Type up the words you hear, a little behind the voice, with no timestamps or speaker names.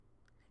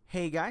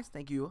Hey guys,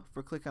 thank you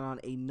for clicking on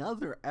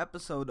another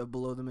episode of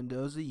Below the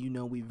Mendoza. You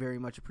know we very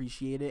much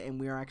appreciate it, and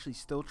we are actually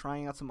still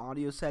trying out some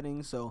audio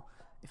settings, so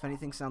if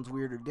anything sounds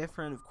weird or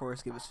different, of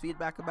course, give us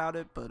feedback about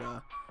it, but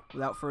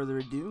without further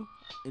ado,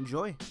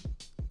 enjoy.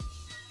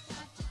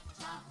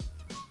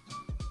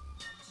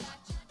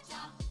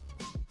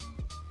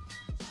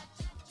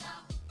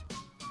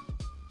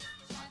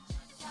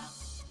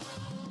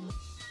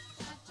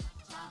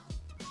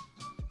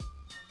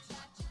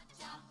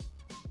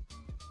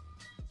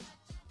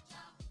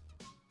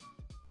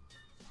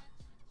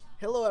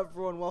 Hello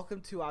everyone, welcome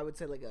to, I would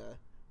say, like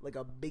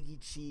a Biggie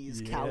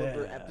Cheese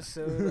caliber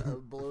episode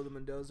of Below the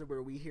Mendoza,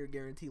 where we here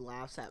guarantee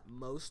laughs at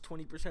most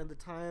 20% of the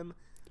time.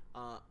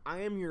 I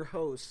am your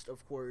host,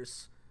 of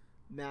course,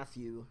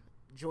 Matthew,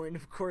 joined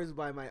of course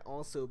by my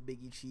also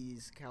Biggie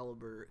Cheese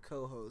caliber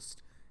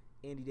co-host,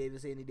 Andy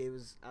Davis. Andy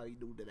Davis, how you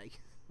doing today?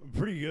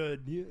 Pretty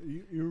good.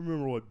 You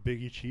remember what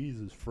Biggie Cheese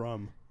is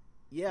from?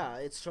 Yeah,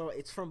 it's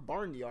from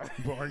Barnyard.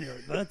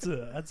 Barnyard.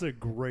 That's a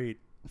great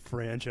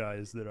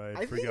franchise that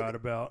I forgot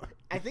about.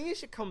 I think it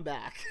should come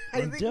back.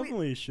 It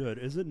definitely should.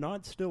 Is it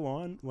not still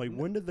on? Like,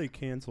 when did they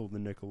cancel the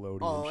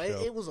Nickelodeon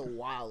show? It was a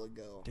while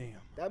ago. Damn.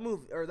 That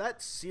movie, or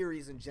that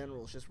series in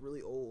general, is just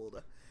really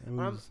old.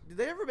 Did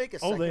they ever make a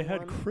second one? Oh, they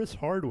had Chris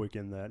Hardwick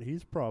in that.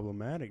 He's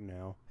problematic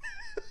now.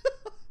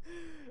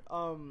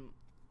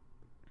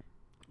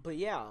 But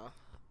yeah,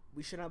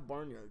 we should have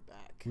Barnyard back.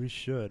 We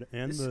should.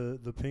 And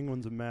the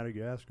Penguins of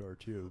Madagascar,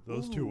 too.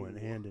 Those two went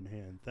hand in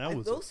hand.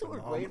 Those two were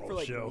great for,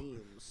 like, show.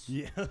 Memes.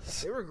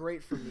 Yes. They were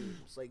great for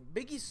memes. Like,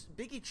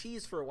 Biggie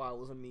Cheese for a while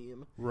was a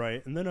meme.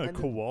 Right. And then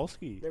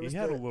Kowalski. He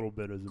had a little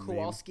bit as a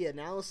Kowalski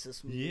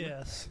analysis meme.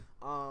 Yes.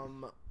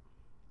 But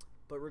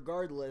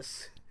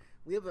regardless,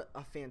 we have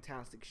a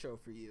fantastic show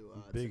for you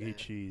Biggie today.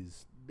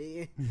 Cheese.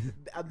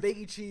 A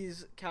Biggie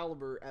Cheese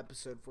caliber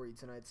episode for you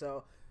tonight.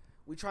 So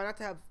we try not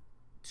to have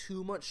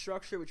too much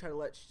structure. We try to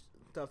let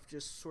stuff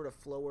just sort of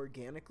flow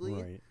organically.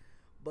 Right.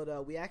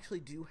 But we actually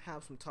do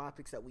have some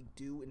topics that we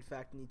do, in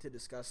fact, need to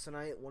discuss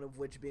tonight, one of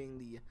which being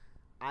the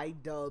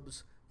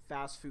iDubbbz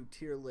fast food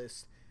tier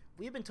list.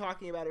 We've been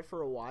talking about it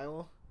for a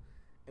while,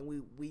 and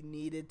we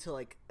needed to,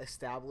 like,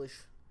 establish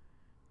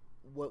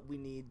what we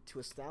need to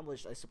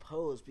establish, I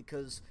suppose,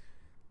 because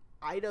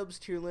iDubbbz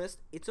tier list,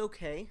 it's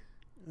okay,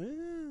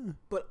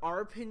 but our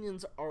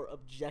opinions are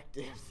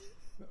objective.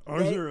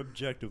 Ours are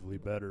objectively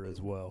better as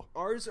well.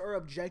 Ours are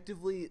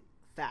objectively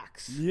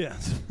facts.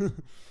 Yes.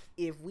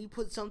 If we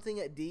put something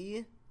at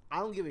D, I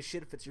don't give a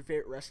shit if it's your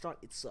favorite restaurant.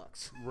 It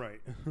sucks.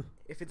 Right.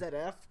 If it's at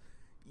F,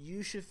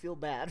 you should feel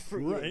bad for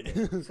eating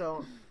it.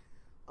 So,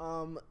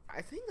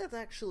 I think that's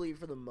actually,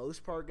 for the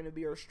most part, going to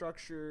be our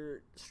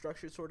structure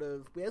sort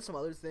of. We have some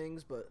other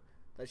things, but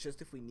that's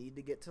just if we need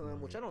to get to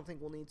them, which I don't think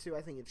we'll need to.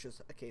 I think it's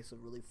just a case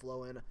of really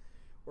flowing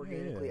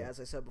organically, as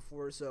I said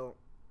before. So,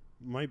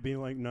 might be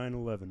like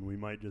 9/11. We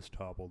might just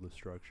topple the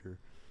structure.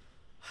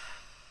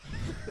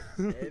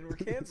 And we're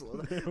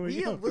canceled.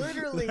 We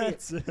literally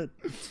That's it.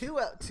 two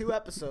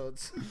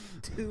episodes,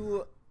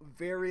 two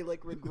very,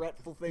 like,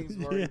 regretful things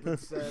have already been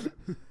said.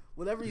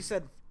 Whatever you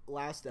said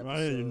last episode,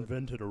 I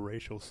invented a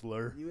racial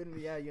slur. You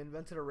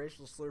invented a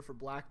racial slur for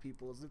black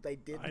people, as if they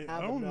didn't have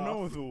I don't enough.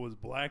 know if it was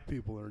black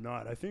people or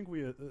not. I think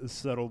we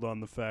settled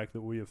on the fact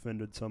that we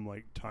offended some,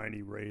 like,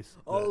 tiny race.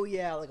 Oh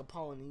yeah, like a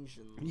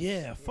Polynesian.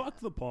 Yeah, fuck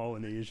the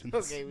Polynesians.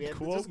 Okay, we had to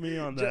Quote me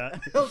on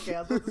that. Okay,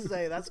 I was about to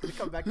say that's gonna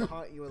come back to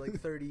haunt you in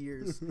like 30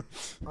 years.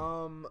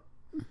 So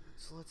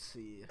let's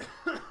see.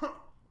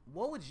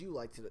 What would you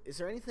like to? Is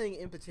there anything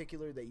in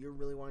particular that you're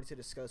really wanting to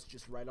discuss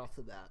just right off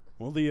the bat?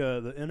 Well, the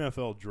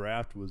NFL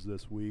draft was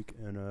this week,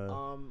 and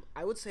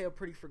I would say a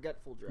pretty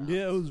forgetful draft.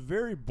 Yeah, it was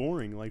very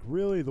boring. Like,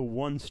 really, the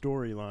one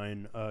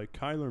storyline: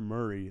 Kyler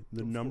Murray,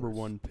 the number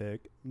one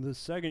pick, the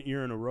second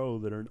year in a row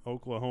that an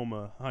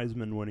Oklahoma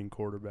Heisman-winning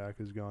quarterback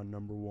has gone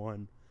number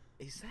one.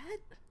 Is that?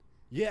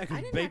 Yeah,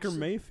 because Baker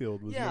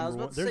Mayfield was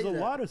number one. There's a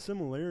lot of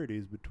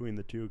similarities between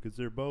the two because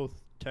they're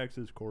both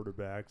Texas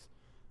quarterbacks.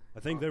 I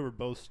think they were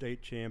both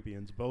state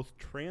champions, both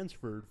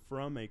transferred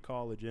from a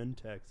college in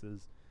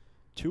Texas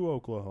to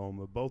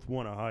Oklahoma, both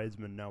won a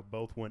Heisman, now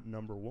both went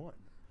number one.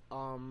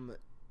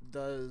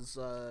 Does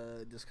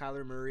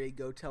Kyler Murray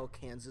go tell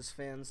Kansas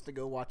fans to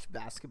go watch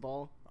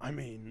basketball? I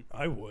mean,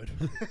 I would.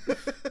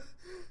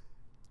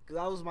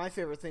 That was my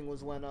favorite thing,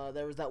 was when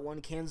there was that one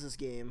Kansas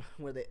game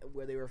where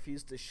they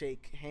refused to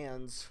shake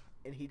hands,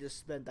 and he just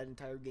spent that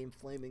entire game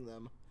flaming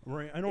them.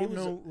 Right, I don't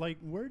know, like,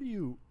 where do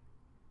you...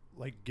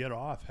 like, get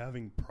off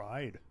having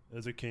pride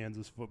as a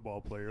Kansas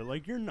football player?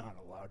 Like, you're not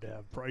allowed to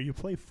have pride. You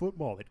play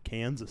football at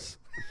Kansas.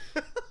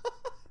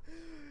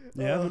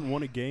 You haven't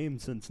won a game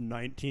since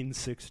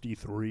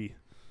 1963.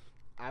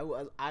 I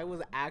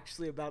was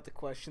actually about to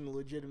question the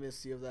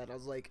legitimacy of that. I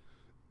was like,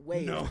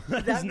 wait, no,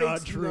 that's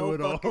not true at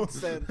all.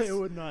 Sense. They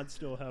would not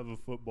still have a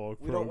football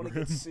program. We don't want to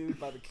get sued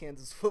by the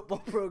Kansas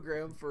football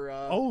program for...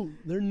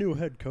 their new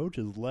head coach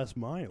is Les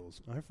Miles.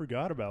 I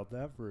forgot about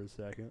that for a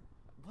second.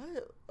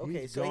 What?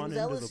 Okay, He's so he was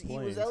gone into the LSU,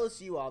 Plains.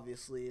 LSU,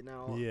 obviously.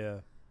 Now,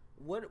 yeah.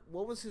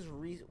 What was his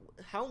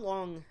how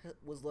long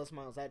was Les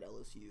Miles at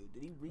LSU?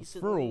 Did he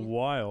recently? For a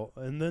while,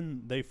 and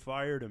then they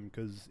fired him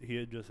because he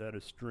had just had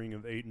a string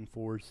of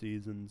 8-4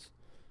 seasons.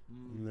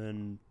 And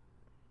then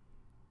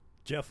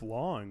Jeff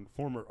Long,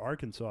 former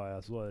Arkansas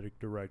athletic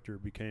director,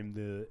 became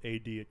the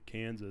AD at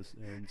Kansas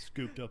and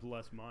scooped up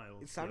Les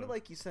Miles. It sounded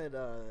like you said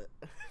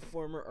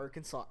former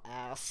Arkansas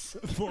ass.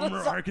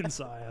 Former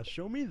Arkansas ass.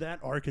 Show me that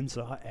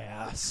Arkansas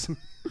ass.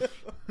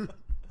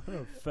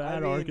 A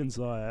fat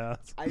Arkansas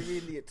ass. I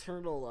mean, the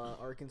eternal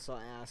Arkansas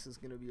ass is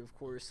going to be, of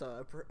course,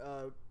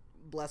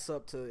 bless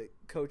up to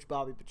Coach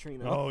Bobby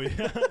Petrino. Oh,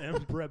 yeah,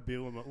 and Brett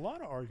Bielema. A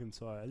lot of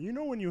Arkansas ass. You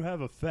know when you have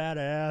a fat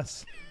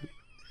ass,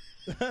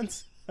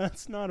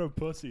 that's not a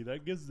pussy.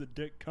 That gives the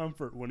dick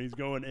comfort when he's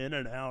going in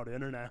and out,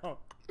 in and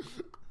out.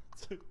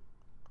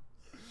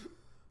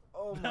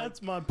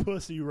 That's my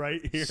pussy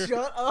right here.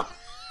 Shut up.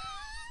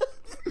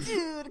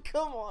 Dude,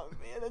 come on,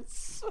 man.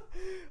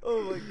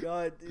 Oh, my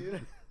God,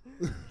 dude.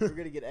 We're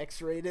gonna get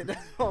X-rated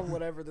on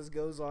whatever this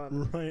goes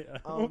on. Right.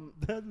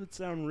 That would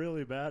sound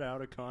really bad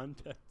out of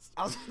context.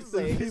 I was gonna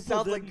say, it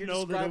sounds like you're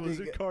know describing... that it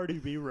was a Cardi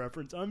B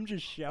reference. I'm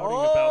just shouting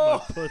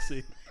about my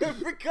pussy. I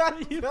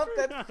forgot about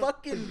that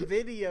fucking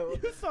video.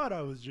 You thought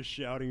I was just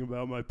shouting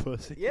about my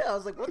pussy. Yeah, I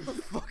was like, what the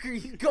fuck are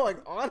you going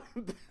on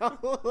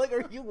about? Like,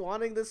 are you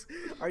wanting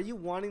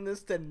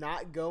this to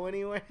not go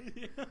anywhere?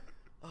 Yeah.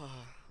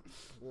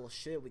 Well,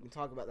 shit, we can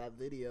talk about that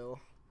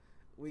video.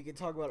 We can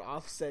talk about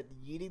Offset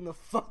yeeting the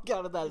fuck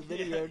out of that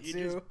video, he too.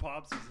 He just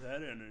pops his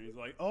head in and he's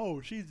like, oh,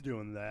 she's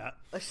doing that.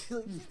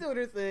 She's doing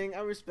her thing.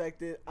 I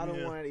respect it. I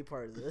don't want any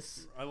part of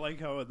this. I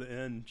like how at the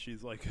end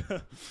she's like,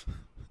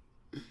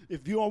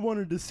 if you all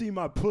wanted to see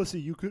my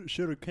pussy, you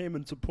should have came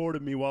and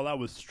supported me while I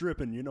was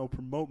stripping,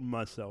 promoting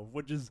myself,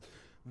 which is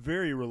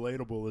very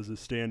relatable as a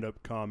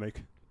stand-up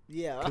comic.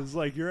 Yeah. Because,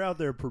 you're out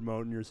there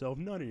promoting yourself.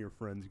 None of your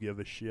friends give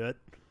a shit.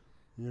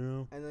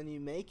 And then you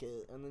make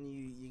it, and then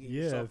you get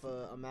yourself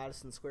a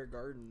Madison Square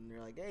Garden, and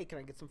you're like, hey, can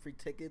I get some free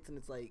tickets? And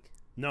it's like...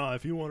 No,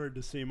 if you wanted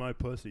to see my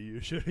pussy,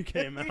 you should have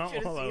came out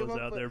while I was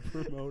out there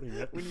promoting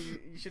it.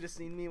 You should have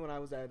seen me when I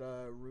was at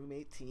Room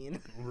 18.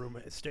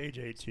 Stage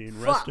 18,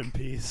 rest in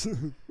peace.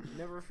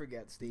 Never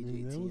forget Stage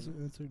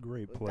 18. It's a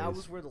great place. That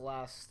was where the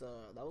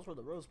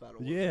Rose Battle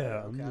was.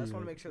 Yeah. Okay, I just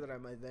want to make sure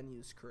that my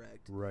venue's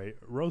correct. Right.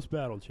 Rose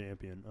Battle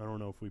champion. I don't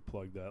know if we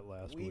plugged that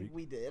last week.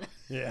 We did.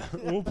 Yeah,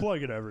 we'll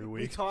plug it every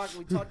week.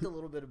 We talked a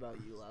little bit about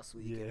you last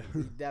week. Yeah. And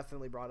we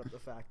definitely brought up the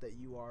fact that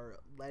you are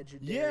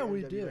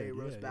legendary NWA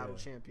Rose Battle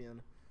champion.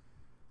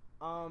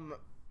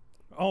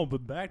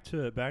 But back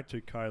to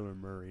Kyler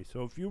Murray.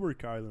 So if you were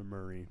Kyler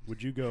Murray,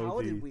 would you go?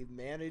 How did we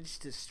manage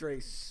to stray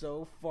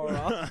so far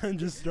off? And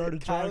just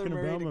started talking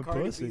about my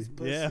pussy.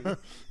 Yeah,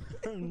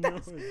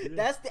 that's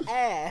the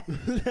ass.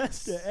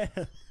 That's the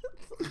ass.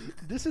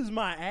 This is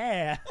my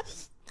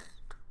ass.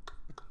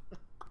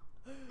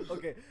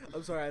 Okay,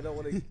 I'm sorry. I don't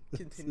want to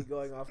continue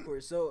going off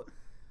course.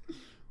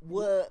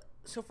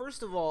 So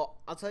first of all,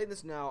 I'll tell you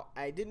this now.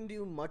 I didn't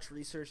do much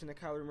research into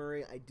Kyler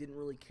Murray. I didn't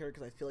really care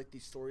because I feel like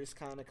these stories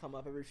kind of come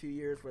up every few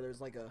years where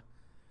there's like a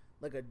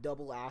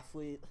double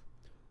athlete.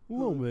 A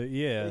little bit,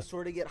 yeah. They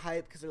sort of get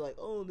hyped because they're like,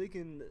 oh,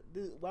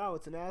 wow,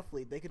 it's an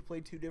athlete. They could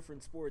play two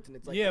different sports, and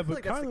it's like, yeah, but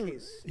like that's the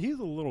case. He's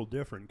a little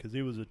different because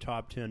he was a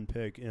top 10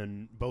 pick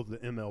in both the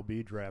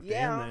MLB draft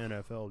and the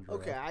NFL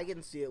draft. Okay, I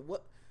can see it.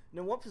 What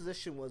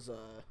position was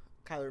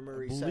Kyler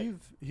Murray? I believe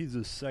he's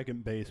a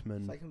second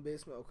baseman. Second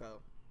baseman, okay.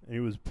 And he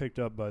was picked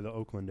up by the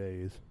Oakland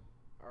A's.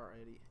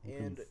 Alrighty,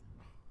 and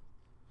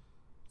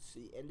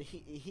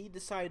he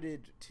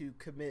decided to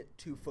commit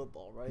to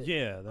football, right?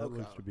 Yeah, that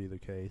looks to be the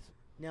case.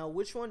 Now,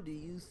 which one do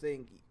you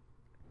think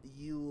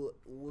you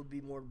would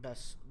be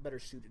better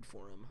suited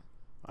for him?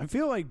 I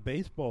feel like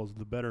baseball is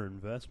the better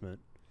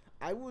investment.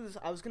 I was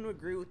going to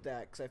agree with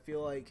that because I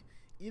feel like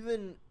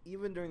even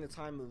during the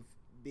time of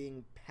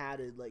being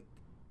padded, like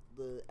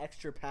the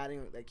extra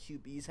padding that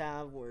QBs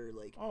have, where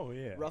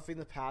roughing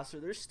the passer,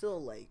 there's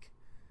still like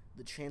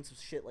the chance of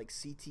shit like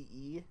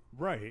CTE.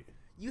 Right.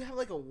 You have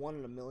like a 1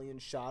 in a million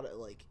shot at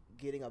like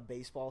getting a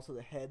baseball to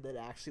the head that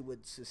actually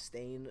would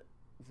sustain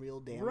real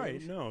damage.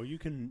 Right. No, you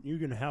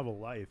can have a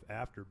life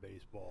after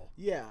baseball.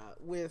 Yeah.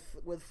 With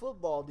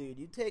football, dude,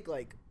 you take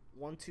like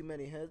one too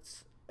many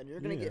hits, and you're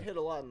gonna get hit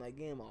a lot in that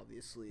game,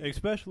 obviously.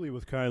 Especially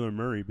with Kyler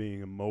Murray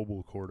being a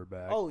mobile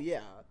quarterback. Oh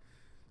yeah.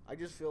 I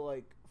just feel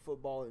like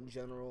football in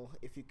general,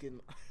 if you can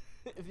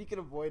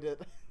avoid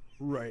it,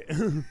 right?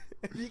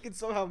 If you can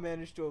somehow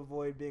manage to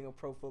avoid being a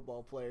pro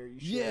football player, you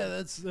should. Yeah,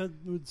 that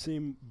would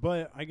seem.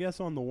 But I guess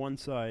on the one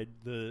side,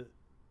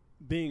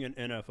 being an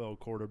NFL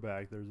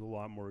quarterback, there's a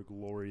lot more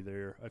glory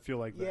there. I feel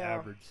like the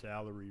average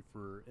salary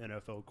for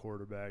NFL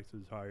quarterbacks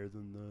is higher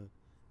than the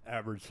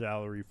average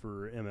salary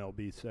for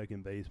MLB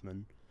second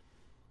baseman.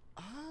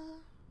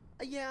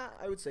 Yeah,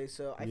 I would say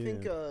so. I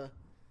think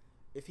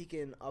if he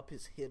can up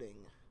his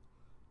hitting.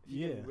 If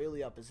he can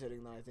really up his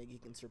hitting, then I think he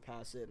can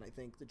surpass it, and I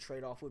think the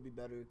trade-off would be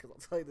better, because I'll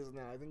tell you this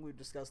now, I think we've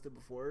discussed it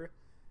before.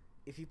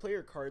 If you play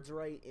your cards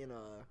right in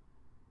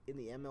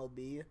the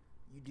MLB,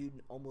 you do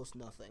almost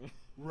nothing.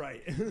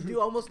 Right. You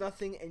do almost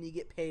nothing, and you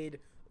get paid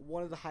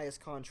one of the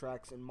highest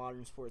contracts in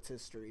modern sports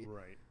history.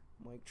 Right.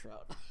 Mike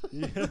Trout.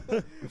 Yeah.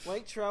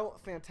 Mike Trout,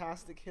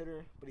 fantastic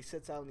hitter, but he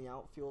sits out in the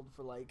outfield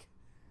for like,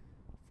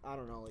 I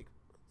don't know, like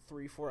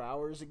 3-4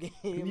 hours a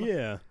game.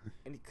 Yeah.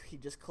 And he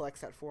just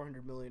collects that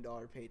 $400 million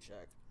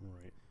paycheck.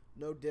 Right.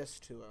 No diss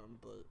to him,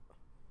 but,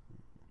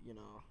 you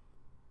know.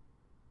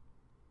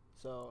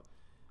 So,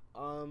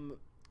 I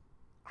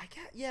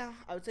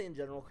would say in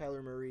general,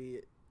 Kyler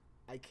Murray,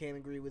 I can't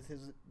agree with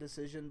his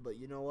decision, but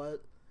you know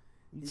what?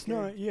 He's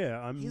gonna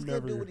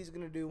do what he's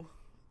gonna do.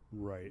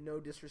 Right. No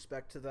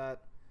disrespect to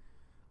that.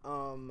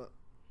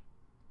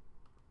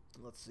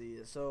 Let's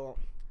see. So,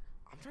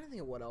 I'm trying to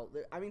think of what else.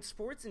 I mean,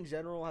 sports in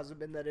general hasn't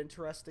been that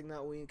interesting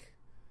that week,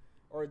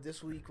 or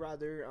this week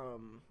rather.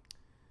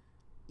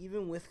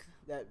 Even with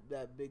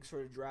that big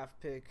sort of draft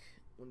pick,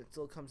 when it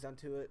still comes down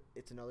to it,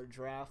 it's another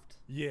draft.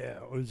 Yeah,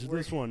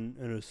 this one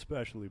an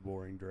especially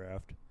boring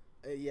draft.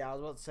 Yeah, I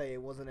was about to say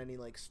it wasn't any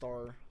like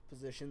star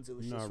positions. It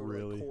was just Not sort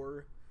really. of like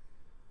core.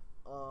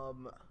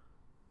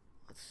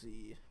 Let's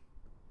see.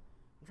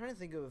 I'm trying to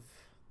think of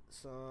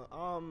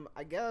some.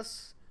 I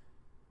guess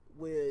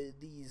with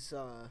these,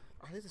 are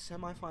they the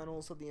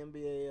semifinals of the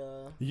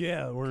NBA?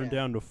 Yeah, we're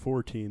down to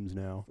 4 teams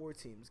now. 4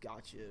 teams,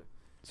 gotcha.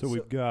 So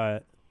we've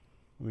got.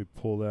 Let me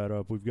pull that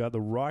up. We've got the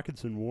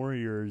Rockets and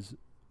Warriors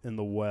in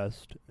the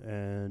West,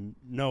 and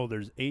no,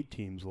 there's 8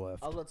 teams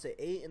left. I was about to say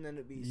 8, and then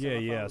it'd be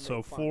yeah.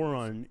 So 4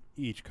 on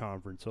each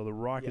conference. So the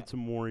Rockets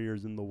and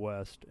Warriors in the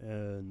West,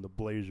 and the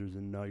Blazers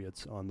and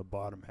Nuggets on the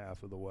bottom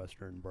half of the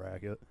Western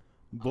bracket.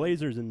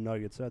 Blazers and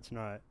Nuggets. That's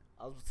not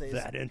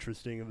that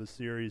interesting of a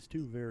series.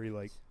 2 very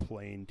like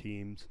plain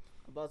teams.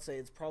 I'm about to say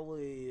it's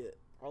probably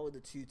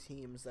the 2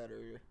 teams that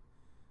are.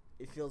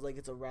 It feels like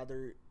it's a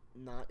rather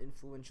not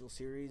influential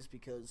series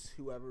because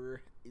whoever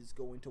is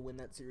going to win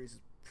that series is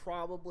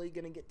probably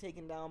going to get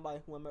taken down by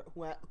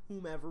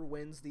whomever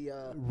wins the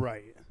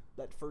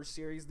that first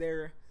series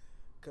there.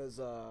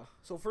 Because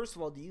so first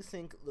of all, do you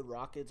think the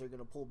Rockets are going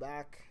to pull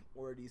back,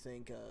 or do you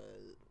think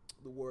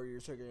the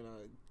Warriors are going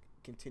to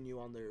continue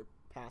on their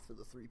path to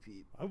the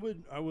 3-peat?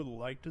 I would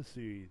like to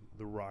see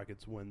the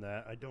Rockets win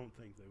that. I don't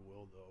think they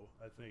will though.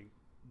 I think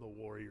the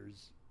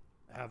Warriors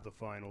have the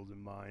finals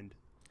in mind.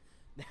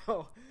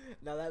 Now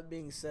that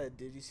being said,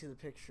 did you see the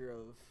picture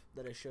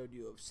that I showed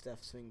you of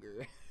Steph's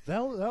finger?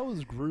 That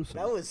was gruesome.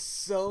 That was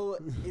so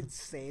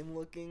insane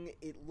looking.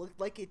 It looked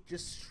like it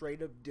just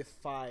straight up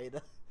defied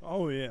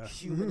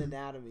human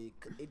anatomy.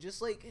 It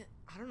just like,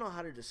 I don't know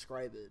how to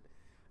describe it.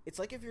 It's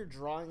like if you're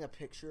drawing a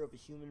picture of a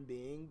human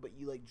being, but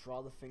you like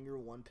draw the finger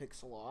 1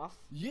 pixel off.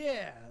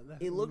 Yeah.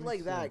 It looked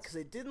like that because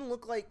it didn't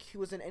look like he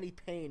was in any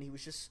pain. He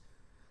was just,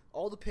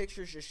 all the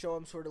pictures just show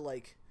him sort of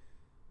like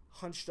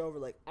hunched over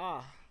like,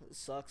 it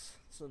sucks.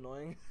 It's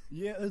annoying.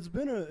 Yeah, it's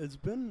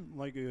been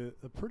like a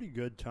pretty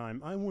good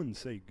time. I wouldn't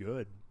say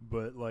good,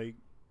 but like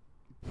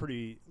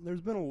pretty.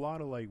 There's been a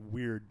lot of like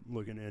weird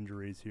looking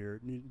injuries here.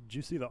 Did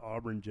you see the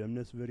Auburn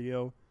gymnast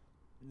video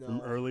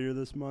from earlier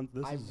this month?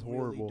 This is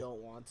horrible. I really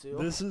don't want to.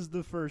 This is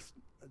the first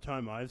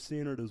time I've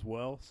seen it as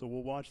well, so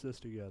we'll watch this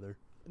together.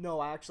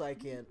 No, actually I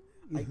can't.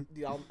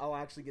 I'll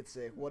actually get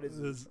sick. What is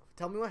this?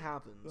 Tell me what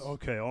happens.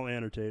 Okay, I'll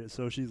annotate it.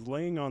 So she's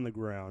laying on the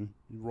ground,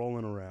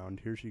 rolling around.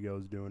 Here she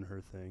goes doing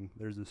her thing.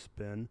 There's a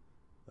spin.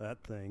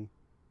 That thing.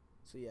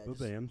 So yeah.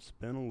 Bam,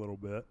 spin a little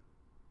bit.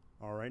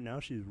 All right,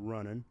 now she's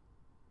running.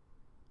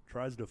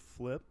 Tries to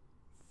flip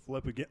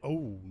again.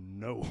 Oh,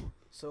 no.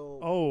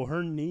 So.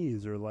 Her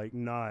knees are like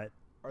not.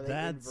 Are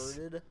they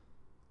inverted?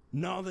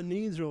 No, the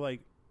knees are like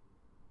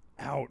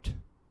out.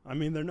 I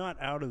mean, they're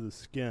not out of the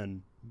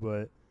skin,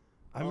 but.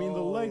 I mean,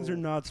 the legs are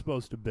not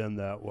supposed to bend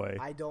that way.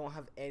 I don't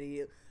have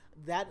any...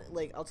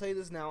 I'll tell you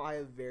this now, I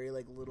have very,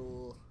 like,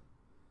 little...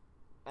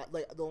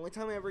 the only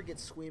time I ever get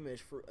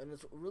squeamish, and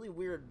it's really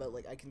weird, but,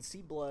 like, I can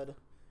see blood.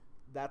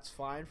 That's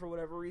fine for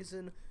whatever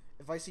reason.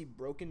 If I see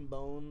broken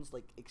bones,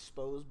 like,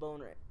 exposed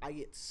bone, I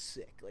get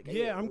sick.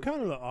 I'm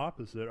kind of the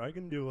opposite. I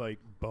can do, like,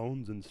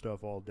 bones and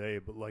stuff all day,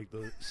 but, like,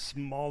 the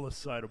smallest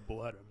side of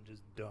blood, I'm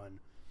just done.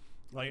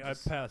 Like, I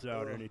pass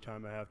out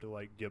anytime I have to,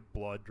 like, get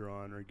blood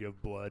drawn or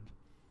give blood.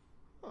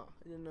 Huh,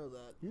 I didn't know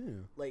that.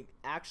 Yeah. Like,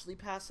 actually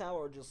pass out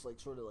or just, like,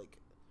 sort of, like...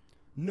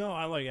 No,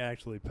 I, like,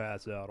 actually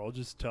pass out. I'll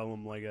just tell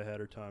them, like, ahead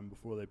of time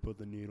before they put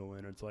the needle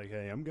in. It's like,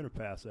 hey, I'm going to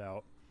pass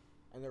out.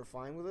 And they're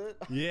fine with it?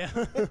 Yeah.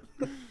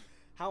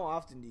 How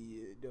often do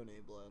you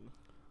donate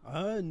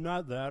blood?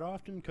 Not that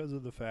often because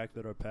of the fact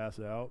that I pass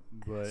out,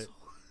 but...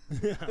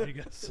 I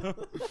guess so.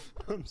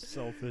 I'm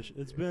selfish.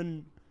 It's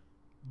been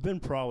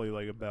probably,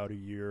 like, about a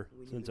year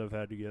since I've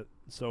had to get...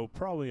 So,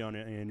 probably on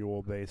an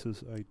annual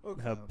basis, I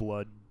have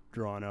blood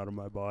drawn out of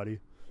my body.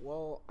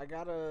 Well, I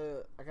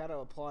gotta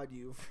applaud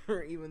you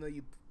for, even though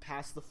you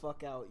passed the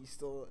fuck out, you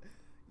still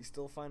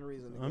find a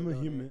reason to I'm a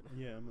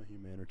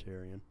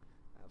humanitarian.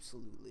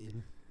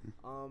 Absolutely.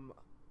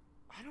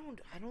 I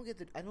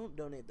don't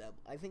donate that.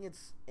 I think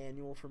it's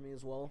annual for me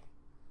as well.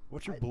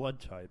 What's your blood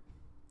type?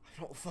 I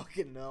don't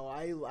fucking know.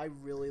 I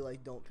really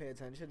like don't pay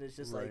attention. It's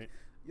just like,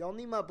 y'all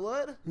need my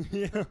blood?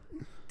 Yeah.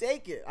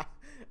 Take it.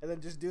 And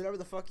then just do whatever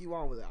the fuck you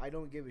want with it. I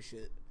don't give a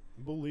shit.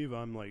 I believe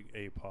I'm like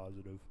A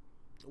positive.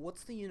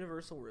 What's the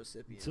universal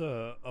recipient? It's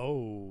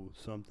O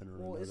something or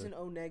well, another. Isn't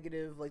O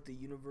negative like the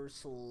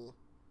universal?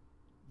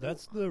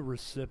 That's the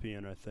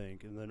recipient, I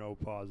think, and then O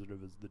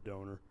positive is the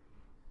donor.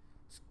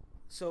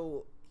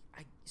 So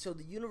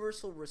the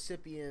universal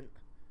recipient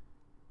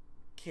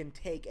can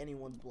take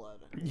anyone's blood.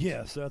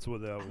 Yes, that's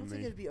what that would mean. I don't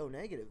think it'd be O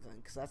negative then,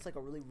 because that's like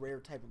a really rare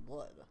type of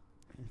blood.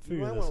 Figure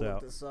you might this want to out.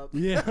 look this up.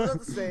 Yeah. I was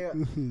about to say,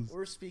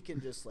 we're speaking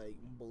just like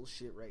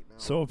bullshit right now.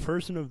 So a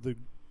person of the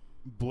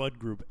blood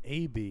group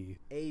AB.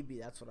 AB,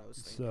 that's what I was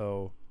thinking.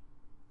 So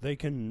they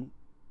can,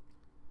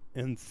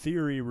 in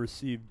theory,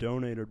 receive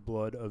donated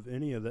blood of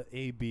any of the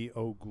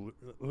ABO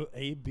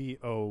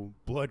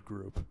blood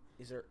group.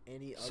 Is there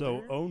any other?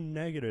 So O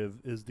negative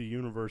is the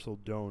universal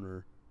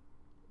donor.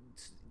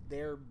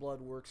 Their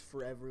blood works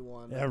for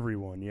everyone.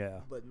 Everyone,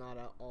 yeah. But not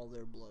all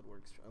their blood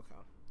works. Okay.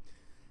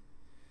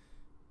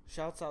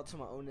 Shouts out to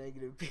my O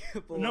negative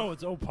people. No,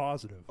 it's O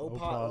positive. O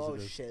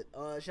positive. Oh shit.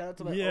 Shout out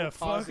to my O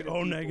positive fuck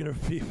O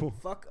negative people.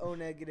 Fuck O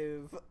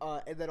negative.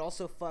 And then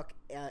also fuck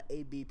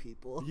AB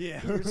people.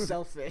 Yeah. You're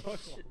selfish.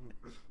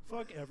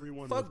 Fuck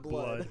everyone fuck with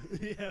blood.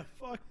 Yeah,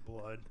 fuck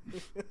blood.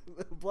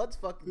 Blood's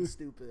fucking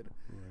stupid.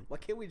 Right. Why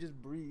can't we just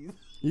breathe?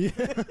 Yeah.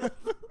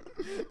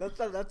 That's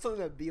something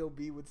that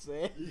B.O.B. would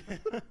say. Yeah.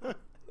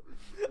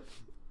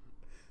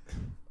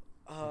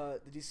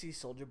 Did you see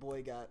Soulja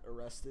Boy got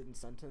arrested and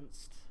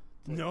sentenced?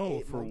 No,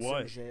 8 for months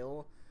what? In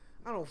jail.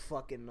 I don't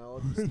fucking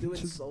know. Just doing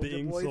just Soulja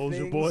being Boy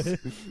Soulja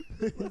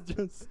things.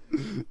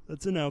 Boy.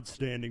 That's an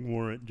outstanding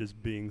warrant.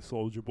 Just being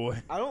Soulja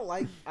Boy. I don't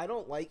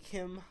like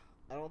him.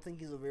 I don't think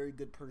he's a very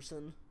good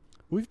person.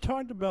 We've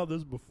talked about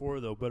this before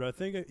though, but I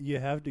think you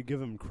have to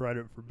give him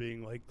credit for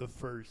being like the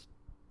first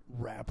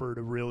rapper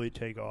to really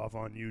take off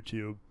on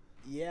YouTube.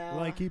 Yeah.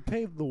 Like he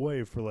paved the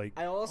way for like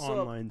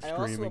online streaming.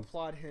 I also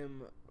applaud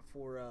him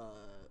for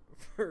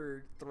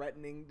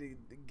threatening to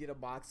get a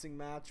boxing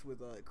match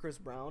with Chris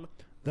Brown.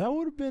 That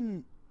would have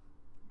been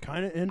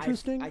kind of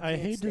interesting. I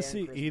hate to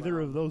see either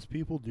of those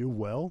people do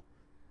well.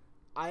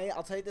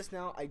 I'll tell you this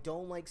now. I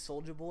don't like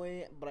Soulja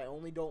Boy, but I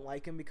only don't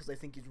like him because I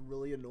think he's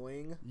really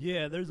annoying.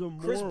 Yeah, there's a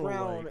more Chris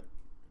Brown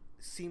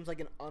seems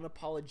like an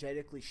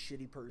unapologetically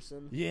shitty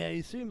person. Yeah,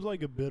 he seems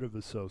like a bit of a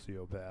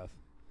sociopath.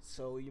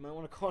 So you might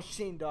want to call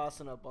Shane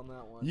Dawson up on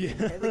that one. Yeah.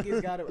 I think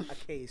he's got a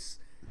case.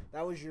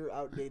 That was your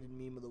outdated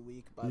meme of the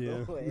week, by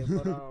the way.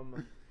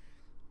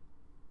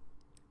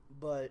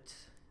 But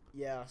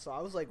yeah, so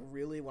I was like,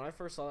 really, when I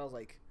first saw it, I was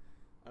like,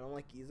 I don't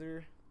like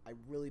either. I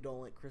really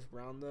don't like Chris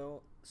Brown,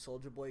 though.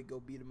 Soulja Boy, go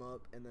beat him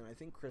up, and then I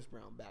think Chris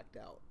Brown backed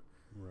out.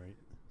 Right.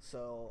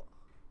 So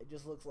it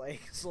just looks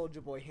like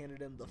Soulja Boy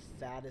handed him the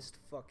fattest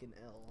fucking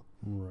L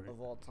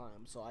of all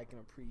time, so I can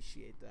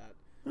appreciate that.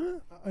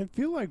 I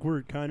feel like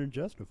we're kind of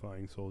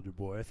justifying Soulja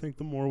Boy. I think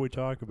the more we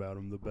talk about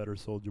him, the better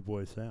Soulja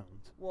Boy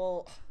sounds.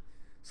 Well,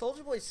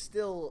 Soulja Boy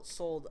still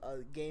sold a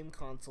game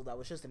console that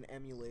was just an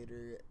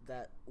emulator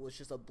that was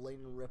just a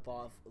blatant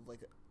ripoff of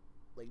like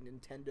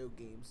Nintendo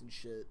games and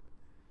shit.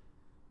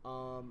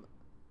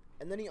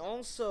 And then he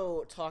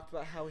also talked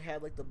about how he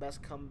had like the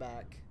best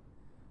comeback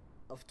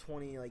of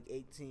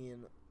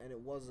 2018, and it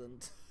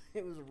wasn't.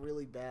 It was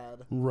really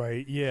bad.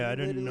 Right? Yeah, I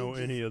didn't know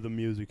any of the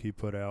music he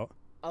put out.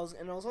 I was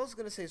also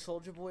gonna say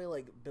Soulja Boy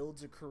like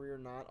builds a career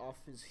not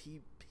off his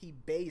he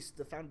based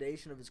the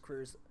foundation of his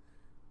career's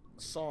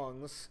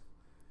songs,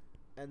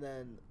 and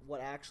then what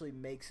actually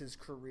makes his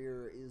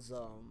career is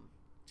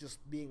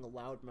just being a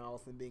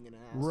loudmouth and being an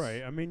ass.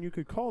 Right. I mean, you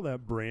could call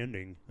that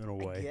branding in a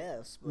way. I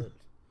guess, but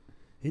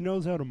he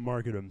knows how to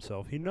market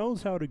himself. He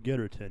knows how to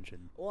get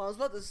attention. Well, I was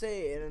about to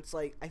say, and it's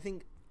like I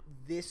think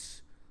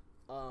this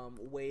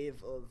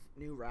wave of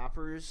new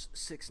rappers,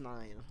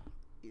 6ix9ine,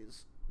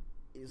 is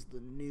the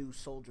new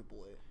Soulja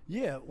Boy.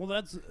 Yeah, well,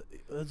 that's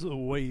a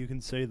way you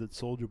can say that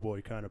Soulja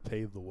Boy kind of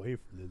paved the way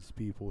for these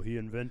people. He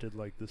invented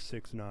like the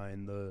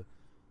 6ix9ine, the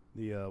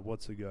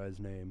what's the guy's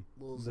name?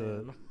 Lil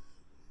Xan.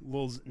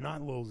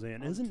 Not Lil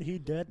Xan. Isn't he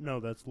dead? No,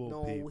 that's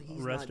Lil Peep.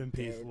 He's Rest not in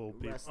peace, dead. Lil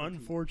Peep.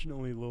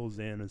 Unfortunately, Lil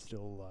Xan is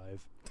still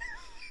alive.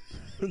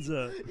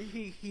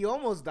 He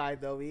almost died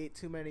though. He ate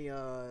too many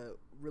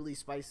really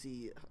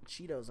spicy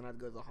Cheetos and had to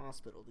go to the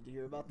hospital. Did you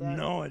hear about that?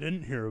 No, I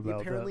didn't hear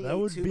about that. That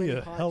would be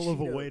a hell of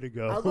a way to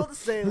go. I was about to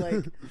say,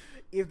 like,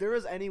 if there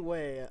was any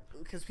way,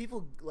 because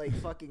people like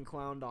fucking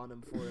clowned on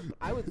him for it, but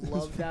I would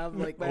love to have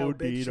like my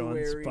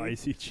obituary. OD'd on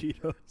spicy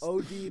Cheetos.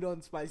 OD'd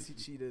on spicy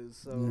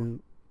Cheetos. So.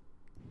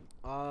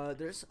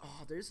 There's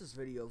this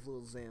video of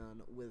Lil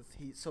Xan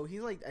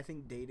he's like I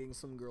think dating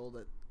some girl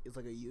that is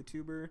like a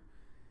YouTuber.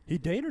 He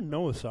dated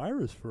Noah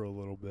Cyrus for a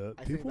little bit.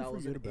 I think that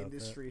was an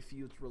industry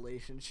feud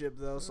relationship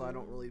though, so I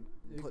don't really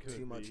put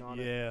too much on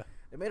it. Yeah.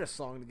 They made a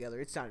song together.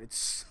 It sounded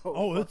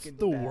so it's the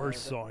bad.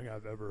 Worst song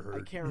I've ever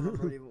heard. I can't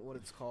remember even what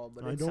it's called,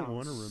 but I don't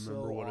want to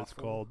remember what it's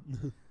called.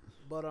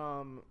 But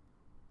I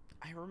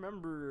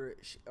remember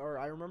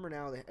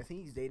now that I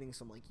think he's dating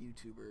some like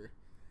YouTuber.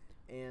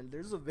 and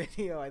there's a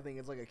video, I think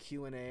it's like a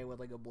Q&A with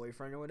like a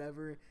boyfriend or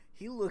whatever.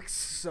 He looks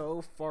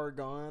so far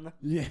gone.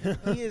 Yeah.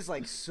 He is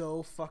like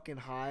so fucking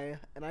high,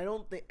 and I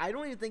don't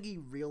even think he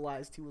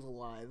realized he was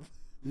alive.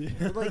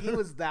 Yeah. Like he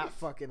was that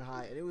fucking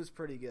high, and it was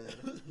pretty good.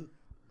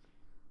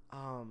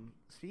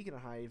 Speaking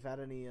of high, you've had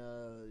any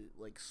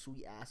like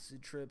sweet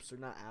acid trips, or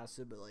not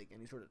acid, but like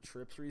any sort of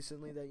trips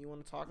recently that you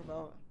want to talk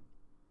about?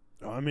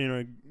 I mean,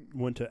 I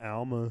went to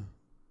Alma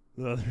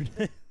the other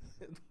day.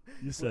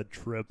 You said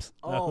trips.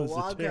 That was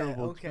a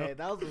terrible okay. joke.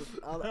 That was.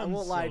 I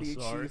won't lie to you,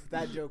 Chief.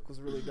 That joke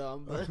was really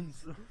dumb. But I'm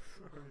so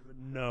sorry, but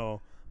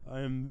no, I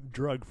am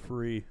drug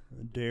free.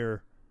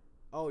 Dare.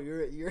 Oh,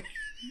 you're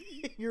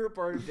you're a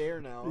part of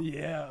Dare now.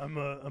 Yeah, I'm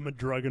a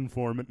drug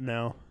informant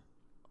now.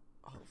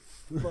 Oh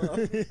fuck.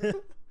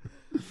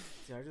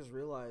 See, I just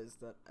realized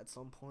that at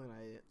some point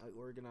I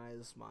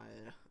organized my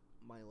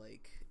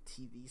like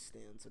TV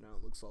stand, so now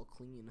it looks all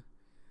clean.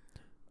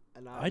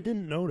 And I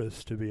didn't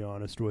notice, to be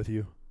honest with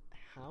you.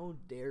 How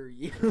dare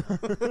you?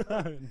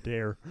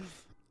 Dare.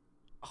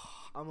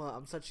 Oh,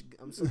 I'm so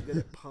good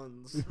at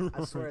puns.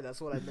 I swear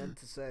that's what I meant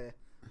to say.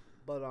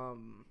 But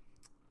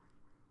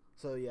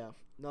so yeah,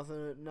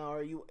 nothing. Now,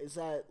 is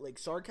that like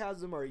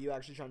sarcasm, or are you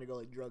actually trying to go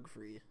like drug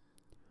free?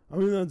 I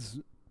mean, that's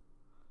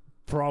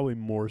probably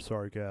more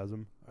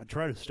sarcasm. I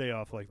try to stay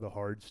off like the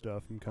hard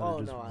stuff and kind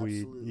of just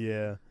weed. Absolutely.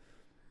 Yeah.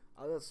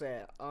 I was gonna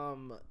say,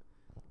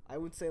 I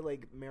would say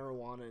like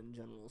marijuana in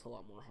general is a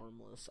lot more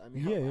harmless. I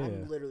mean,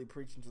 I'm literally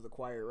preaching to the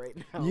choir right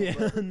now.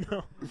 Yeah,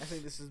 no. I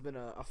think this has been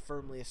a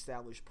firmly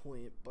established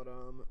point. But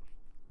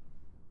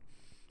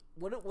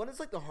what is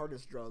like the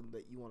hardest drug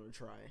that you want to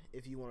try,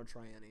 if you want to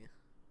try any?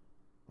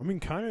 I mean,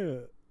 kind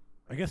of,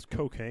 I guess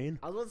cocaine.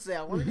 I was about to say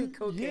I want to do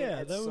cocaine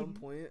at some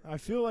point. I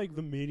feel like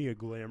the media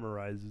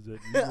glamorizes it.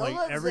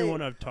 Like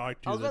everyone I've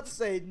talked to. I was about to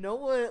say no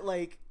one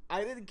like.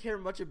 I didn't care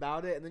much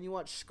about it, and then you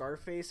watch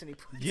Scarface, and he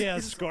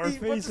puts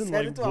Scarface and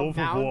like Wolf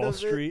of Wall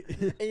Street.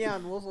 And yeah,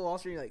 on Wolf of Wall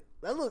Street, you're like,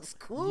 that looks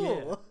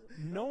cool. Yeah.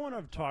 No one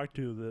I've talked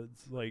to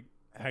that's like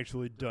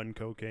actually done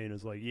cocaine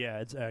is like,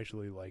 yeah, it's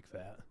actually like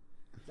that.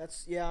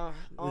 That's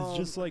it's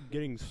just like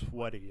getting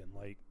sweaty and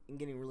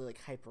getting really like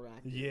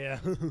hyperactive. Yeah.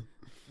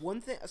 One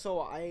thing,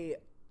 so I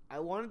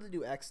wanted to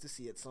do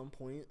ecstasy at some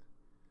point,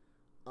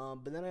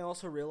 but then I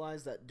also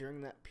realized that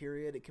during that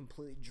period, it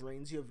completely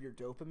drains you of your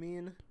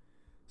dopamine.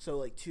 So,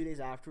 like, 2 days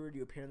afterward,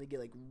 you apparently get,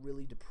 like,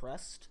 really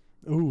depressed.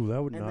 Ooh,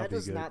 that would not be good. And that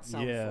does not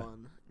sound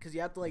fun. Because you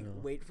have to, like,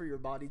 wait for your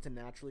body to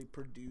naturally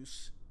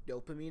produce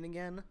dopamine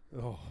again.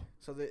 Oh.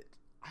 So that,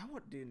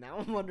 now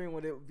I'm wondering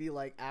what it would be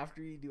like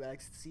after you do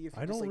ecstasy. If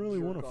you I don't really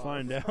want to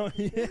find out.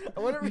 Yeah. I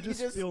wonder if you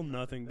just feel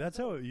nothing. That's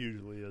how it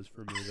usually is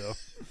for me, though.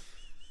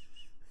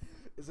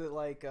 Is it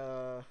like,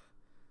 dude,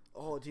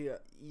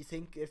 you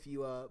think if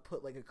you,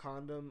 put, like, a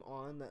condom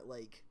on that,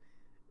 like,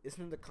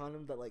 isn't it the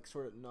condom that, like,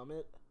 sort of numb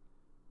it?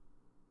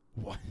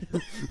 What?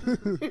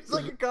 It's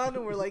like a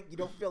condom where like you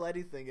don't feel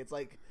anything. It's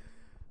like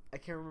I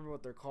can't remember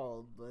what they're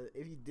called, but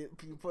if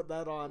you put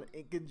that on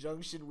in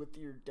conjunction with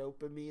your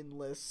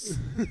dopamine-less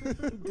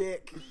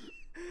dick,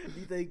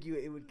 you think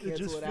it would cancel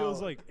it out? It just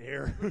feels like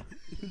air. You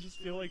just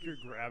feel like you're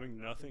grabbing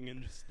nothing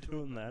and just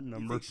doing that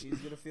number. You think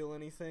she's gonna feel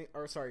anything?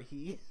 Or sorry,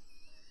 he?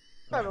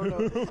 I don't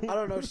know. I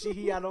don't know. She,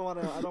 he. I don't want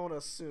to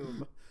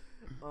assume.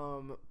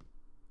 But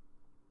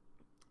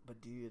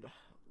dude.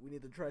 We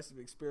need to try some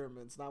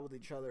experiments, not with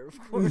each other, of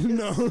course.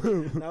 No.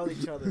 Not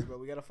with each other, but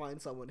we got to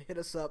find someone. Hit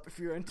us up if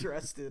you're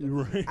interested.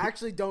 Right.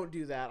 Actually, don't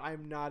do that.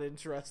 I'm not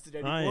interested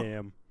anymore. I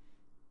am.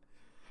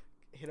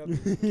 Hit up.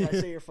 Can I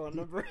say your phone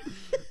number?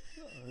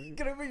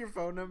 Can I put your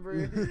phone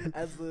number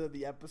as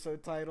the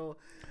episode title?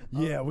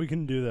 Yeah, we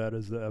can do that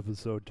as the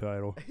episode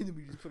title. And then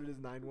we just put it as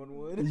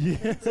 911. Yeah.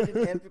 It's like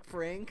an epic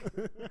prank.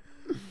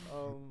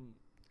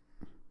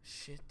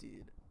 Shit,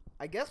 dude.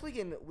 I guess we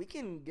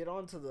can get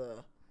on to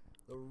the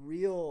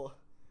real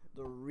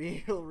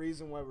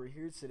reason why we're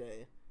here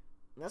today.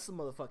 And that's the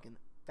motherfucking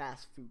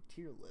fast food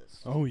tier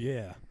list. Oh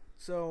yeah.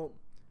 So,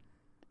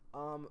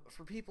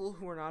 for people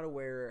who are not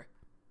aware,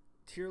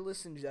 tier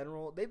lists in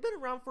general, they've been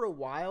around for a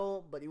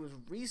while, but it was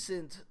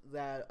recent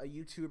that a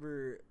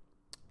YouTuber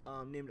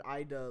named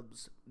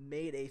iDubbbz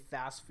made a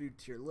fast food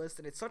tier list,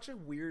 and it's such a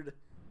weirdly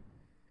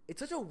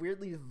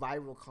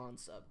viral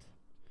concept.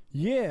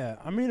 Yeah,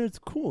 I mean, it's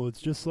cool.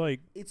 It's just like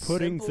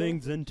putting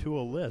things into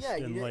a list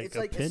and like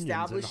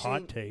opinions and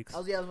hot takes. I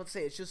was about to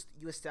say, it's just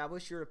you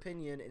establish your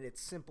opinion and it's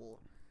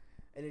simple,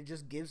 and it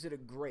just gives it a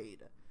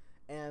grade.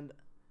 And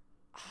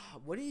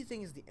what do you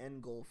think is the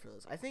end goal for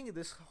this? I think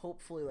this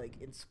hopefully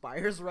like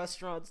inspires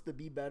restaurants to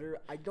be better.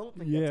 I don't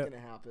think that's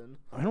gonna happen.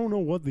 I don't know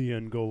what the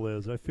end goal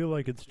is. I feel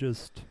like it's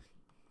just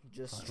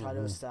try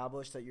to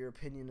establish that your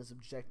opinion is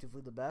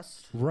objectively the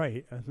best.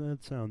 Right.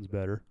 That sounds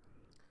better.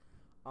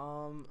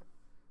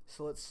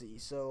 So let's see.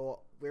 So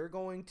we're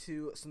going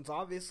to, since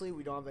obviously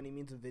we don't have any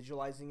means of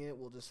visualizing it,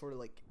 we'll just sort of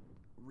like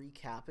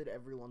recap it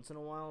every once in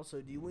a while.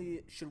 So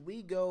should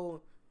we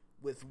go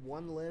with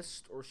one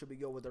list, or should we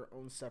go with our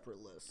own separate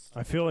list?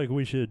 I feel like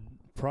we should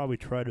probably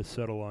try to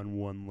settle on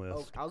one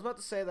list. I was about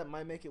to say that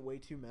might make it way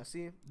too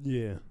messy.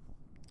 Yeah.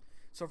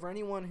 So for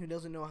anyone who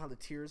doesn't know how the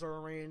tiers are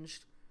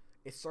arranged,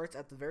 it starts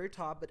at the very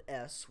top at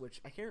S,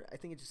 which I think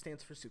it just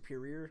stands for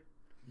superior.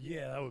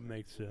 Yeah, that would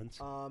make sense.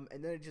 And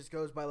then it just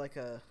goes by like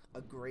a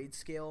grade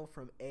scale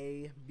from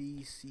A,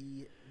 B,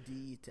 C,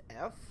 D to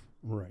F.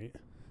 Right.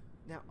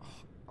 Now,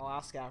 I'll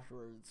ask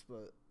afterwards,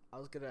 but I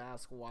was going to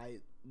ask why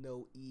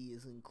no E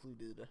is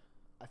included.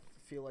 I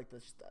feel like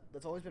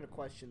that's always been a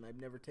question. I've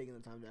never taken the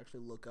time to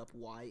actually look up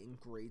why in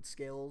grade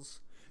scales.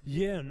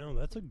 Yeah, no,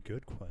 that's a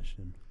good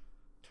question.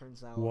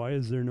 Turns out... Why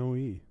is there no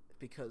E?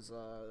 Because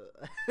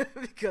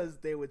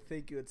they would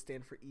think it would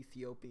stand for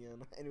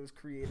Ethiopian, and it was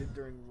created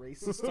during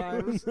racist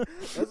times.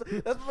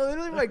 That's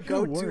literally my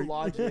go-to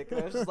logic.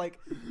 And I was just like,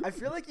 I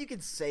feel like you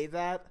could say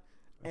that.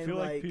 I feel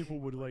like people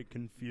would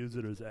confuse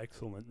it as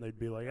excellent. They'd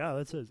be like,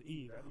 that says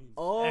E. That means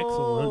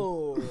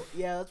excellent.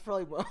 Yeah, that's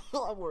probably a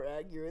lot more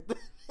accurate than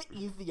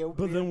Ethiopian.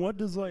 But then what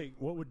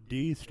would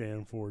D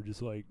stand for?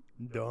 Just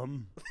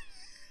dumb?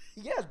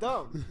 Yeah,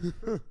 dumb.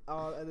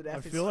 And then F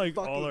I feel like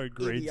all our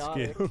grade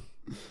scale.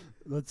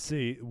 Let's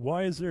see.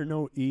 Why is there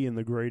no E in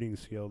the grading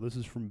scale? This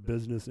is from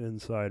Business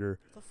Insider.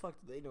 What the fuck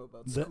do they know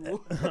about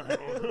school?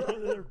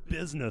 They're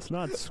business,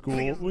 not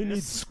school. We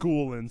need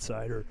School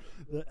Insider.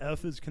 The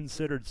F is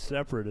considered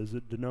separate as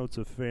it denotes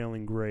a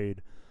failing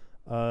grade.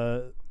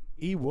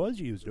 E was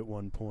used at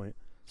one point.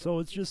 So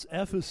it's just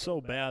F is so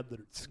bad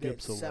that it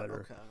skips a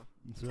letter. Okay.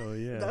 So,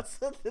 yeah.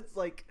 It's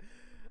like...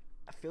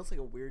 It feels like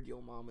a weird Yo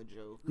Mama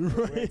joke. Right.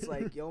 Where it's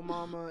like, Yo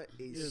Mama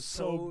is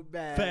so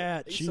bad.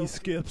 Fat, she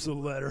skips a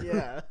letter.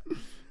 Yeah.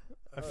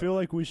 I feel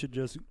like we should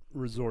just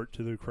resort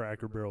to the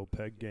Cracker Barrel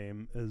peg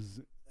game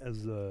as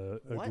a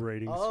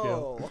grading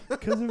scale.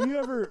 Because have you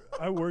ever...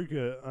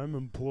 I'm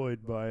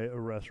employed by a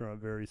restaurant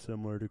very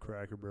similar to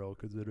Cracker Barrel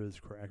because it is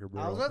Cracker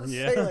Barrel. I was about to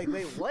say,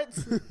 wait, what?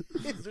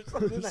 Is there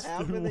something that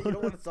happened that you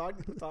don't want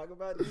to talk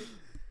about, dude?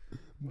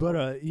 But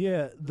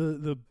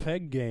the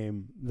peg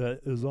game that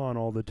is on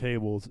all the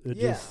tables,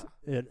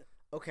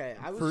 okay.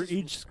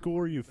 Each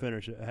score you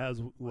finish, it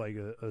has like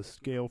a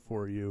scale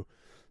for you.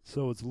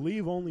 So it's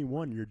leave only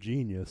 1, you're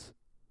genius.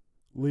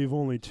 Leave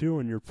only 2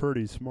 and you're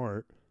pretty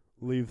smart.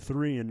 Leave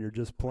 3 and you're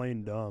just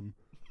plain dumb.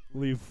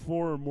 Leave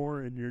 4 or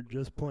more and you're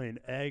just plain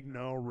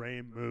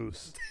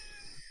ignoramus.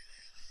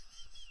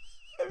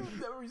 I've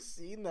never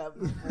seen that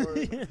before.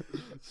 Yeah.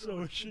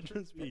 So it should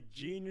just be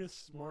genius,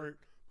 smart,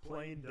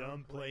 plain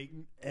dumb,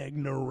 plain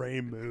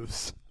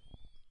ignoramus.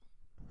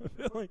 I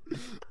feel like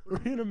we're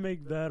gonna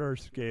make that our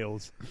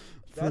scales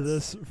for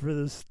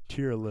this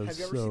tier list. Have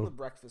you ever seen The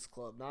Breakfast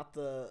Club? Not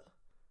the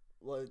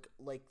the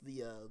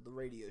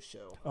radio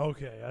show.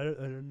 Okay, I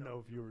didn't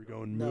know if you were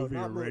going movie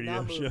or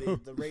radio show.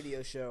 Movie, the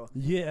radio show.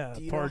 Yeah,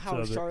 do you know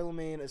how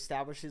Charlemagne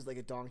establishes like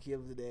a donkey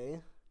of the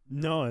day?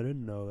 No, I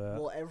didn't know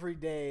that. Well, every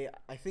day,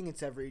 I think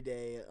it's every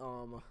day.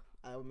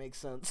 That would make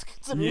sense.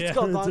 Yeah,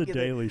 it's a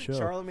daily show.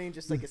 Charlemagne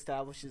just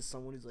establishes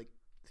someone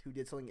who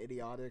did something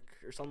idiotic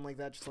or something like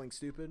that, just something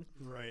stupid.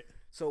 Right.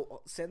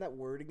 So say that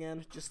word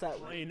again, just that.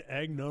 Plain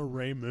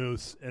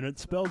ignoramus, and it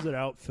spells it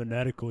out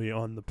phonetically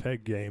on the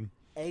peg game.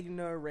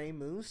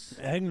 Ignoramus.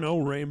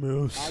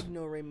 Ignoramus.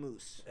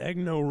 Ignoramus.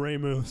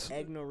 Ignoramus.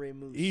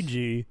 Ignoramus.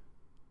 E.g.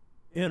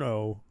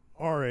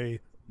 N-O-R-A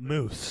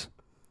moose.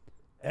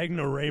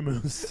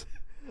 Ignoramus.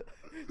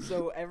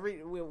 So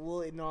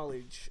we'll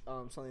acknowledge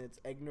something that's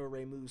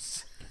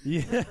ignoramus.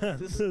 Yeah,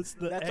 that's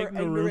our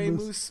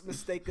ignoramus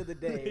mistake of the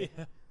day.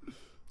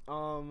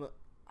 Yeah.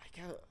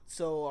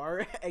 So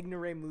our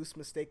ignoramus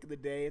mistake of the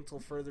day, until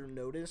further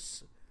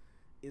notice,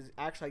 is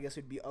actually, I guess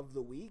it'd be of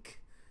the week.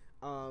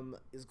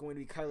 Is going to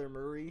be Kyler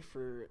Murray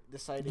for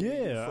deciding.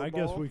 Yeah, I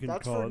guess we can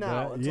That's call for it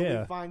now, that. until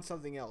we find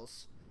something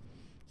else.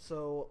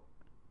 So,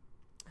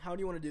 how do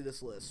you want to do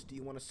this list? Do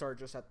you want to start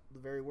just at the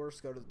very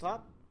worst, go to the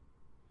top?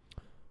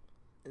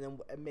 And then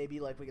maybe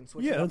we can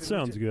switch. Yeah, that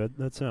sounds good.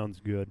 That sounds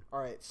good. All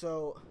right,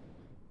 so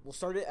we'll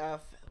start at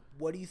F.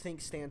 What do you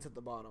think stands at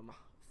the bottom?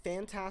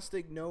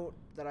 Fantastic note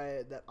that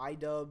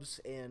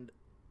iDubbbz and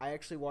I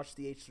actually watch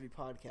the H3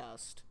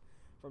 podcast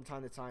from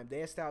time to time.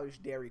 They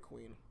established Dairy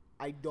Queen.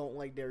 I don't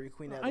like Dairy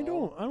Queen at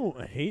all. I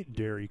don't hate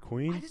Dairy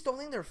Queen. I just don't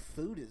think their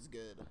food is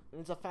good.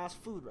 And it's a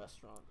fast food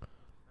restaurant.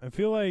 I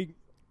feel like,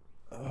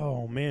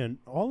 oh man,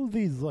 all of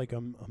these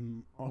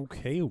I'm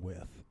okay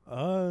with.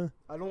 I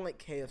don't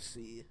like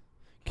KFC.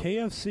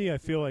 KFC, I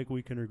feel like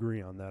we can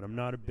agree on that. I'm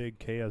not a big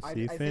KFC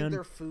fan. I think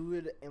their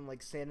food and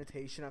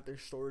sanitation at their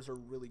stores are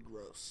really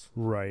gross.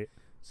 Right.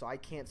 So I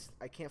can't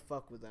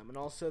fuck with them. And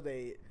also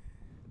they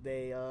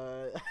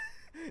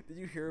did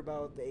you hear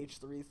about the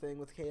H3 thing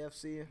with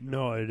KFC?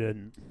 No, I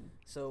didn't.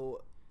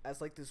 So as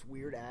this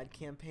weird ad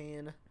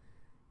campaign,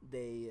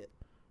 they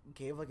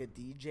gave a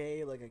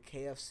DJ a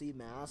KFC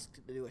mask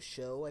to do a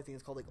show. I think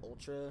it's called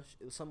Ultra.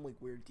 It was some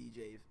weird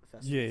DJ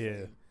festival. Yeah.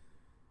 Thing.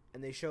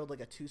 And they showed a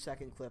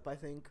 2-second clip, I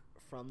think,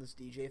 from this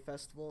DJ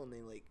festival, and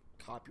they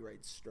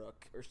copyright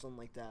struck or something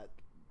like that.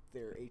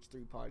 Their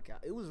H3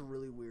 podcast. It was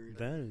really weird.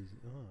 That is.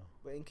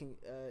 But But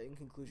in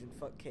conclusion,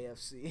 fuck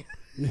KFC.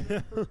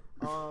 Yeah.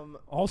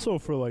 Also,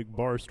 for like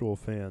Barstool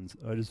fans,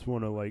 I just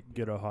want to like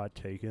get a hot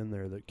take in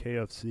there that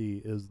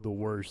KFC is the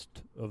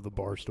worst of the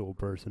Barstool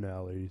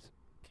personalities.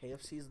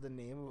 KFC is the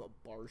name of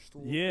a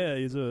Barstool? Yeah,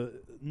 he's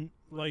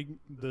like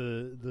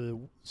the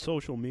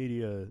social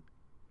media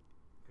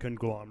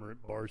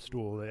conglomerate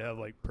Barstool. They have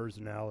like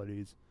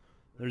personalities.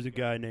 There's a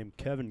guy named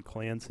Kevin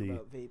Clancy.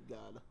 What about Vape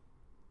God?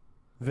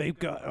 Vape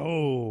God.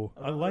 Oh,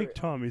 I like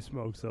Tommy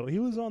Smokes though. He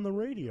was on the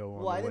radio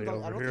on the way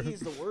over I don't here. think he's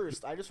the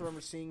worst. I just remember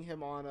seeing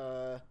him on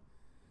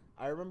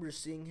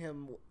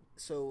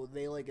So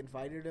they like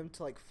invited him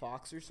to like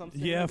Fox or something.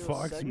 Yeah,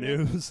 Fox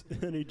News,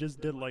 and he just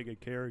did like a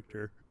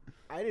character.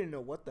 I didn't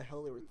know what the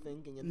hell they were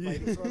thinking.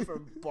 Inviting someone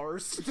from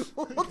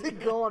Barstool to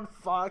go on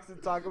Fox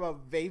and talk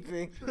about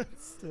vaping.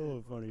 It's still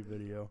a funny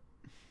video.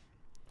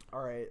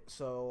 All right,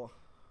 so.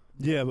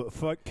 Yeah, but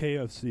fuck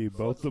KFC,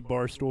 both the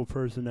Barstool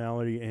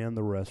personality and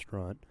the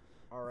restaurant.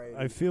 All right.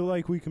 I feel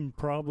like we can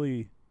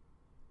probably...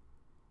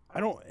 I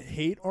don't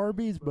hate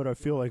Arby's, but I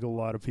feel like a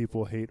lot of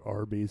people hate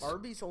Arby's.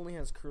 Arby's only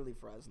has curly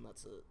fries, and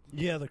that's it.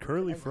 Yeah, the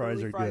curly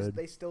fries are good.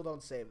 They still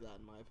don't save that,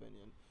 in my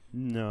opinion.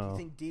 No. Do you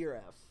think D or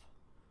F?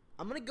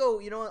 I'm going to go,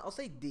 you know what, I'll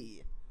say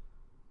D.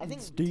 I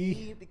think it's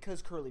D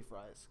because curly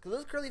fries. Because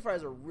those curly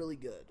fries are really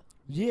good.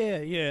 Yeah,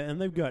 and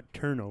they've got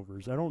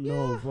turnovers. I don't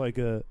know if like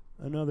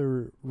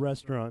another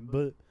restaurant,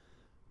 but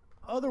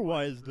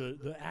otherwise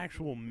the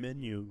actual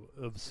menu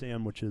of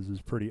sandwiches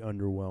is pretty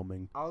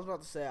underwhelming. I was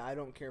about to say I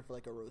don't care for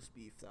like a roast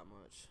beef that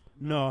much.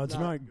 No, it's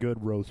not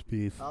good roast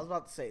beef. I was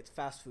about to say it's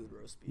fast food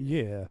roast beef.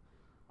 Yeah.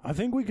 I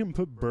think we can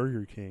put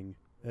Burger King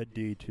at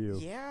D too.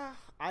 Yeah,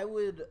 I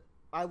would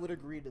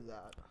agree to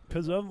that.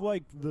 Cuz of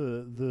like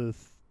the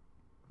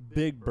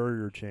big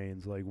burger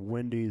chains like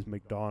Wendy's,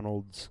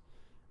 McDonald's,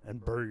 and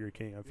Burger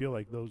King. I feel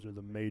like those are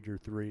the major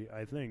three.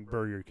 I think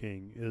Burger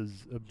King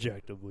is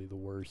objectively the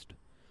worst.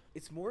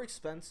 It's more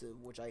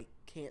expensive, which I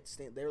can't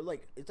stand.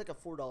 It's like a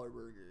 $4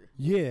 burger.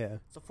 Yeah.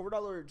 It's a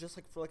 $4 just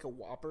like for like a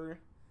Whopper.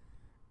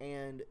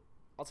 And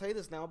I'll tell you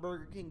this now,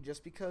 Burger King,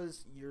 just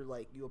because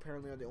you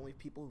apparently are the only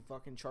people who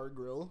fucking char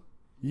grill,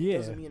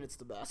 doesn't mean it's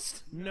the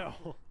best.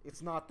 No.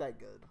 It's not that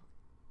good.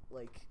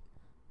 Like,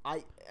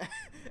 and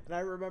I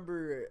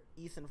remember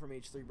Ethan from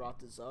H3 brought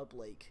this up,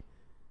 like,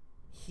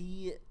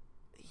 he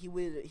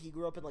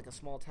grew up in like a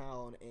small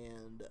town,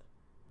 and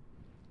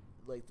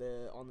like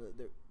there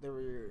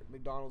were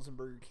McDonald's and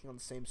Burger King on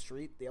the same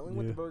street. They only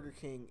went to Burger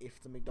King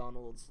if the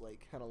McDonald's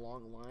like had a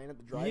long line at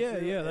the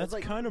drive-thru. Yeah, that's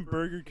like, kind of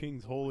Burger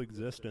King's whole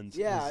existence.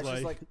 Yeah, it's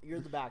just like you're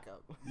the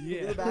backup.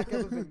 Yeah, you're the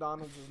backup if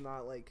McDonald's is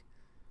not like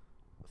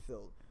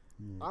filled.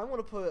 I want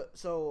to put.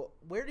 So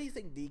where do you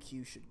think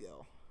DQ should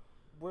go?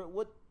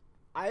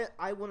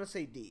 I want to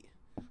say D.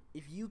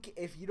 If you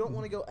don't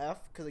want to go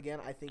F, because again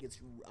I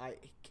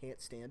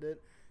can't stand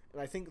it,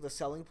 and I think the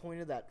selling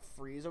point of that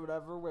freeze or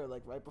whatever, where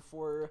like right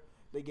before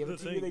they give it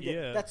to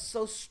you, that's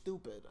so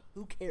stupid.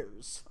 Who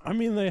cares? I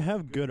mean, they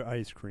have good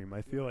ice cream.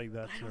 I feel like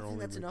that's their only. I don't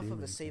think that's enough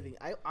of a saving.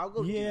 I'll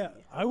go D. Yeah,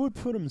 I would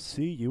put them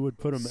C. You would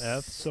put them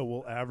F. So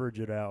we'll average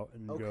it out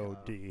and go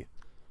D.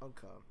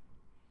 Okay.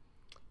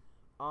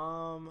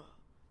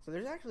 So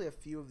there's actually a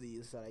few of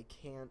these that I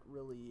can't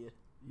really.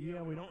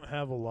 Yeah, we don't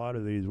have a lot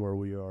of these where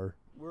we are.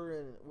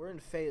 We're in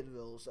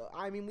Fayetteville, so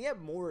I mean we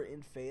have more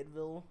in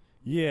Fayetteville.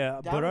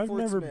 Yeah, but I've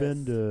never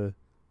been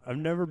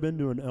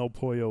to an El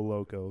Pollo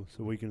Loco,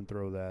 so we can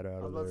throw that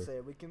out of there. Let's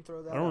say we can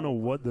throw that. I don't know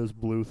what this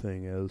blue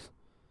thing is.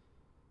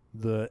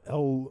 The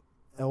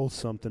El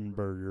something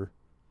burger.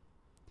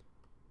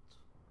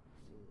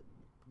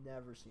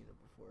 Never seen it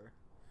before.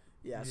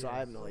 Yeah, so I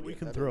have no idea. We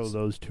can throw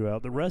those two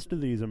out. The rest of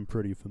these I'm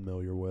pretty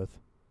familiar with.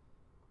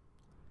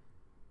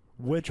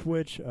 Which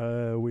we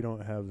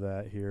don't have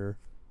that here.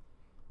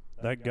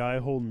 That guy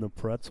holding the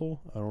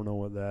pretzel, I don't know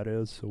what that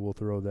is, so we'll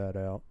throw that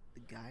out. The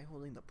guy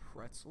holding the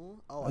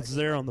pretzel? Oh, it's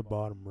there on the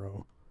bottom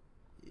row.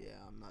 Yeah,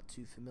 I'm not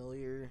too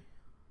familiar.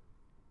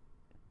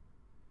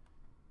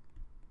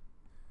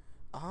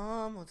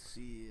 Let's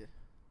see.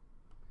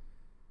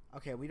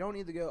 Okay, we don't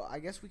need to go. I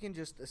guess we can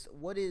just.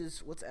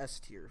 What's S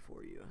tier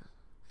for you?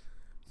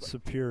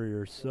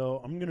 Superior.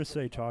 So I'm gonna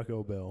say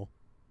Taco Bell.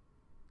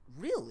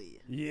 Really?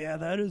 Yeah,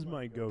 that is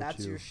my go-to.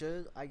 That's your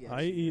shit? I guess.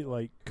 I eat,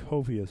 like,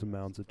 copious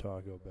amounts of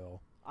Taco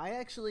Bell. I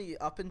actually,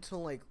 up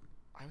until, like,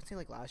 I would say,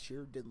 like, last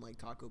year, didn't like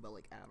Taco Bell,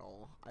 like, at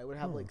all. I would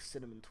have, like,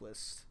 cinnamon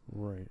twists.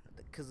 Right.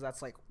 Because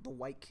that's, like, the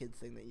white kid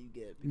thing that you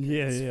get.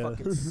 Yeah, it's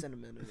fucking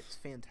cinnamon, and it's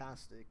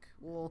fantastic.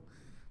 Well,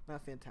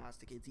 not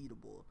fantastic. It's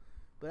eatable.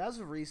 But as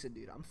of recent,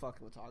 dude, I'm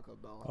fucking with Taco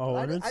Bell. Oh,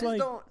 and I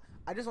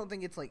just don't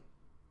think it's, like,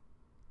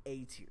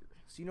 A tier.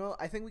 So, you know,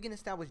 I think we can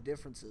establish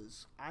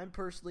differences. I'm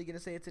personally going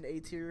to say it's an A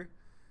tier.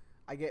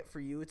 I get for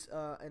you it's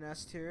an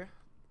S tier.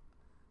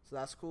 So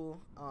that's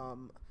cool.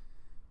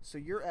 So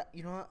you're at,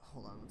 you know what?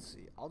 Hold on, let's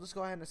see. I'll just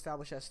go ahead and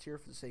establish S tier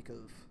for the sake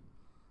of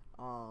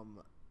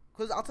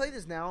because I'll tell you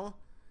this now.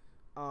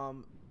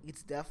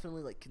 It's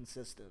definitely like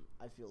consistent,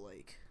 I feel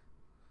like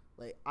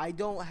I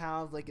don't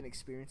have like an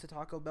experience at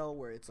Taco Bell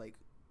where it's like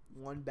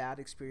one bad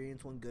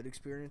experience, one good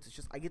experience. It's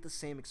just I get the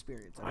same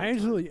experience. I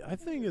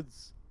think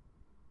it's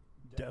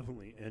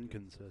definitely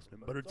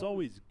inconsistent, but it's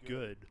always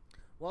good.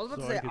 Well, I was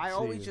about to say, I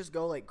always just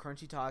go like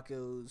crunchy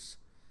tacos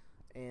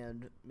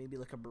and maybe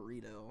like a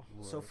burrito.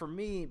 Right. So for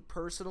me,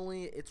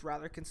 personally, it's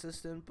rather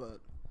consistent,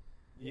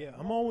 yeah,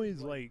 I'm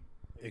always like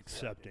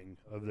accepting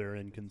of their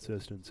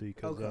inconsistency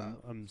because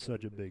I'm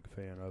such a big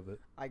fan of it.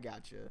 I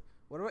gotcha.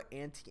 What about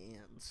Auntie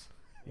Anne's?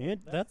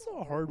 And that's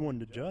a hard one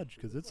to judge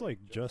because it's like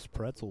just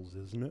pretzels,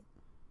 isn't it?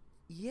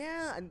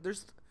 Yeah, and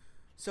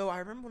so I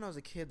remember when I was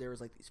a kid, there was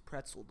like these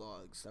pretzel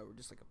dogs that were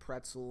just like a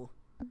pretzel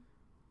and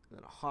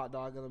then a hot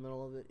dog in the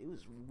middle of it. It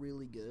was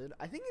really good.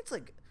 I think it's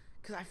like,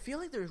 because I feel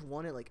like there's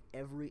one at like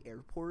every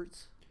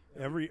airport.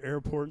 Every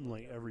airport and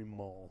like every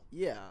mall.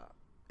 Yeah,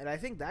 and I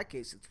think that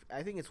case,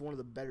 I think it's one of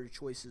the better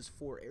choices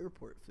for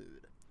airport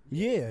food.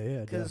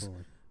 Yeah,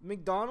 definitely.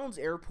 McDonald's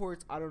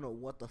airports, I don't know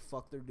what the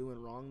fuck they're doing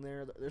wrong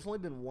there. There's only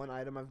been one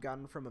item I've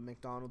gotten from a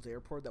McDonald's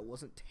airport that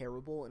wasn't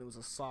terrible, and it was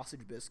a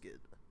sausage biscuit.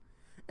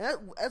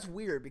 And that's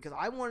weird because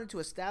I wanted to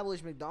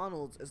establish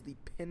McDonald's as the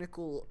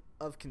pinnacle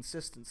of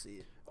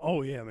consistency.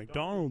 Oh, yeah,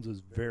 McDonald's is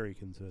very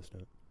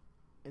consistent.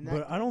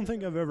 But I don't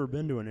think I've ever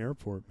been to an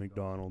airport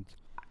McDonald's.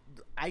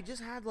 I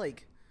just had,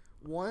 like,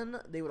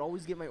 one, they would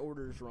always get my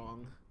orders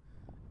wrong.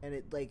 And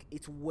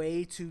it's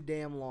way too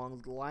damn long.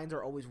 The lines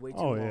are always way too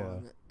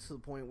long to the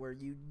point where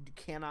you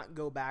cannot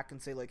go back and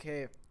say, like,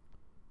 hey,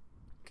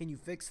 can you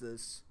fix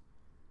this?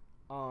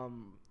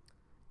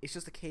 It's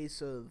just a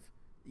case of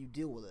you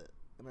deal with it.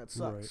 And that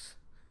sucks.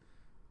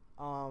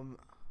 Right.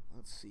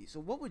 Let's see.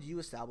 So what would you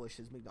establish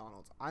as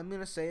McDonald's? I'm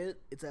going to say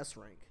it's S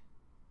rank.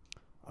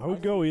 I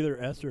would go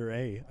either S or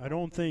A. I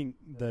don't think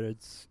that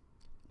it's...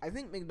 I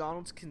think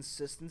McDonald's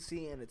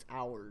consistency and its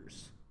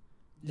hours.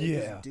 They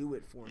just do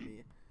it for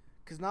me.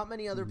 Because not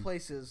many other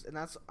places, and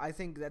I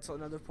think that's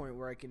another point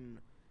where I can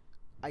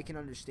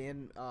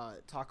understand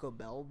Taco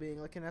Bell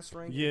being like an S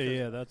rank.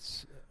 Yeah,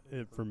 that's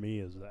it for me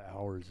is the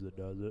hours that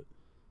does it.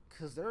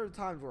 Because there are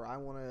times where I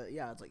want to,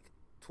 it's like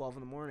 12 in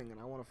the morning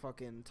and I want a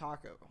fucking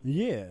taco.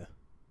 Yeah.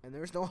 And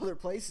there's no other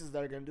places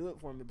that are going to do it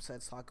for me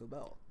besides Taco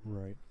Bell.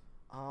 Right.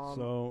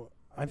 So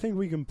I think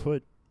we can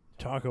put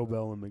Taco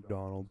Bell and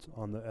McDonald's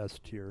on the S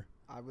tier.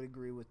 I would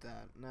agree with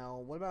that. Now,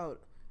 what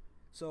about...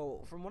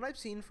 So, from what I've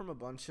seen from a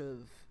bunch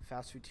of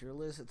fast food tier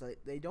lists, it's like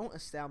they don't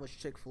establish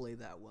Chick-fil-A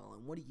that well.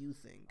 And what do you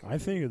think? I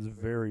think it's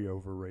very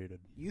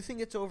overrated. You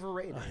think it's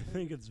overrated? I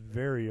think it's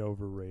very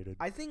overrated.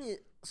 I think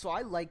it... So,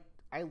 I like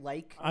Chick-fil-A.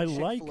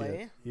 Like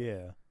it,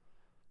 yeah.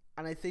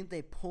 And I think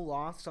they pull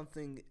off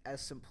something as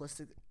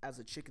simplistic as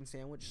a chicken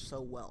sandwich so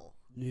well.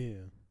 Yeah.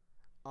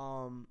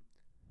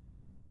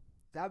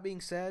 That being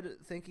said,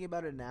 thinking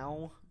about it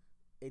now,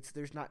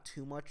 there's not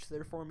too much to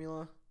their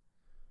formula.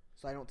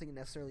 So I don't think it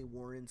necessarily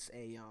warrants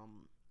a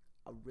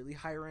really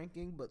high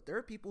ranking, but there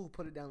are people who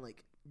put it down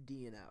like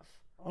D and F.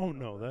 Oh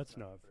no, that's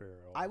not fair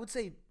at all. I would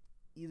say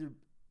either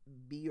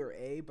B or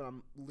A, but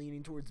I'm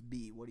leaning towards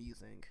B. What do you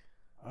think?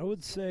 I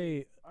would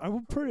say I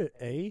would put it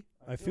A.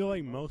 I feel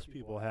like most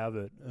people have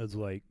it as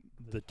like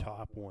the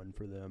top one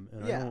for them,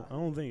 and I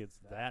don't think it's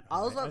that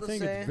high. I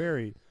think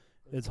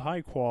it's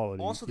high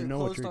quality. Also, they're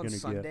closed on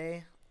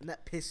Sunday. And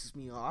that pisses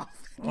me off.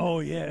 Oh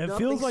yeah, it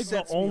feels like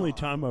the only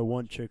time I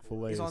want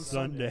Chick-fil-A is on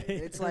Sunday.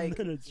 It's like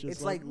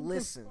it's like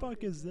listen, what the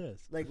fuck is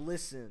this? Like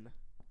listen,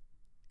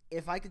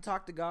 if I could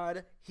talk to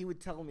God, He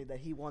would tell me that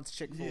He wants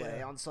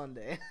Chick-fil-A on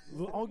Sunday.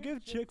 Well, I'll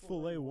give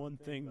Chick-fil-A one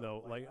thing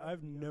though. Like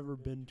I've never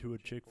been to a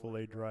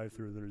Chick-fil-A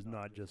drive-thru that is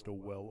not just a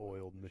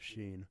well-oiled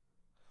machine.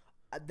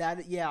 I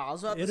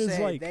was about to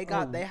say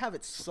they have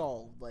it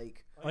solved.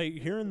 Like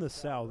here in the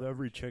South,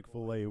 every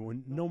Chick-fil-A,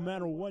 no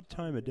matter what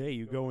time of day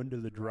you go into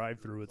the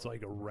drive-thru, it's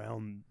like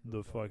around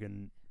the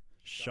fucking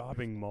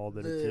shopping mall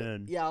that it's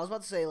in. Yeah, I was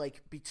about to say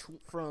like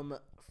from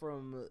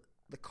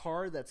the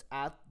car that's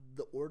at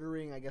the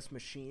ordering, I guess,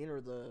 machine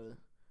or the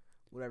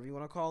whatever you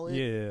want to call it.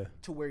 Yeah.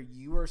 To where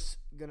you are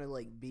gonna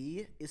like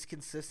be is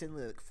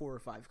consistently like 4 or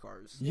 5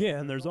 cars. Yeah,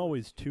 and there's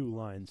always 2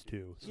 lines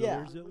too. So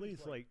there's at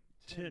least like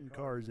 10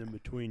 cars in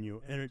between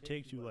you, and it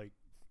takes you like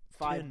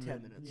 5-10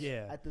 minutes.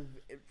 Yeah.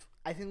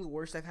 I think the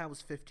worst I've had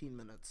was 15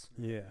 minutes.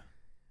 Yeah.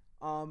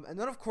 And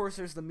then of course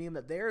there's the meme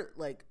that they're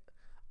like,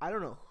 I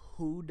don't know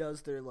who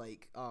does their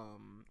like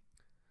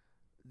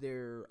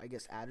their I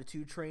guess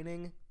attitude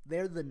training.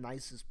 They're the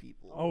nicest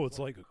people. Oh, it's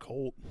like a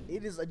cult.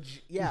 It is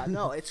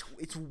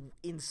it's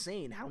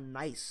insane how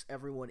nice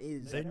everyone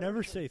is. They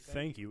never say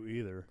thank you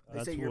either.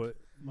 That's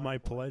my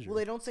pleasure. Well,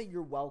 they don't say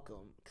you're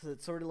welcome because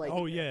it's sort of like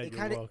it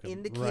kind of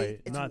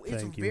indicates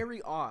it's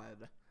very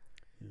odd.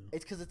 Yeah.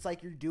 It's because it's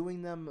like you're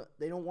doing them.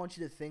 They don't want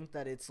you to think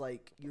that it's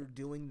like you're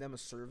doing them a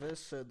service,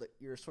 so that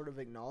you're sort of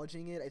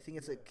acknowledging it. I think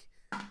it's like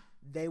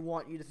they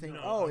want you to think,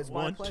 it's my pleasure.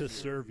 I want to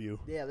serve you.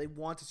 Yeah, they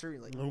want to serve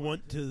you. Like, I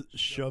want to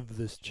shove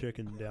this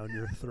chicken down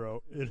your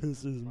throat.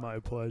 This is my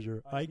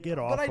pleasure. I get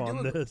off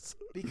on this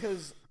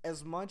because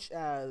as much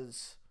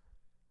as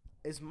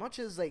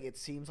like it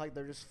seems like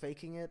they're just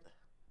faking it.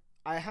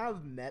 I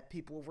have met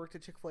people who've worked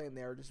at Chick-fil-A and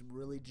they are just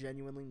really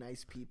genuinely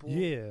nice people.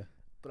 Yeah.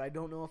 but I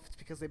don't know if it's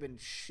because they've been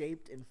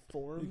shaped and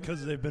formed.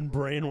 Because they've been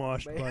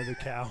brainwashed by the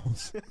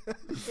cows.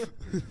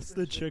 It's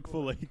the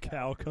Chick-fil-A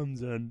cow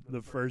comes in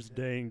the first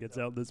day and gets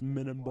out this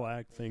Men in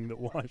Black thing that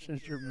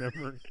washes your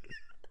memory.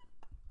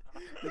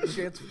 They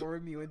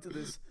transform you into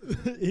this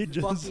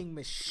fucking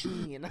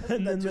machine.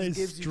 And then they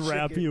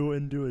strap you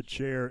into a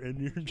chair, and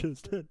you're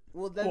just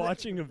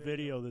watching a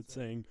video that's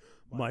saying,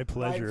 my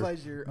pleasure,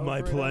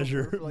 my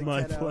pleasure,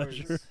 my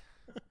pleasure.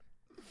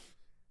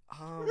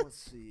 Let's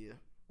see.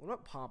 What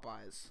about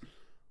Popeyes?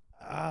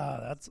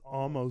 That's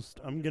almost,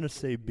 I'm going to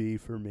say B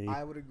for me.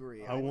 I would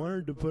agree. I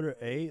wanted to put an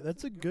A.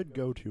 That's a good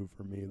go-to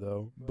for me,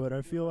 though. But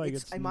I feel like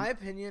it's in my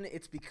opinion,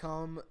 it's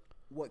become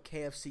what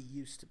KFC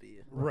used to be.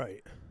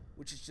 Right.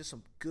 Which is just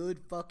some good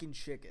fucking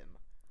chicken.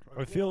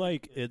 I feel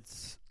like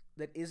it's...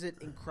 that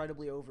isn't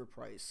incredibly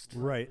overpriced.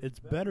 Right. It's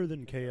better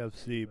than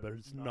KFC, but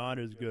it's not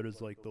as good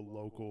as, like, the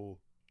local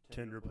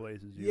tender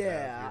places you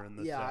have here in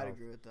the South. Yeah, I'd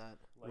agree with that.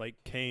 Like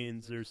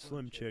Cane's, there's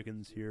Slim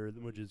Chickens here,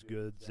 which is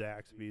good.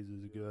 Zaxby's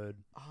is good.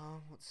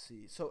 Let's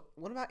see. So,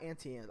 what about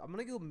Auntie Anne's? I'm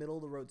going to go middle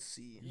of the road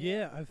C.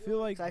 Yeah, I feel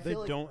like they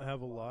don't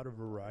have a lot of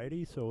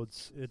variety, so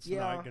it's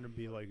not going to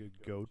be like a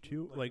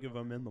go-to. Like, if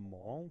I'm in the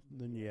mall,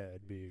 then yeah,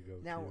 it'd be a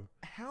go-to. Now,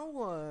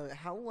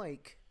 how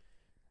like,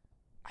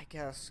 I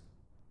guess,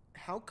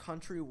 how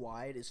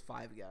countrywide is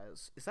Five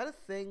Guys? Is that a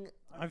thing?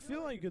 I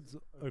feel like it's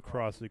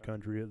across the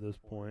country at this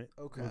point,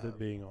 with it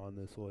being on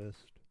this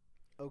list.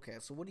 Okay,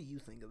 so what do you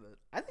think of it?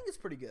 I think it's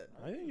pretty good.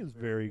 I think it's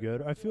very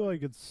good. I feel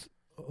like it's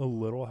a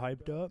little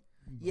hyped up.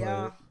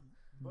 Yeah.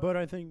 But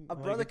I think a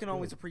brother can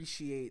always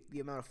appreciate the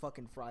amount of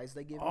fucking fries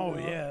they give you. Oh,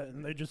 yeah,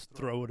 and they just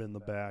throw it in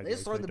the bag. They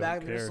just throw it in the bag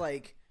and they're just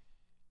like,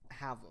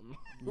 have them.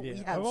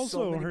 Yeah. I've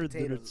also heard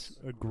that it's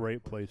a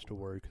great place to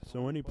work.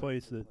 So any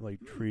place that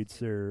like treats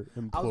their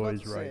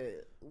employees right,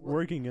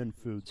 working in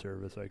food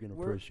service, I can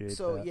appreciate that.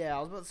 So, yeah, I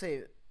was about to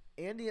say,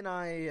 Andy and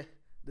I...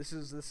 This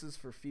is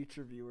for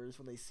future viewers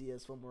when they see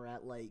us when we're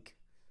at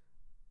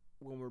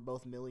when we're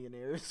both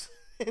millionaires.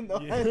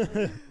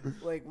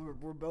 Like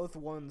we're both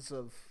ones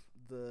of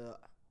the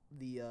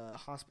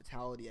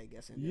hospitality, I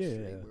guess,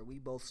 industry where we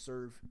both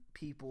serve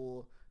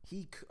people.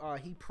 He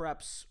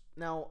preps.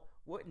 Now,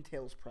 what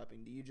entails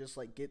prepping? Do you just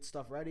like get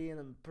stuff ready and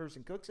then the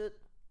person cooks it?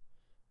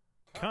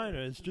 Kinda.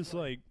 It's just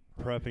like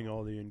prepping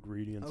all the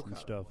ingredients and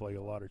stuff, like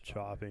a lot of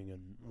chopping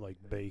and like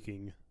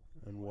baking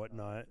and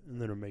whatnot, and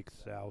then it makes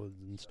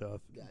salads and stuff.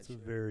 Gotcha. It's a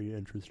very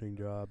interesting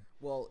job.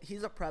 Well,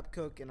 he's a prep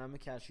cook and I'm a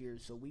cashier,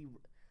 so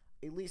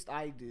at least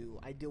I deal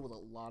with a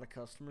lot of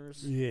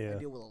customers. Yeah. I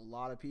deal with a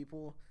lot of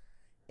people,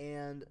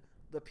 and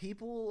the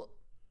people,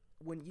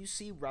 when you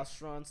see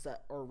restaurants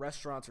or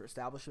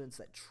establishments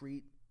that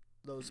treat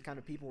those kind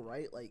of people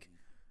right, like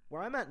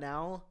where I'm at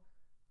now,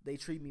 they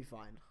treat me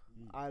fine.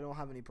 I don't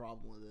have any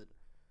problem with it.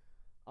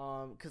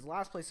 Because the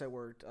last place I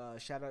worked,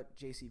 shout out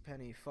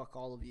JCPenney, fuck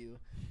all of you.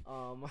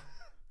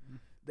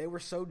 They were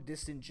so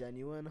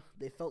disingenuous.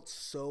 They felt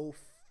so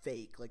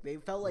fake. Like they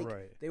felt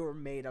like they were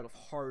made out of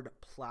hard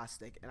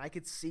plastic, and I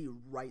could see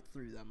right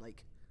through them.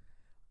 Like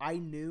I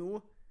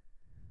knew.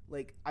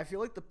 Like I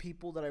feel like the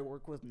people that I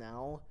work with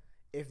now,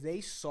 if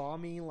they saw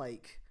me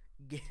like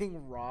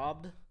getting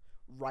robbed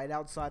right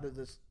outside of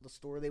the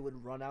store, they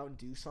would run out and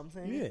do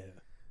something. Yeah.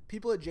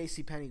 People at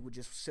JCPenney would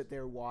just sit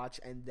there, watch,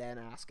 and then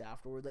ask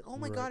afterward, like, oh,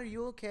 my God, are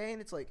you okay? And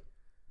it's like,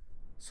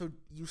 so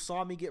you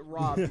saw me get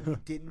robbed and you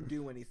didn't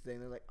do anything.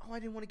 They're like, oh, I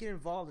didn't want to get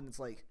involved. And it's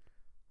like,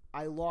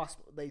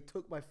 they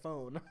took my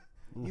phone.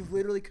 You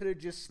literally could have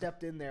just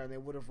stepped in there and they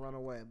would have run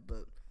away.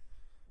 But,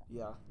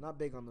 yeah, not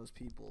big on those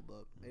people,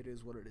 but it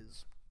is what it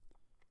is.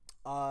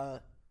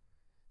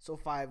 So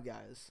Five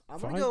Guys. I'll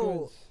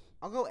go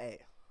A.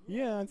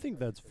 Yeah, I think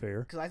that's fair.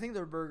 Because I think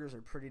their burgers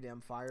are pretty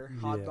damn fire.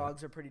 Hot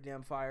dogs are pretty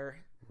damn fire.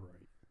 Right.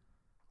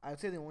 I would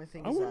say the only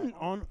thing I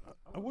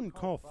wouldn't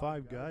call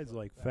Five Guys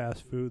like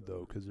fast food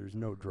though, because there's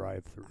no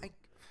drive-through.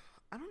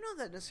 I don't know if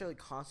that necessarily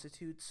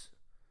constitutes.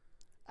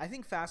 I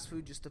think fast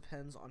food just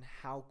depends on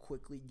how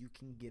quickly you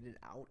can get it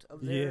out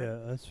of there. Yeah,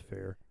 that's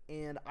fair.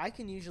 And I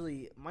can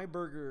usually my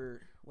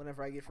burger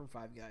whenever I get from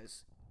Five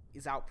Guys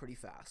is out pretty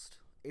fast.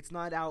 It's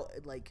not out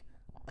at like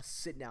a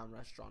sit-down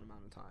restaurant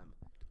amount of time.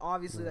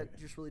 Obviously, that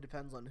just really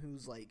depends on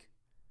who's like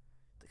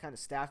the kind of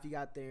staff you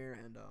got there,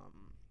 and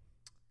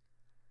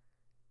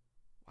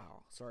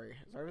wow, sorry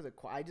for the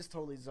I just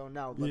totally zoned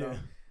out. But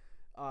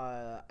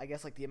I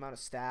guess like the amount of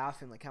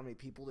staff and like how many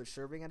people they're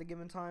serving at a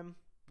given time.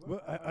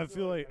 Well, I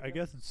feel like I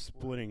guess it's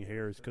splitting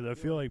hairs because I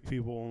feel like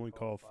people only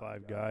call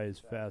Five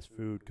Guys fast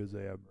food because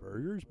they have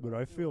burgers, but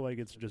I feel like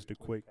it's just a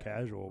quick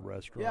casual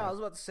restaurant. Yeah, I was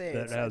about to say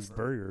that has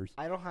burgers.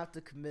 I don't have to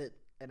commit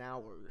an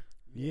hour.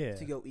 Yeah.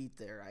 To go eat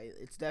there.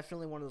 It's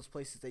definitely one of those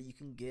places that you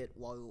can get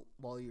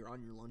while you're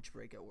on your lunch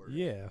break at work.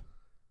 Yeah.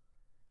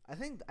 I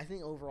think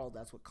overall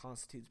that's what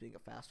constitutes being a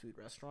fast food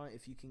restaurant.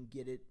 If you can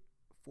get it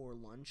for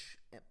lunch,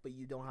 but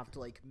you don't have to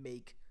like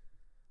make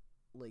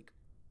like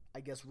I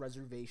guess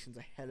reservations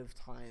ahead of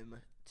time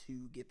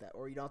to get that,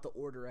 or you don't have to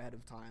order ahead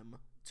of time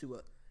to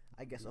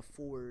I guess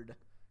afford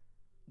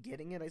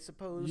getting it, I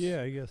suppose.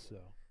 Yeah, I guess so.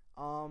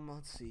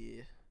 Let's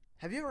see.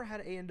 Have you ever had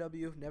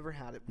A&W? Never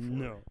had it before.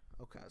 No.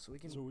 Okay, so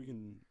we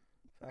can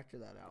factor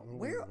that out. Oh,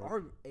 Where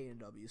are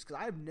A&Ws? Because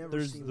I've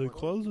never seen the one.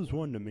 closest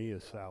one to me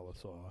is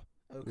Sallisaw,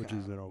 Okay. which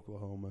is in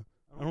Oklahoma.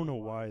 I don't know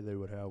why they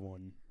would have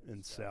one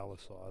in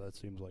Sallisaw. That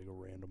seems like a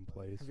random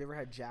place. Have you ever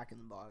had Jack in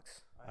the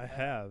Box? I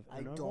have. I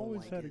and I've don't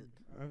always like had it.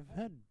 I've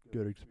had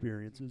good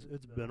experiences.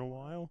 It's been a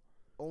while.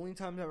 Only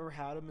time I've ever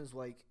had them is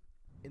like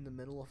in the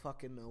middle of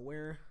fucking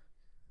nowhere.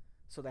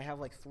 So they have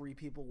like 3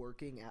 people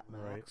working at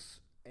max,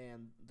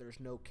 and there's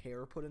no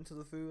care put into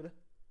the food.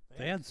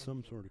 They had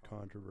some sort of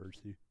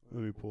controversy.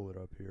 Let me pull it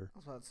up here. I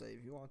was about to say,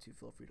 if you want to,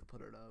 feel free to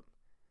put it up.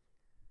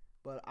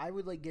 But I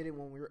would like get it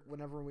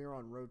whenever we were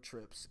on road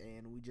trips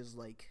and we just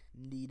like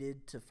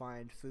needed to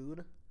find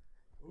food.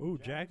 Ooh,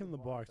 Jack in the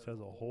Box has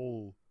a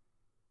whole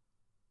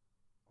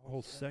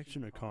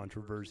section of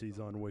controversies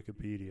on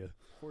Wikipedia.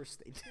 Of course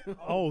they do.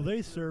 Oh,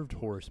 they served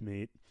horse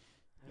meat.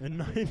 In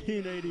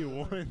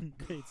 1981,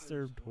 they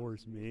served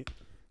horse meat.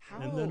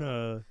 How? And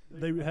then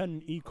they had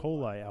an E.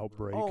 coli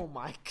outbreak. Oh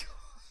my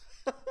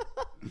god.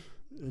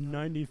 In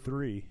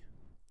 93.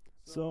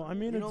 So, I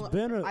mean, it's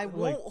been a... I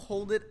won't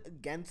hold it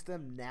against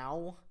them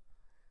now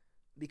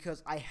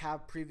because I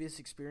have previous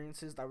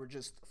experiences that were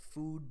just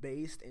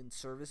food-based and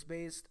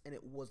service-based, and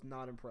it was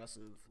not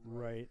impressive.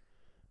 Right.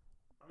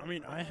 I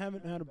mean, I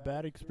haven't had a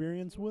bad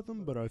experience with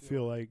them, but I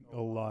feel like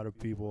a lot of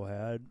people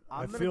had.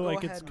 I feel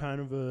like it's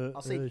kind of a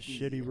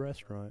shitty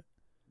restaurant.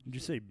 Did you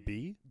say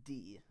B?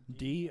 D.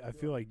 D? I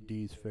feel like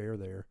D's fair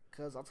there.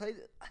 Because I'll tell you,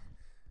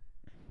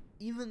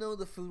 even though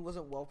the food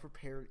wasn't well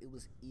prepared, it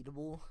was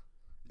eatable.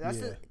 That's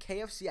the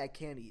KFC I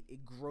can't eat.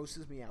 It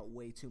grosses me out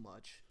way too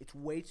much. It's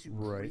way too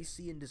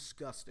greasy and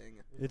disgusting.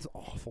 It's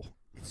awful.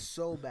 It's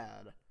so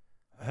bad.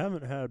 I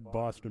haven't had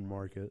Boston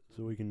Market,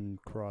 so we can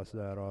cross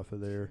that off of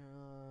there.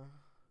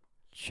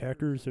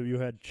 Checkers? Have you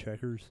had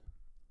Checkers?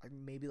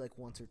 Maybe like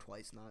once or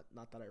twice,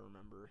 not that I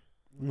remember.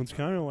 It's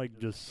kind of like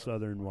just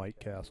Southern White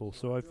Castle,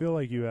 so I feel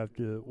like you have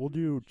to... We'll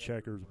do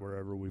Checkers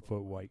wherever we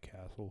put White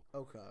Castle.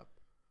 Okay.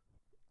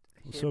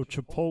 So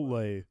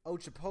Chipotle. Oh,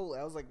 Chipotle.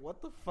 I was like,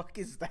 what the fuck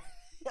is that?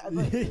 I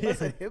thought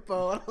that's a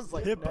hippo. And I was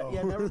like, hippo.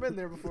 Yeah, never been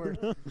there before.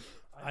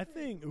 I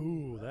think,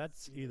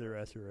 that's either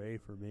S or A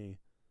for me.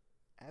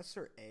 S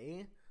or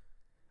A?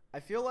 I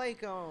feel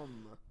like, I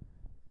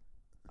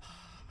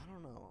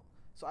don't know.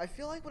 So I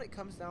feel like when it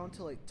comes down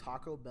to like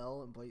Taco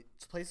Bell and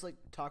places like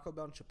Taco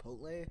Bell and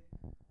Chipotle,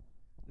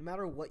 no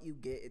matter what you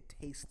get, it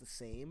tastes the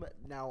same.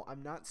 Now,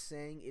 I'm not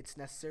saying it's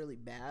necessarily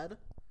bad,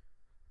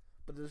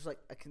 but there's like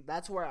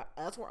that's where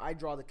I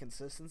draw the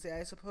consistency,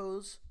 I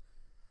suppose.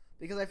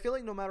 Because I feel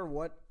like no matter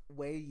what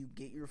way you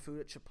get your food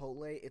at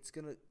Chipotle, it's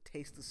going to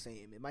taste the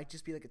same. It might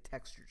just be like a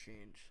texture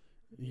change.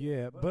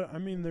 Yeah, but I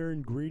mean, their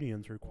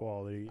ingredients are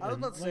quality. I was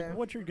about to say,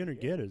 what you're going to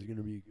get is going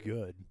to be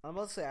good. I'm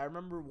about to say, I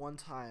remember one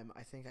time,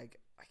 I think I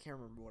can't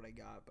remember what I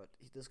got, but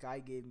this guy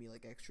gave me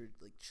like extra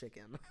like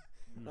chicken.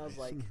 And I was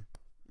like,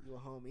 you a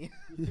homie.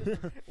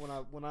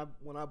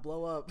 when I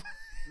blow up,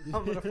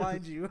 I'm going to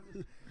find you.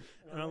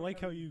 And I like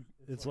how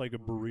it's like a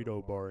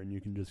burrito bar and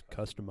you can just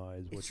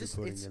customize what you're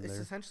putting in there. It's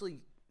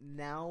essentially...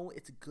 Now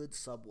it's a good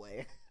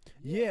Subway.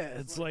 Yeah,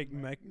 it's like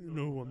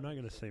no, I'm not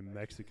gonna say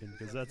Mexican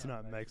because that's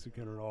not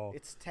Mexican at all.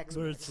 It's Tex-Mex.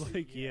 But it's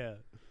like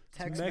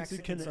it's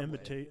Mexican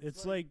imitate.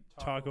 It's like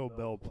Taco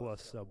Bell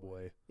plus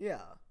Subway.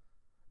 Yeah.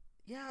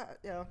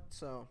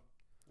 So,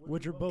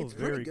 which are both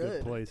very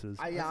good places.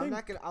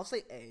 I'll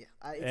say A.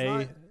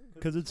 A,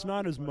 because it's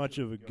not as much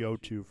of a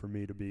go-to for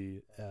me to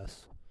be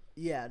S.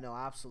 Yeah, no,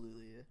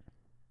 absolutely.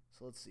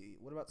 So let's see.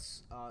 What about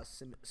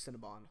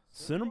Cinnabon?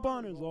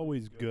 Cinnabon is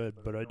always good,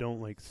 but I don't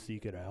like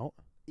seek it out.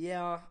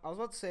 Yeah, I was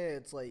about to say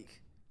it's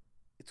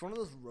one of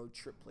those road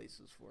trip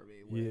places for me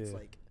where it's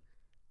like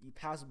you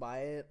pass by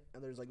it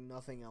and there's like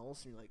nothing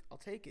else and you're like, I'll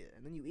take it,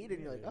 and then you eat it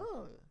and you're like,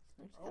 oh,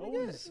 it's kind of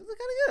good. It's kind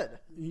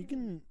of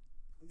good.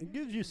 It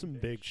gives you some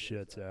big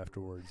shits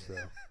afterwards, though.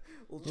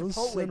 Well,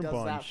 Chipotle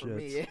does that for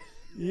me.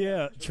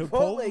 Yeah,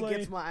 Chipotle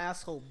gets my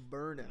asshole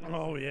burning.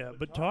 Oh yeah,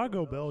 but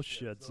Taco Bell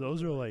shits,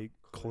 those are like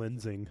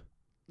cleansing.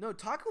 No,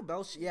 Taco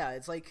Bell,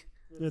 it's like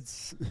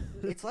it's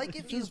like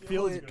if it just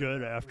feels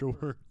good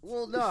afterwards.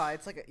 Well, no,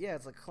 it's like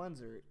it's a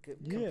cleanser.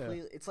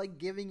 Completely, it's like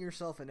giving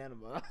yourself an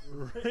enema.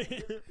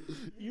 Right.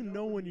 You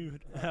know when you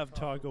have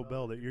Taco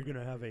Bell that you're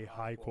gonna have a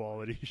high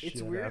quality shit.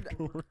 It's weird.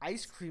 Afterwards.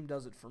 Ice cream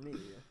does it for me.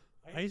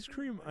 Ice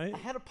cream? I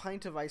had a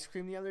pint of ice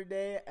cream the other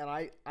day, and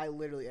I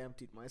literally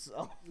emptied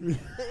myself.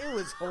 It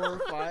was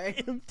horrifying.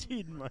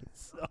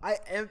 I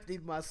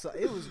emptied myself.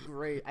 It was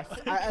great.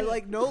 I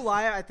like, no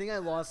lie, I think I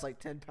lost like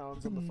 10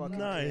 pounds in the fucking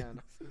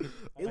can.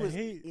 It was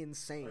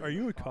insane. Are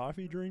you a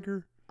coffee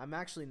drinker? I'm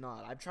actually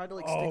not. I've tried to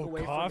like stick away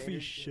from coffee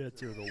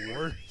shits are the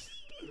worst.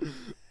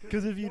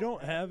 Because if you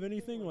don't have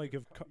anything, like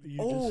if you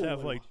just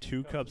have like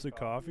 2 cups of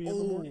coffee in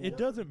the morning, it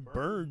doesn't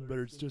burn, but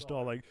it's just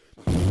all like...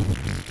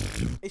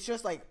 It's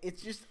just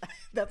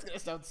that's gonna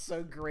sound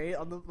so great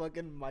on the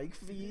fucking mic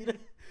feed.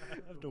 I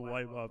have to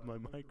wipe off my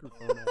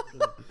microphone after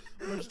that.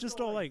 It's just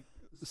all like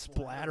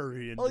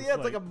splattery and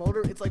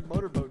it's like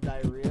motorboat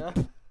diarrhea.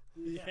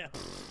 Yeah.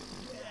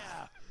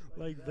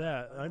 like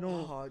that. I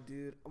don't. Oh,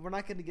 dude, we're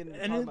not gonna get into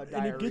talking about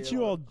diarrhea. And it gets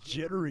you all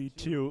jittery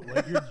too.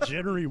 Like you're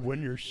jittery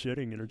when you're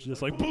shitting, and it's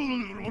just like.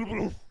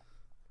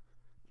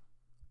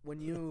 When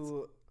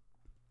you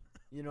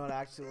know what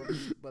actually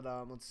works, but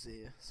let's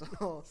see. So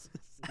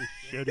the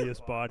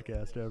shittiest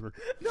podcast ever.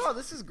 No,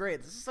 this is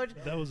great. This is such.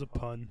 That was a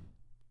pun.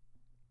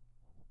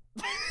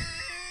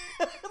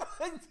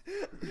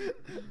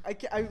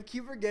 I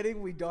keep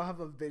forgetting we don't have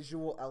a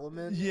visual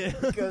element. Yeah,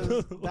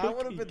 because that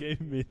would have been.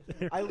 Gave me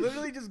there. I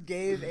literally just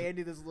gave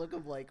Andy this look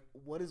of like,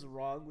 what is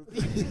wrong with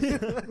you?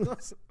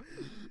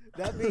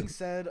 That being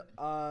said,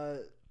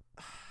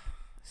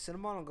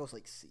 Cinnabon goes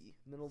like C,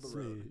 middle of the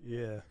road.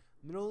 Yeah.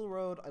 Middle of the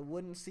road. I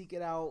wouldn't seek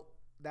it out.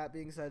 That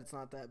being said, it's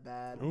not that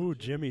bad. Ooh,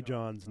 Jimmy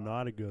John's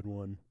not a good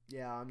one.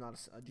 Yeah, I'm not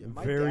a Jim.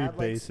 My Very dad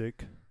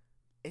basic.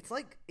 It's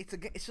like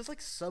it's just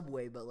like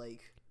Subway, but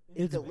like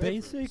it's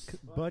basic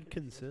but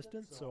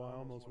consistent. So I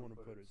almost want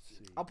to put it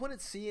C. I'll put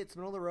it C. It's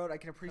middle of the road. I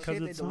can appreciate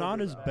because it's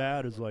not as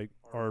bad as like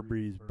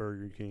Arby's,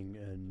 Burger King,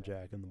 and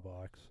Jack in the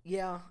Box.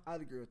 Yeah,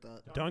 I'd agree with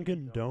that.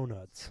 Dunkin'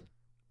 Donuts.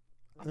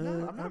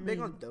 I'm not big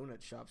on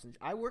donut shops.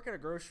 I work at a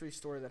grocery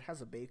store that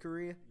has a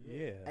bakery.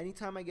 Yeah.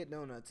 Anytime I get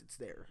donuts, it's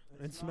there.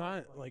 It's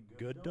not like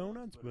good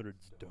donuts, but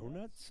it's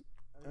donuts.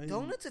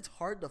 Donuts, it's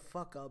hard to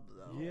fuck up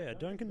though. Yeah,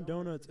 Dunkin'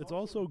 Donuts. It's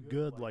also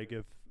good like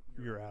if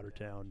you're out of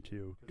town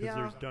too, because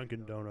there's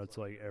Dunkin' Donuts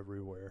like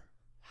everywhere.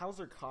 How's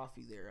their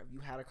coffee there? Have you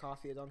had a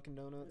coffee at Dunkin'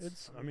 Donuts?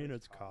 It's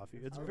coffee.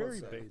 It's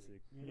very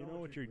basic. You know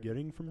what you're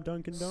getting from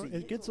Dunkin' Donuts?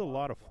 It gets a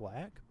lot of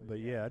flack, but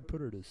yeah, I'd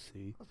put it as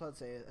C. I was about to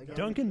say it again.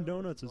 Dunkin'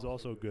 Donuts is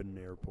also good in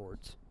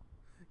airports.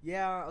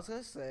 Yeah, I was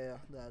gonna say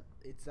that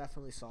it's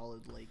definitely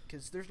solid, like,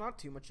 because there's not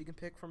too much you can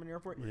pick from an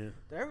airport. Yeah.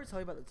 Did I ever tell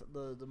you about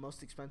the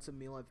most expensive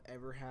meal I've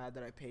ever had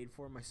that I paid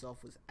for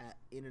myself was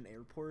in an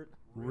airport?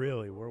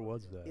 Really? Where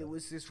was that? It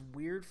was this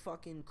weird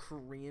fucking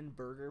Korean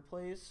burger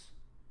place.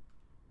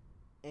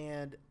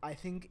 And I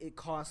think it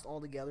cost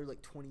altogether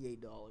like $28.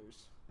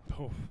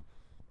 Oh.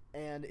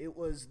 And it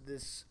was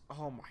this.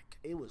 Oh my!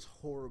 It was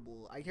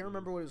horrible. I can't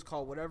remember what it was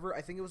called. Whatever. I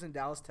think it was in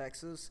Dallas,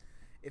 Texas.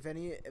 If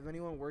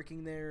anyone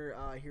working there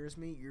hears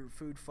me, your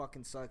food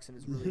fucking sucks and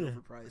is really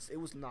overpriced. It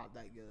was not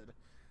that good.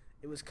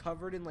 It was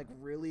covered in like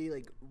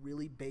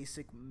really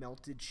basic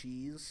melted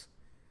cheese.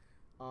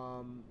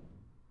 And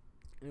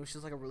it was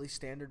just like a really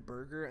standard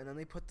burger, and then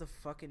they put the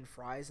fucking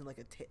fries in like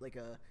a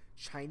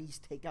Chinese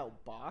takeout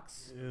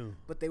box. Ew.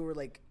 But they were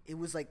like, it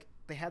was like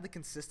they had the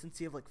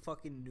consistency of like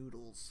fucking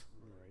noodles.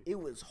 Right. It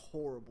was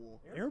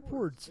horrible.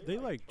 Airports, they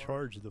like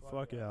charge the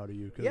fuck out of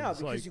you. Yeah,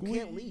 because like, you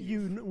can't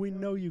leave. We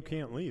know you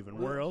can't leave, and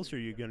where else are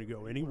you gonna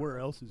go? Anywhere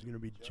else is gonna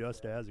be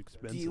just as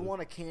expensive. Do you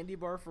want a candy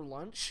bar for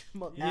lunch,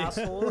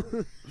 asshole?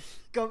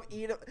 Come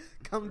get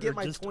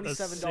my $27 a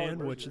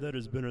sandwich that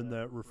has been in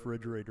that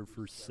refrigerator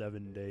for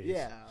 7 days.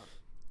 Yeah.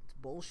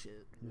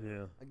 Bullshit.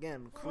 Yeah.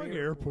 Again, fuck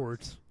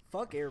airports.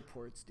 Fuck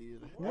airports,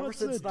 dude. What's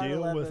the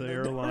deal with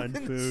airline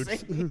food?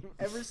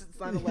 Ever since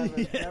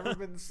 9/11, never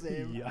been the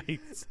same.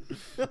 Yikes.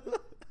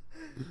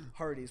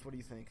 Hardee's, what do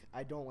you think?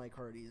 I don't like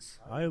Hardee's.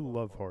 I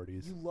love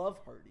Hardee's. You love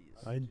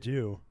Hardee's. I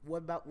do.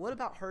 What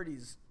about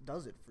Hardee's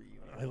does it for you?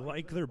 I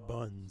like their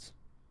buns.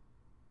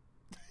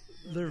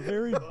 They're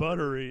very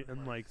buttery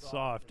and like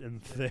soft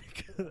and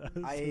thick.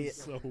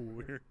 That's so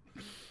weird.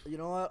 You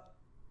know what?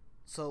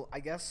 So I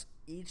guess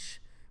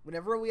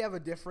whenever we have a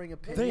differing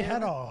opinion. They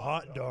had a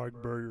hot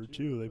dog burger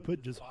too. They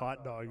put just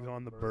hot dogs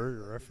on the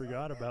burger. I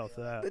forgot about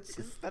that.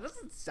 That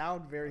doesn't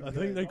sound very good. I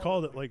think they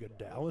called it like a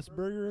Dallas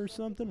burger or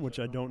something, which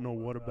I don't know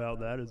what about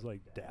that is like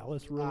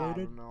Dallas related. I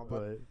don't know,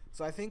 but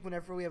so I think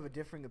whenever we have a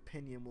differing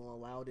opinion, we'll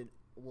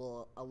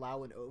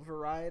allow an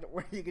override,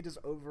 where you could just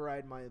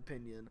override my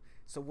opinion.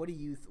 So what do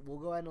you? We'll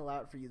go ahead and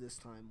allow it for you this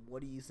time.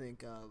 What do you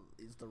think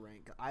is the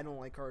rank? I don't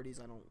like Hardee's.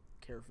 I don't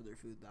care for their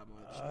food that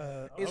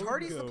much. Is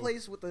Hardee's the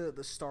place with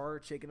the star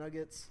chicken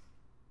nuggets?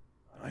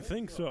 I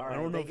think so. I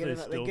don't know if they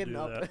still do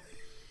that.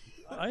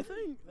 I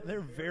think they're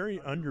very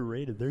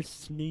underrated. They're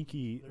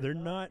sneaky. They're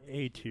not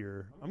A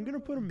tier. I'm gonna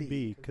put them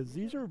B because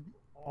these are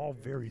all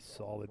very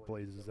solid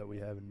places that we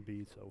have in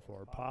B so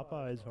far.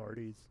 Popeyes,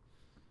 Hardee's.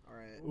 All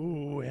right.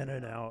 Ooh,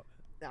 In-N-Out.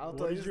 I'll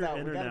tell you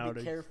that. We gotta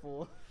be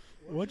careful.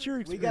 What's your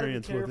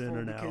experience with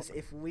In-N-Out? Because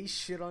if we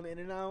shit on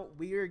In-N-Out,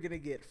 we are gonna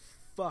get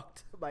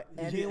fucked by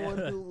anyone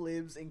who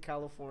lives in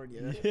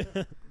California.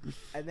 Yeah.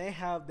 And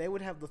they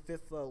would have the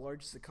 5th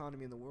largest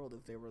economy in the world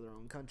if they were their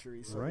own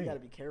country. So we gotta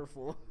be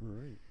careful.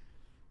 Right.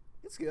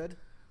 It's good.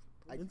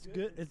 It's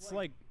good. It's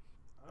like,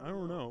 I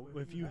don't know.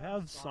 If you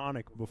have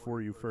Sonic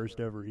before you first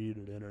ever eat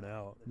at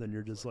In-N-Out, then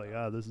you're just like,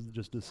 this is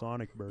just a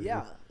Sonic burger.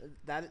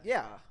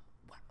 Yeah.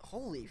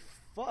 Holy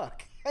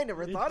fuck. I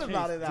never thought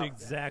about it that way.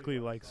 It's exactly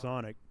like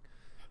Sonic.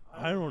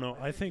 I don't know.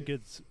 I think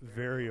it's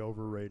very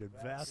overrated.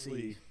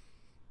 Vastly.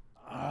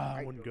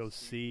 I wouldn't go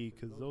C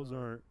because those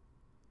aren't.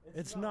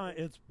 It's not.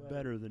 It's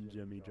better than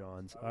Jimmy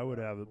John's. I would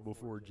have it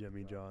before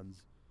Jimmy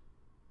John's.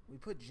 We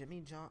put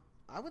Jimmy John.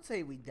 I would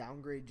say we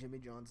downgrade Jimmy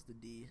John's to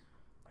D.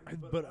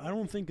 But I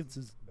don't think it's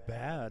as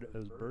bad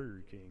as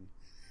Burger King.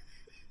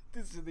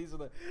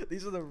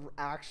 These are the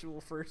actual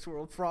first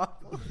world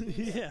problems.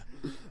 Yeah,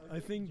 I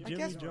think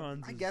Jimmy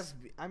John's.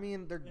 I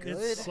mean they're good.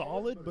 It's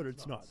solid, but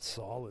it's not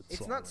solid.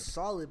 It's not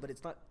solid, but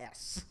it's not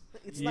S.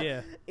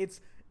 It's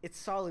it's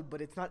solid,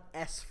 but it's not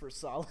S for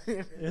solid.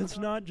 It's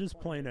not just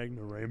plain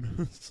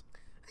ignoramus.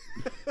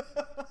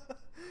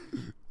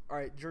 All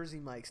right, Jersey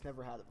Mike's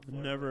never had it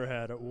before. Never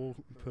had it. We'll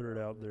put it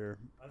out there.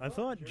 I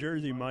thought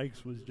Jersey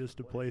Mike's was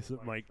just a place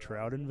that Mike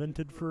Trout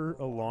invented for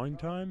a long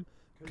time.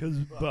 Because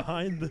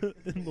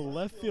in the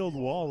left field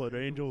wall at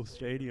Angel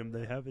Stadium,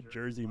 they have a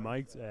Jersey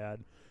Mike's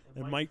ad,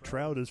 and Mike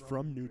Trout is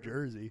from New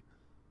Jersey.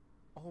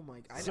 Oh my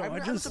God! So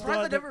I'm surprised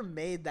I never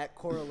made that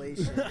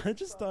correlation. I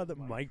just thought that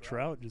Mike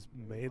Trout just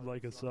made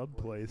like a sub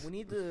place. We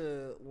need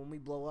to, when we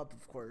blow up,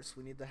 of course,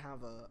 we need to have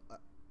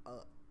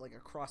like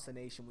across the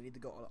nation. We need to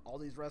go to all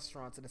these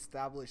restaurants and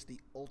establish the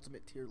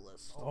ultimate tier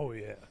list. Oh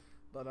yeah.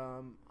 But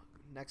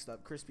next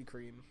up, Krispy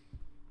Kreme.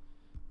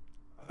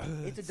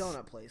 It's a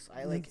donut place.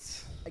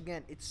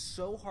 Again, it's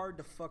so hard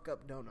to fuck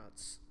up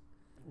donuts.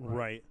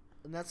 Right.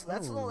 And that's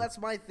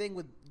my thing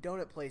with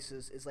donut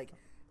places is like,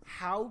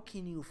 how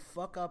can you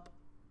fuck up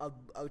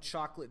a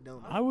chocolate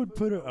donut? I would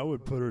put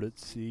it at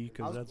C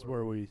because that's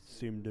where we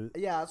seem to.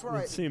 Yeah, that's where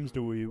it seems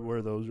to be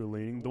where those are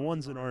leaning. The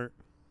ones that aren't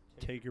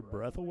take your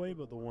breath away,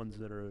 but the ones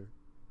that are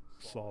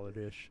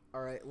solid-ish.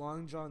 All right,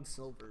 Long John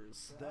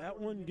Silver's.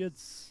 That one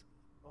gets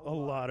a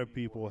lot of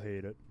people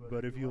hate it,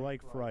 but if you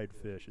like fried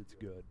fish, it's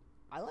good.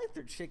 I like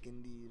their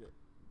chicken, dude.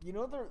 You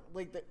know they're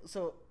like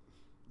so.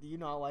 Do you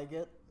not like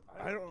it?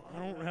 I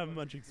don't have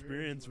much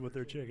experience with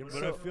their chicken,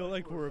 but I feel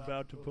like we're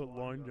about to put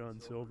Long John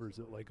Silver's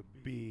at like a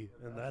B,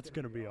 and that's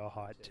gonna be a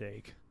hot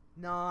take.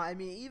 No, I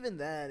mean even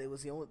then, it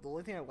was the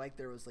only thing I liked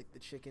there was like the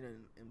chicken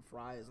and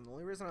fries, and the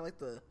only reason I like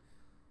the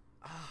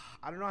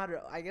I don't know how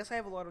to. I guess I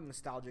have a lot of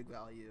nostalgic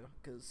value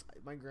because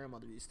my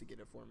grandmother used to get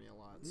it for me a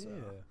lot. So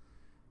yeah,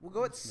 we'll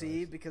go at C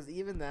nice. Because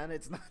even then,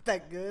 it's not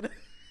that good.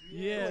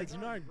 Yeah, it's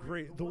not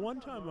great. The one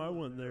time I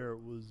went there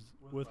was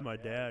with my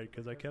dad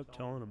because I kept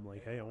telling him,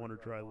 like, hey, I want to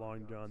try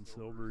Long John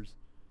Silver's.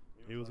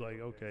 He was like,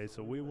 okay,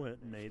 so we went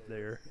and ate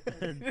there.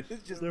 And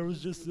there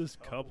was just this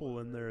couple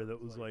in there that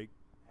was, like,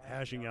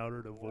 hashing out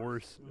a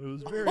divorce. It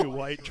was very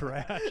white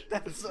trash.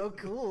 That's so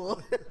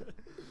cool.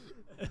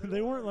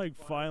 They weren't like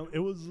it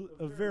was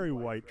a very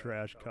white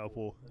trash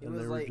couple. It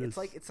was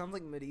like it sounds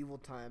like medieval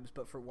times,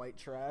 but for white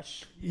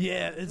trash.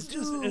 Yeah, it's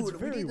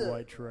very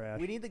white trash.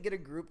 We need to get a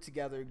group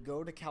together,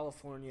 go to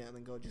California, and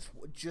then go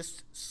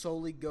just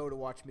solely go to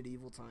watch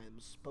medieval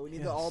times. But we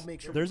need to all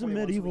make sure. There's a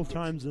medieval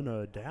times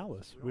in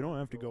Dallas. We don't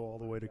have to go all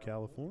the way to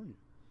California.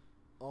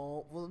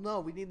 Oh, well, no,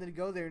 we need to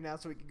go there now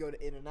so we can go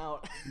to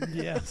In-N-Out.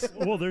 Yes.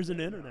 Well, there's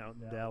an In-N-Out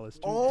in Dallas,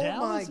 too. Oh,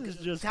 Dallas is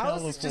just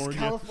California. Dallas is just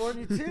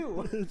California,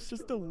 too. It's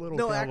just a little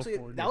No, California.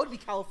 Actually, that would be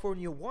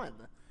California 1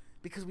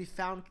 because we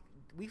found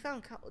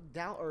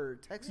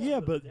Texas. Yeah,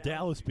 but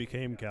Dallas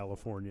became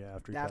California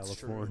after That's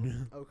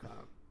California. True. Okay.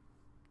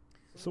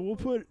 So we'll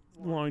put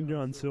Long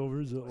John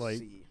Silver's at, like,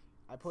 C.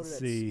 I put it at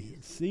C.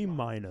 C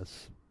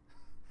minus.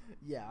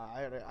 Yeah,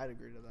 I'd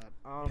agree to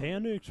that.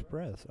 Panda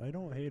Express. I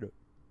don't hate it.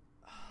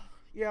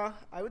 Yeah,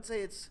 I would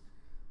say it's,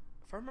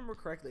 if I remember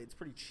correctly, it's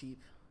pretty cheap.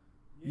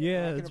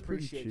 Yeah, it's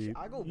pretty cheap.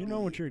 I go B. You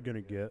know what you're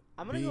gonna get.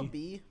 I'm gonna go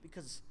B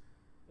because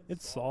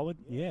it's solid.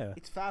 Yeah,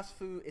 it's fast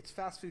food. It's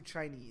fast food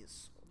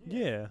Chinese.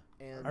 Yeah,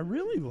 and I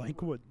really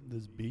like what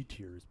this B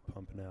tier is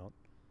pumping out.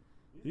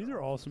 These are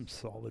all some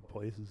solid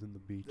places in the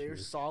B tier. They're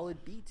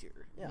solid B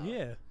tier. Yeah.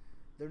 Yeah.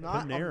 They're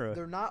not.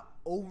 They're not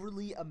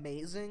overly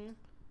amazing,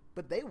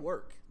 but they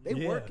work. They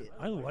work it.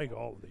 I like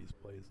all of these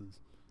places.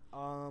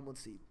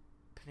 Let's see.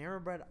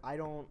 Panera Bread, I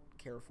don't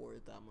care for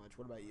it that much.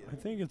 What about you? I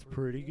think it's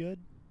pretty good.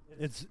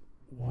 It's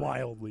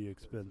wildly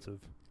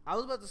expensive. I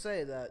was about to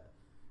say that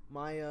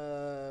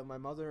my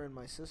mother and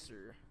my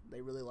sister,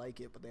 they really like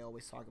it, but they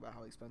always talk about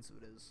how expensive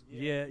it is.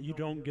 Yeah, you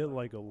don't get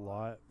like a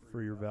lot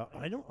for your value.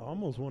 I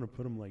almost want to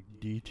put them like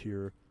D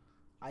tier,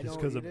 just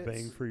because of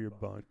bang for your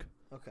buck.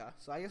 Okay,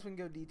 so I guess we can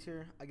go D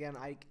tier. Again,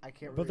 I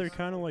can't. But they're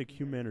kind of like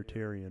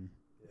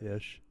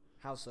humanitarian-ish.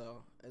 How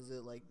so? Is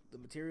it like the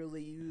material they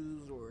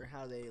use, or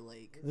how they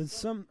like?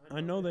 It's I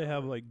know they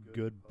have like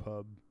good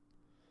pub.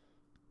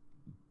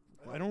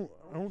 I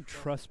don't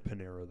trust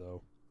Panera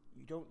though.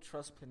 You don't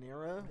trust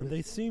Panera?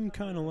 They seem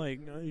kind of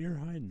like you're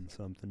hiding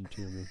something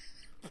to me.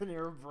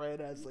 Panera Bread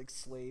has like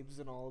slaves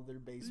in all of their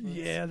basements.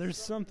 Yeah, there's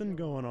something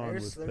going on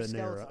with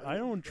Panera. I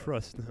don't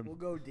trust them. We'll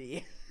go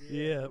D.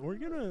 Yeah, we're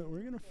gonna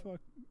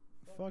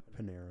fuck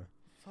Panera.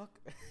 Fuck.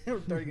 We're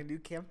gonna do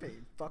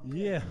campaign. Fuck.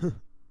 Yeah.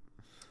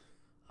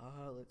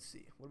 Let's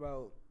see. What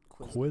about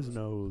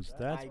Quiznos?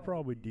 That's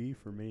probably D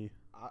for me.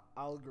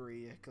 I'll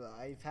agree, because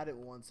I've had it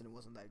once and it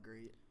wasn't that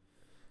great.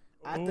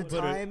 At the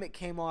time, it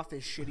came off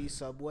as shitty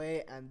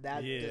Subway, and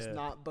that does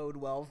not bode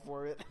well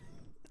for it.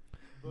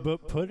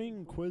 But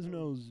putting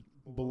Quiznos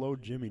below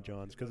Jimmy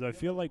John's, because I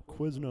feel like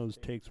Quiznos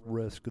takes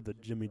risk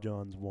that Jimmy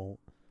John's won't.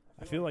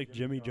 I feel like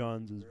Jimmy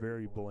John's is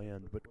very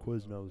bland, but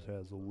Quiznos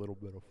has a little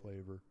bit of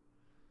flavor.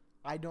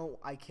 I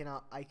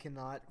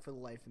cannot for the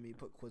life of me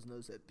put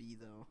Quiznos at B,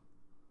 though.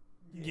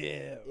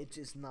 Yeah. It's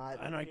just not.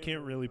 And I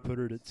can't really put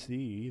it at C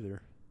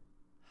either.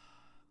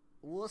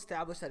 We'll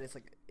establish that it's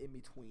like in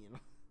between.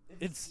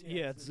 It's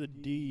a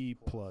D+.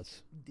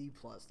 D+,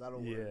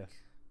 that'll work.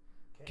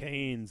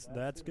 Canes,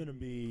 that's going to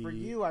be... For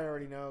you, I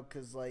already know,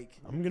 because, like...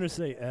 I'm going to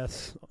say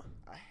S.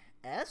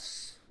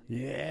 S?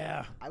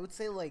 Yeah. I would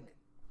say, like,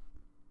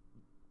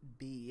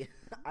 B.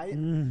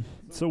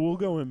 So we'll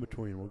go in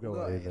between. We'll go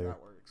A there.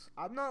 That works.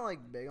 I'm not,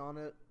 like, big on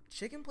it.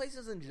 Chicken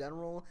places in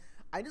general,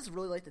 I just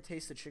really like the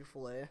taste of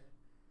Chick-fil-A.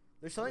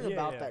 There's something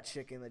about that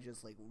chicken that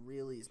just, like,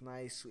 really is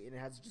nice, sweet, and it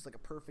has just, like, a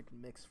perfect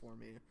mix for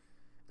me.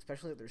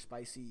 Especially with their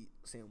spicy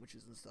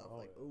sandwiches and stuff.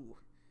 Ooh.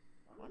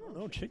 I don't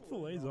know.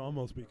 Chick-fil-A is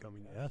almost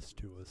becoming S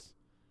to us.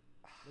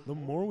 The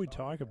more we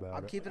talk about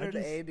I'm keeping it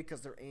A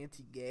because they're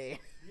anti-gay.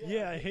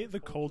 Yeah, I hate the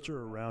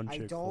culture around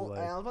Chick-fil-A.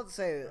 I was about to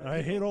say...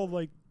 I hate all,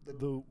 like,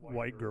 the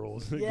white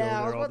girls that go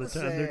there all the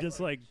time. They're just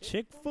like,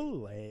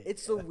 Chick-fil-A.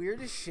 It's the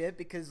weirdest shit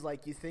because,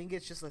 like, you think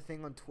it's just a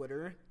thing on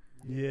Twitter.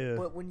 Yeah.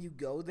 But when you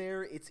go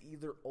there, it's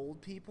either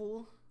old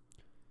people...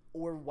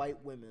 or white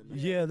women.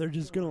 Yeah, they're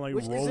just gonna like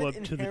roll up to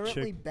the Chick.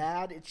 Inherently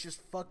bad. It's just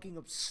fucking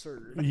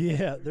absurd.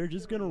 Yeah, they're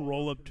just gonna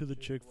roll up to the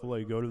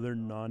Chick-fil-A, go to their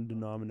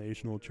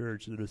non-denominational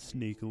church that is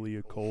sneakily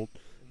a cult,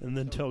 and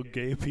then tell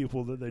gay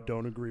people that they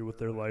don't agree with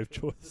their life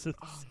choices.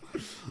 Oh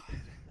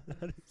my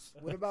god.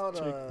 What about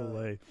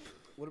Chick-fil-A?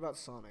 What about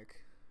Sonic?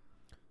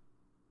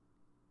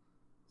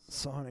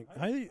 Sonic.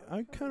 I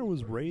kind of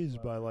was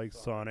raised by like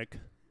Sonic.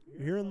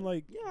 Here in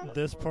like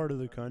this part of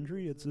the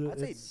country, it's an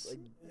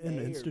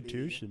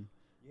institution.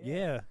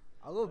 Yeah.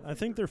 I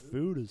think their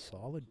food is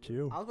solid,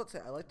 too. I was about to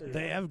say, I like their...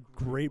 They have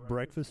great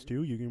breakfast,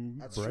 too. You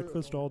can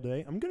breakfast all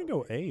day. I'm going to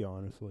go A,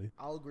 honestly.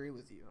 I'll agree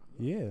with you.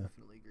 Yeah.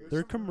 Definitely agree.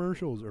 Their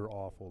commercials are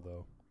awful,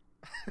 though.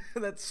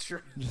 That's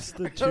true. Just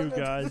the two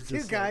guys. The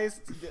two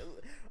guys.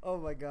 Oh,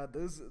 my God.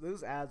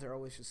 Those ads are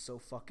always just so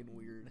fucking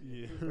weird.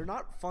 Yeah. They're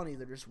not funny.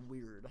 They're just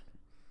weird.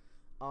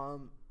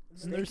 And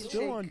they're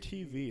still on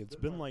TV. It's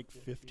been like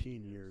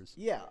 15 years.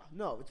 Yeah.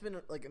 No, it's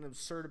been like an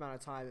absurd amount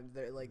of time. And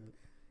they're like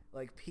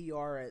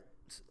PR at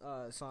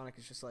Sonic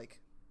is just like,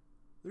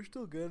 they're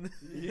still good.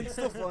 It's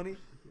still funny.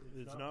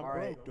 It's not broke.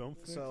 Right. Don't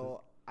fix it.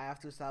 So I have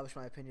to establish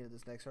my opinion of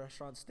this next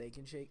restaurant, Steak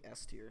and Shake,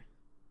 S tier.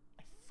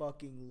 I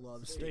fucking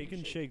love Steak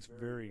and Shake's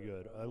very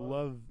good. I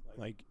love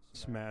like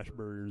smash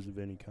burgers of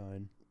any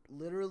kind.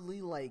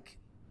 Literally, like,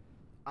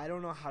 I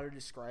don't know how to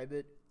describe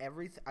it.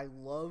 I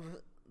love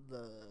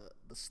the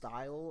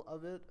style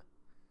of it.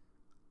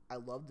 I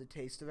love the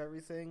taste of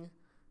everything.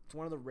 It's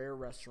one of the rare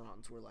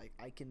restaurants where, like,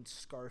 I can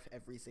scarf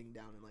everything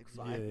down in, like,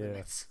 5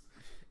 minutes.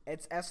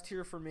 It's S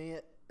tier for me.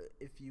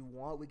 If you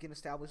want, we can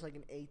establish, like,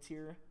 an A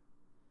tier.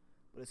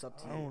 But it's up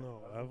to you. I don't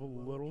know. I have a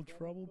little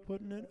trouble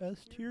putting it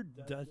S tier.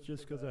 That's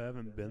just because I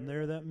haven't been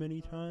there that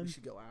many times. We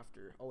should go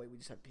after. Oh, wait, we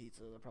just had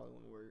pizza. That probably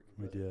wouldn't work.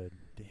 We did.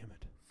 Damn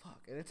it.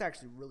 Fuck. And it's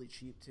actually really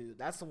cheap, too.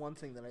 That's the one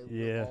thing that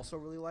I also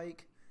really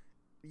like.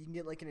 You can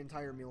get, like, an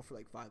entire meal for,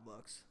 like, $5.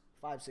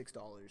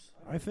 $5-6.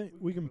 I think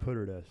we can put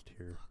it S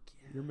tier.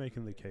 You're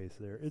making the case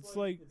there. It's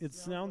like, it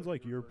sounds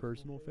like your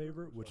personal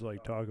favorite, which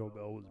like Taco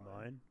Bell was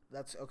mine.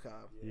 That's okay.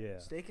 Yeah.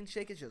 Steak and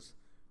Shake is just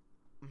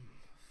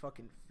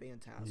fucking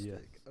fantastic.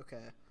 Yes.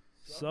 Okay.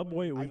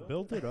 Subway, we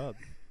built it up.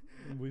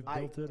 We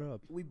built it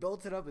up. We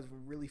built it up as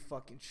really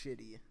fucking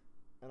shitty,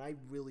 and I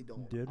really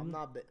don't. I'm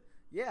not.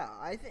 Yeah,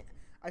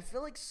 I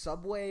feel like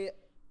Subway,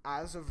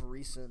 as of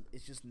recent,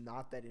 is just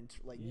not that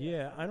like.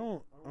 Yeah, I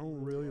don't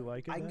really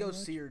like it. I can go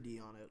C or D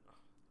on it.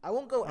 I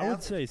won't go F. I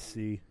would say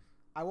C.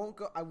 I won't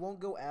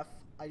go F.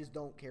 I just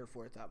don't care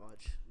for it that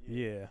much.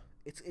 Yeah.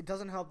 It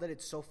doesn't help that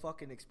it's so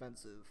fucking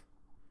expensive,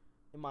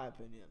 in my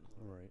opinion.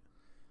 All right.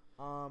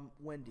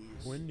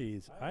 Wendy's.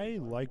 Wendy's. I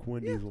like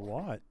Wendy's a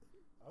lot.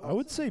 I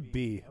would say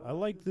B. I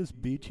like this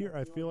B tier.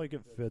 I feel like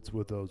it fits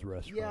with those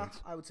restaurants.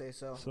 Yeah, I would say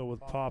so. So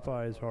with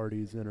Popeyes,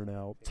 Hardee's,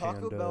 In-N-Out,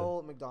 Taco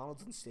Bell,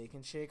 McDonald's, and Steak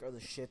and Shake are the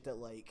shit that,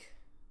 like,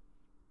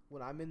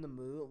 when I'm in the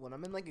mood, when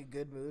I'm in, like, a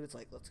good mood, it's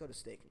like, let's go to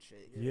Steak and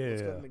Shake. Yeah.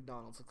 Let's go to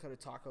McDonald's. Let's go to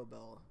Taco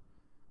Bell.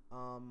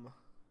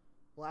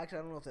 Well, actually,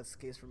 I don't know if that's the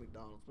case for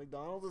McDonald's.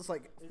 McDonald's is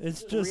like,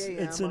 it's just,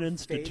 it's an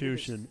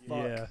institution.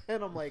 Yeah.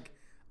 And I'm like,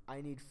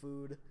 I need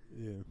food.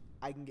 Yeah.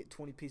 I can get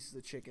 20 pieces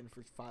of chicken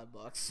for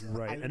 $5.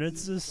 Right, and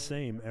it's the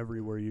same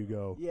everywhere you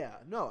go. Yeah,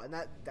 no, and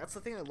that's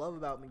the thing I love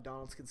about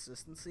McDonald's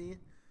consistency.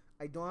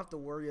 I don't have to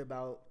worry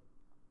about,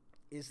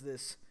 is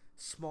this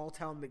small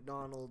town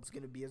McDonald's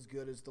going to be as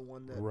good as the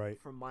one that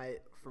from my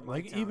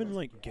like town even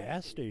like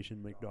gas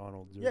station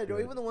McDonald's. Yeah, no,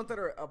 even the ones that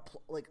are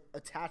like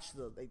attached to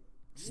the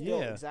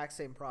still exact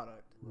same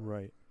product.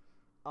 Right.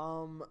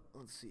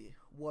 Let's see.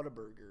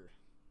 Whataburger.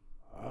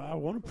 I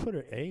want to put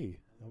an A.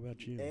 How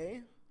about you?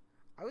 A?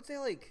 I would say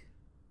like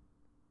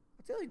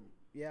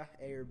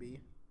A or B.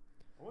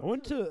 I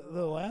went to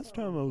the last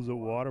time I was at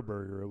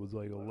Whataburger. It was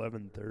like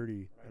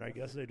 11:30, and I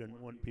guess they didn't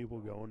want people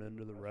going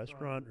into the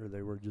restaurant, or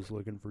they were just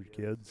looking for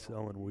kids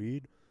selling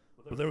weed.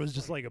 But there was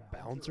just like a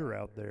bouncer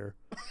out there.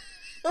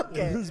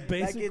 Okay, it was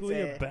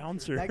basically a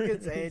bouncer. That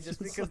gets A just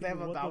because like, they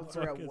have a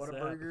bouncer at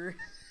Whataburger.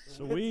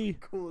 So we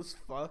cool as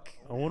fuck.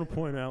 I want to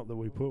point out that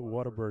we put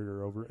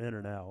Whataburger over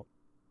In-N-Out.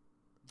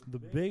 The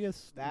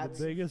biggest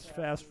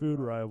fast food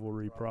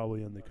rivalry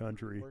probably in the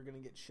country. We're gonna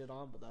get shit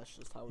on, but that's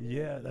just how it is.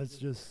 Yeah, that's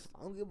just.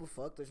 I don't give a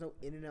fuck. There's no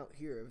In-N-Out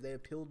here. If they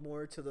appealed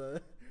more to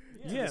the.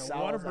 Yeah,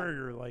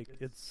 Whataburger, like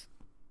it's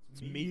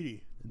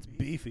meaty. It's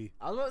beefy.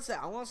 I was about to say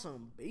I want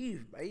some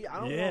beef, baby. I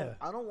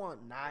don't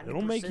want 90%.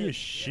 It'll make you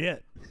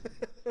shit.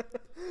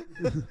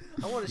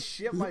 I want to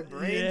shit my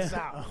brains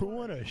out. I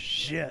want to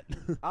shit.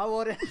 I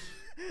want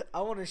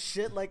to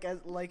shit like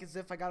as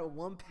if I got a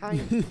 1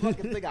 pound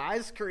fucking thing of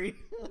ice cream.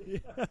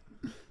 Yeah.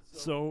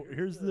 So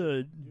here's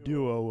the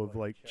duo of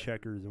like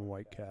Checkers and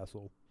White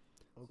Castle.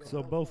 Okay.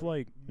 So both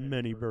like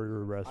mini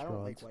burger restaurants. I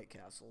don't like White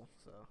Castle,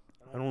 so.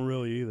 I don't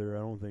really either. I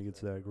don't think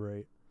it's that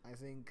great. I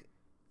think,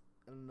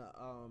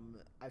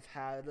 I've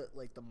had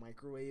like the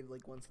microwave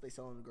like ones they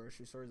sell in the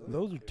grocery stores.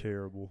 Those are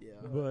terrible. Yeah.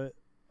 But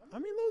I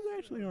mean, those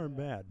actually aren't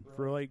bad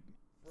for like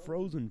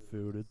frozen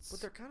food.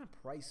 But they're kind of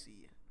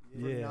pricey.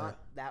 For not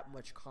that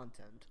much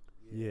content.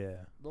 Yeah.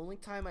 The only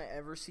time I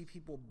ever see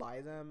people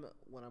buy them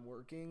when I'm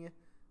working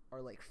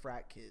are like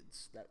frat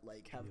kids that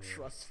like have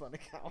trust fund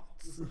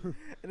accounts.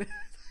 And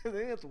I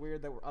think it's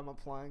weird that I'm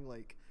applying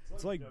like.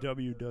 It's like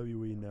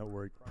WWE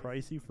Network,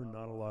 pricey for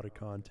not a lot of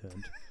content.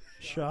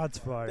 Shots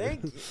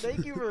fired.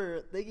 Thank you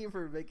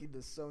for making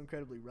this so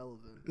incredibly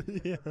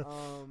relevant. Yeah.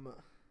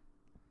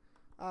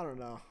 I don't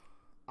know.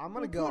 I'm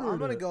gonna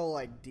go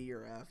like D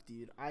or F,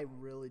 dude. I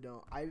really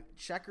don't.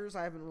 Checkers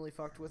I haven't really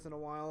fucked with in a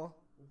while.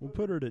 We'll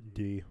put her at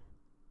D.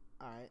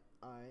 All right.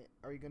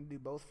 Are you gonna do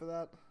both for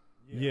that?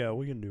 Yeah,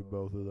 we can do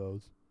both of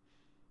those.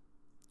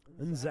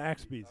 And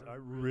Zaxby's, I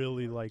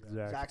really like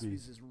Zaxby's.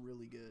 Zaxby's is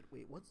really good.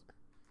 Wait,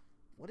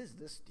 what is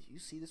this? Do you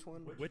see this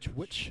one? Which?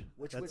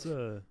 That's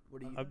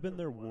I've been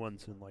there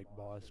once in like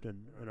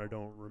Boston, and I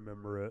don't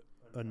remember it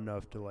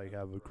enough to like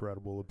have a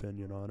credible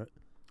opinion on it.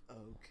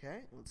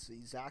 Okay, let's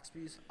see.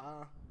 Zaxby's,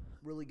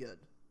 really good.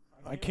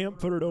 I can't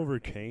put it over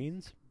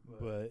Cane's,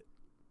 but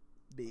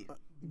B.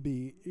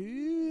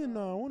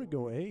 No, I want to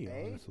go A,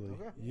 honestly.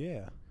 Okay.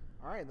 Yeah.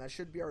 All right, that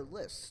should be our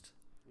list.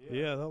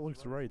 Yeah, that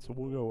looks right. So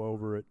we'll go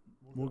over it.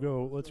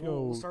 Let's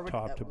go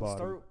top to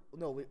bottom.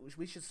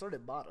 We should start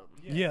at bottom.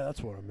 Yeah,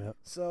 that's what I meant.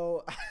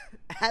 So,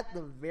 at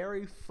the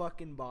very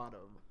fucking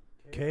bottom.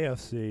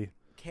 KFC.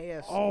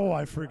 Oh,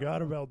 I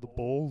forgot about the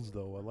bowls,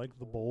 though. I like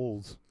the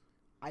bowls.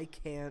 I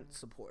can't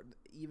support.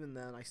 Even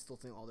then, I still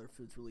think all their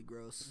food's really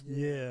gross.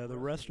 Yeah, the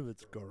rest of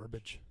it's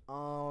garbage.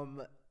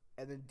 And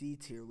then D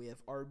tier, we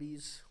have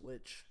Arby's,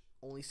 which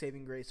only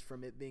saving grace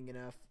from it being an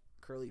F,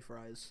 curly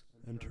fries.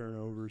 And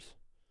turnovers.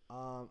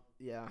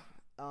 Yeah.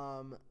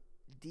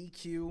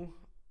 DQ,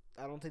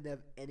 I don't think they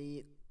have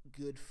any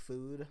good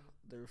food.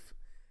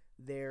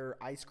 Their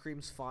ice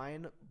cream's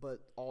fine, but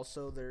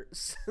also their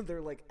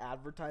like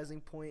advertising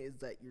point is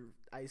that your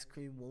ice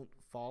cream won't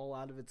fall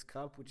out of its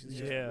cup, which is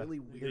just really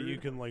weird. Yeah, you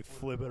can like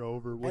flip it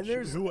over, which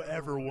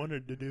whoever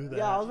wanted to do that.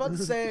 Yeah, I was about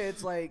to say,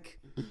 it's like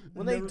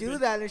when they do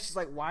that, it's just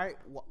like, why?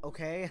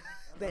 Okay.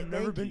 I've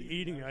never been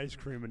eating ice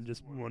cream and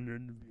just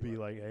wanted to be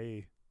like,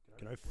 hey,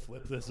 can I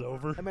flip this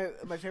over? And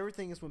my favorite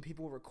thing is when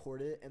people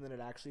record it and then it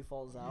actually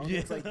falls out. Yeah,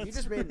 it's like, you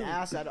just made an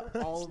ass out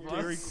of all of us.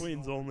 Dairy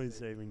Queen's only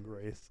saving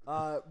grace.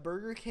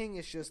 Burger King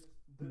is just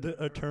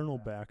the eternal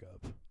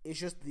backup. It's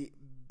just the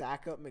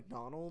backup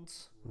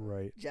McDonald's.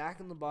 Right. Jack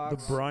in the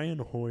Box. The Brian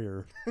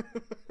Hoyer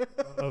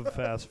of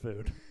fast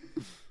food.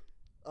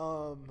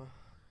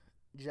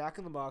 Jack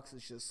in the Box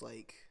is just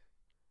like...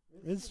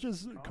 It's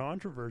just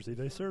controversy.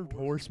 They served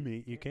horse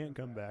meat. You can't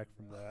come back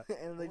from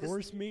that.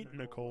 Horse meat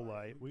and a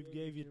coli. We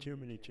gave you too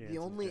many chances.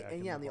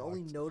 The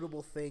only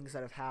notable things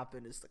that have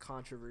happened is the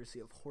controversy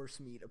of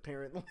horse meat,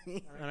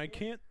 apparently. And I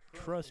can't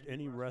trust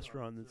any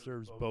restaurant that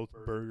serves both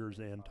burgers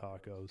and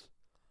tacos.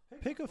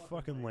 Pick a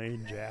fucking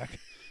lane, Jack.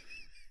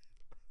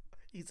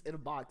 He's in a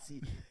box.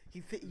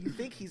 You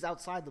think he's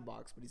outside the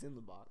box, but he's in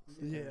the box.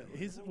 Yeah,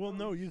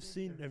 have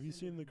you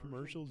seen the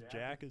commercials?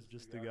 Jack is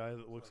just the guy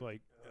that looks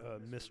like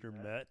Mr.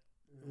 Met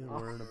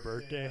wearing a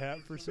birthday hat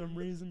for some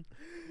reason.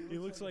 He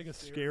looks like a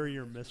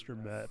scarier Mr.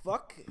 Met.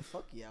 Fuck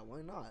yeah,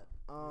 why not?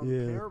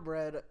 Panera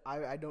Bread,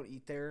 I don't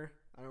eat there.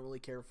 I don't really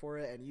care for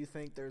it. And you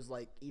think there's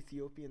like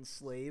Ethiopian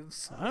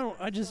slaves?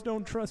 I just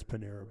don't trust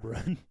Panera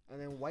Bread. And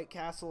then White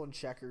Castle and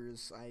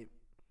Checkers,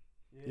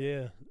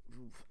 Yeah.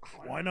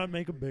 Why not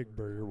make a big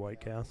burger, White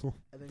Castle?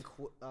 And then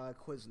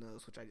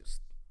Quiznos, which I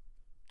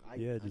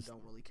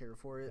don't really care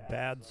for it.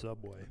 Bad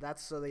Subway.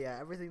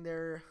 Everything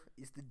there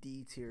is the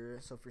D tier.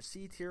 So for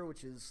C tier,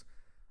 which is,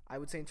 I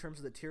would say in terms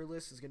of the tier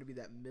list, is going to be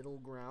that middle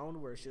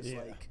ground where it's just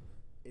like,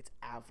 it's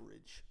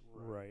average.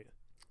 Right.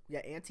 Yeah,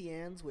 Auntie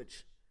Anne's,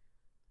 which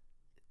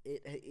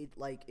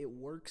it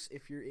works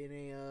if you're in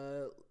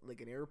a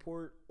like an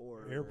airport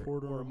or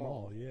a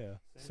mall. Yeah.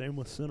 Same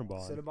with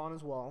Cinnabon. Cinnabon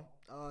as well.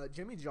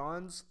 Jimmy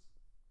John's,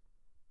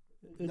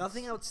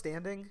 nothing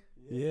outstanding.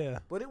 Yeah.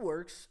 But it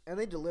works and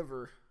they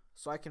deliver,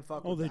 so I can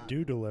fuck with that. Oh, they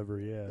do deliver,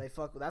 yeah. They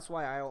fuck. That's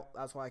why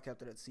I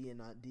kept it at C and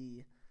not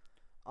D.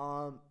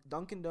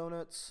 Dunkin'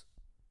 Donuts,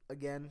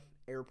 again,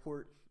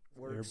 airport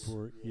works.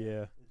 Airport,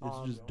 yeah.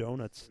 It's just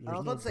donuts.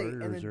 There's no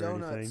burgers or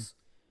donuts, anything.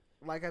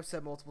 Like I've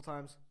said multiple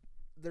times,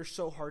 they're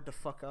so hard to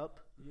fuck up.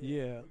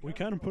 Yeah, we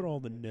kind of put all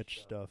the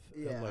niche stuff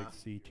at like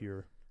C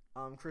tier.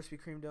 Krispy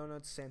Kreme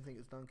donuts, same thing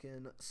as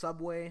Dunkin'.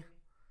 Subway,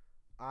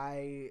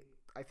 I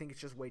think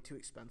it's just way too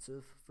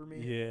expensive for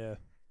me. Yeah,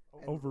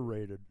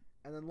 overrated.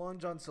 And then Long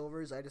John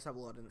Silver's, I just have a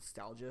lot of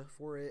nostalgia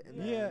for it.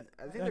 And yeah,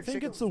 I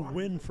think it's a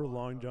win for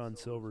Long John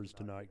Silver's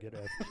to not get F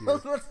tier. I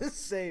was about to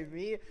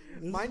say,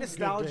 my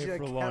nostalgia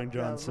kept Long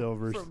John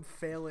Silver's from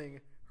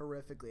failing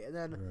horrifically. And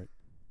then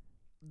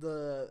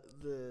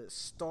the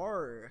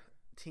star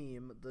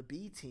team, the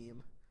B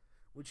team,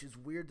 which is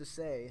weird to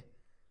say,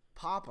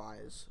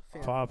 Popeyes.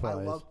 I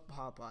love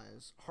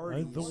Popeyes.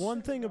 Hardee's. The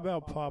one thing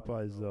about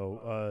Popeyes,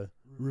 though,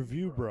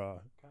 Review Bra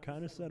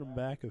kind of set them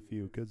back a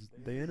few because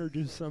they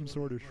introduced some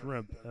sort of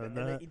shrimp.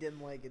 And he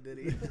didn't like it, did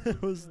he?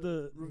 It was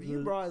the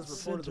Review Bra is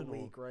report of the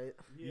week, right?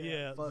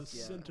 Yeah, the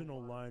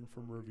Sentinel line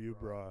from Review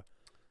Bra.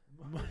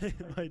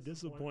 My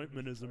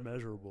disappointment is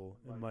immeasurable,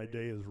 and my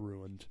day is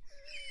ruined.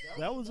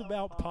 That was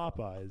about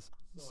Popeyes,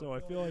 so I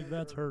feel like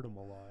that's hurt him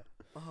a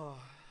lot.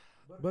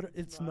 But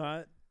it's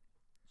not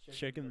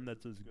chicken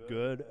that's as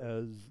good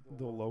as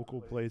the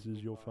local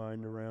places you'll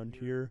find around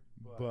here,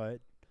 but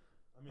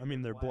I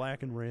mean, their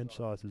black and ranch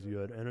sauce is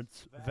good, and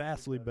it's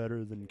vastly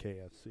better than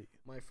KFC.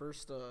 My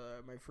first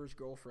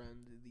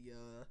girlfriend,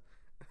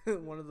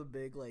 one of the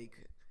big,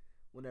 like,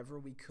 whenever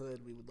we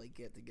could, we would, like,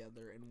 get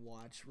together and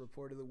watch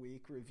Report of the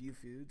Week, review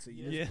food, so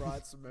you just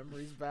brought some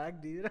memories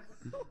back, dude.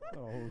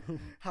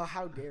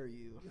 How dare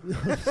you?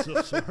 I'm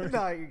so sorry.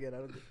 No, you're good. I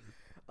don't think.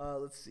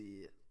 Let's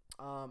see.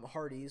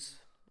 Hardee's,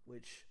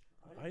 which...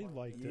 I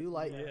liked it. You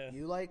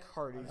like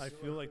Hardee's. I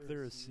feel like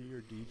they're a C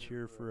or D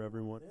tier for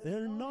everyone.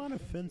 They're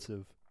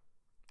non-offensive.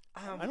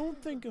 I don't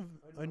think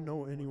I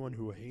know anyone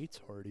who hates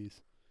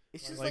Hardee's.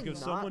 It's just like if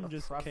someone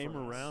just came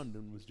around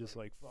and was just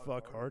like,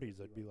 fuck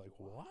Hardee's, I'd be like,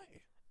 why?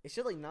 It's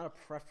just like not a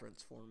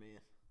preference for me,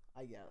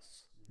 I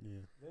guess.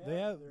 Yeah, they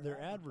have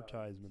their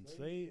advertisements.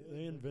 They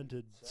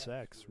invented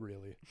sex,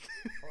 really.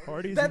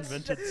 Hardee's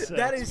invented sex.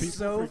 That is People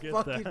so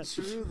fucking that.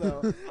 true,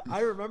 though.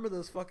 I remember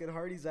those fucking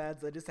Hardee's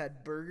ads that just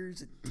had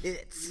burgers and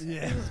tits.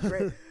 Yeah, it was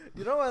great.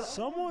 You know what?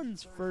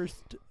 Someone's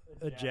first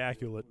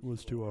ejaculate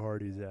was to a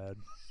Hardee's ad.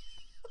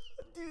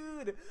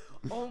 Dude,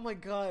 oh my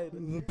god.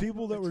 The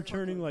people that were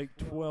turning like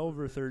 12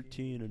 or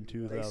 13 in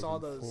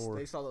 2004.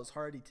 They saw those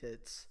Hardy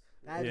tits.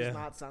 That does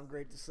not sound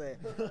great to say.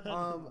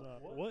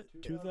 What?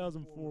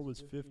 2004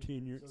 was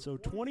 15 years. So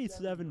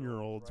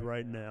 27-year-olds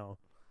right now,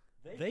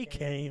 they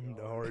came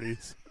to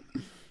Hardee's.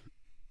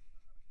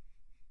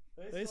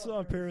 They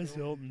saw Paris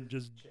Hilton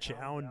just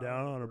chowing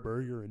down on a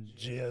burger and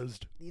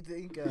jizzed. Do you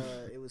think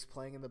it was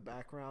playing in the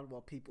background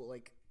while people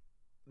like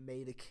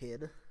made a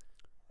kid?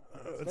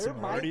 There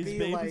might Hardee's be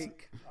babies.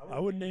 Like, I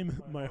would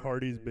name my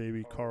Hardee's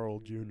baby Carl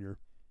Jr.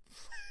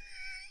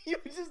 You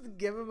would just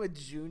give him a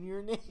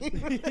junior name?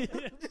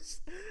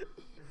 Just...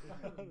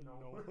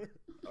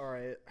 All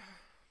right.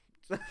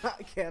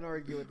 I can't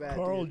argue with that.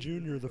 Carl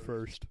Jr. the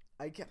first.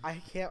 I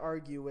can't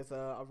argue with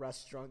a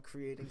restaurant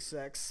creating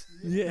sex.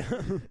 Yeah.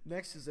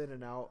 Next is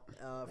In-N-Out.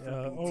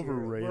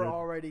 Overrated. We're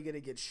already going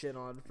to get shit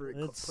on for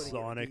putting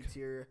Sonic. it in B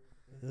tier.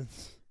 Dude,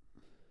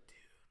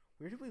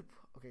 where did we...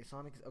 Okay,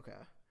 Sonic... Okay.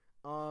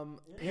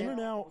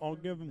 In-N-Out, I'll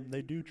give them.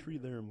 They do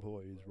treat their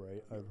employees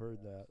right. I've heard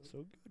that.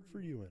 So good for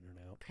you,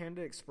 In-N-Out.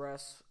 Panda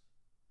Express.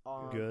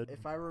 Good.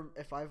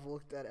 If I've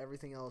looked at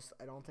everything else,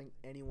 I don't think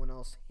anyone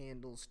else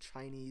handles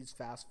Chinese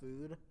fast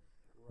food.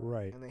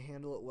 Right. And they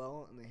handle it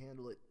well, and they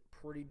handle it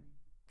pretty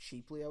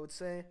cheaply, I would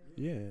say.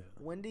 Yeah.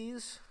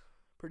 Wendy's,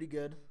 pretty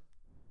good.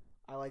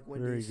 I like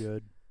Wendy's. Very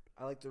good.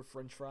 I like their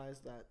French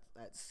fries, that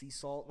sea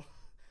salt.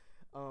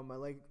 I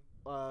like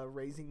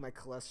raising my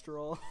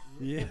cholesterol.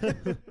 Yeah.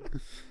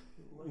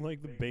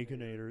 Like the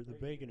Baconator. The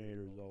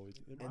Baconator is always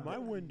good. My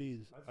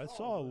Wendy's, I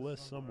saw a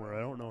list somewhere. I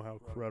don't know how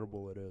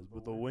credible it is,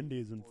 but the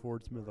Wendy's in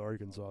Fort Smith,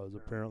 Arkansas is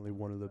apparently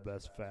one of the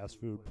best fast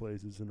food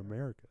places in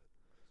America.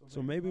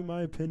 So maybe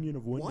my opinion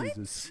of Wendy's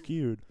is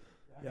skewed.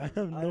 Yeah, I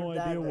have no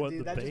idea what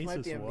the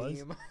basis was.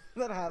 Meme.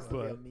 That has to be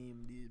a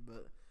meme, dude.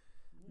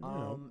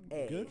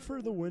 But good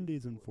for the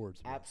Wendy's in Fort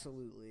Smith.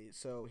 Absolutely.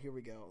 So here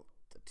we go.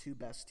 The two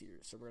best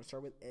tiers. So we're gonna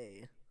start with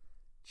A.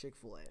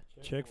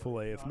 Chick-fil-A.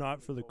 Chick-fil-A. If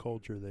not for the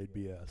culture, they'd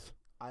be S.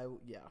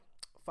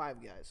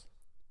 Five Guys.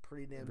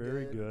 Pretty damn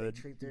Very good.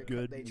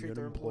 They treat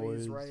their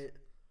employees right.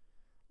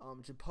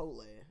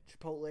 Chipotle.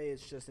 Chipotle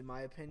is just, in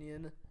my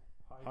opinion,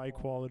 high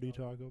quality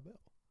Taco Bell.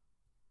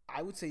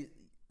 I would say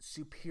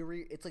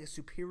superior. It's like a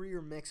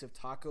superior mix of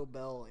Taco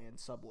Bell and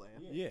Subway.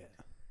 Yeah.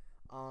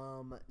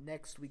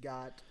 Next we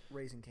got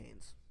Raising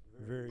Cane's.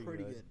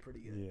 Pretty good.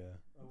 Yeah.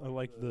 I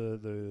like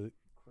the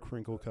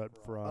crinkle cut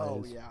fries.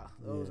 Oh yeah,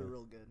 those are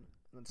real good.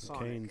 And then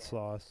Sonic. Cane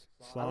sauce.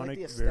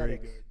 Sonic, very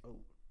good.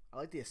 I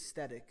like the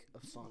aesthetic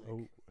of Sonic.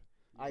 Oh.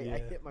 I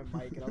hit my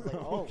mic and I was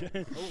like,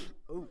 okay.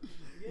 oh.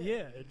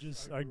 Yeah,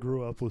 I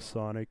grew up with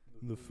Sonic.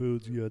 The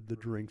food's good. The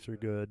drinks are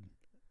good.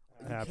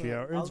 Happy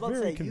hour. It's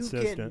very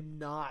consistent. You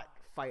cannot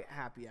fight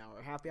happy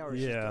hour. Happy hour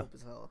is just dope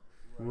as hell.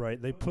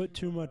 Right. They put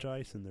too much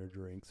ice in their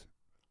drinks.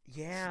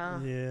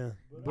 Yeah. Yeah.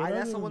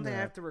 That's the one thing I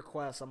have to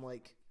request. I'm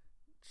like,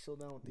 chill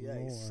down with the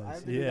ice. I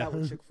have to do that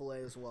with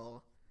Chick-fil-A as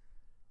well.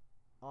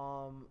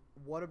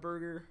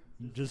 Whataburger.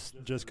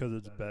 Just because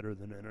it's better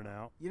than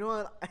In-N-Out. You know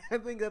what? I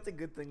think that's a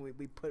good thing.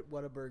 We put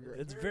Whataburger.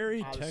 It's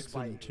very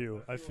Texan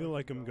too. I feel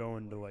like I'm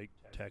going to like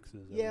Texas.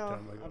 Every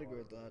time I'd agree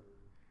with that.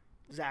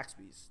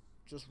 Zaxby's,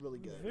 just really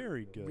good.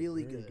 Very good.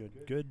 Really good.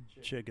 Good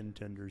chicken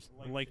tenders.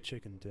 I like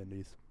chicken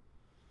tendies.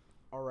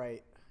 All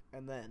right,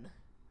 and then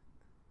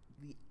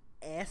the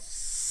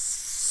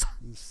S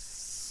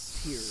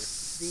tier.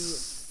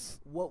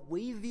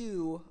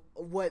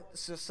 What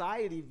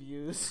society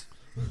views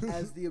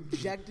as the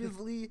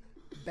objectively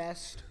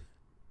best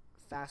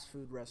fast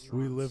food restaurants.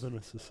 We live in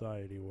a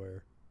society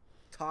where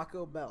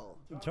Taco Bell.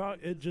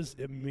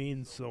 It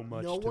means so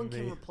much to me. No one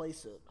can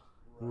replace it.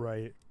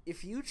 Right.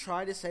 If you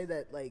try to say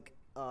that, like,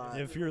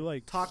 if you're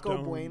like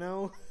Taco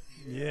Bueno,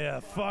 yeah,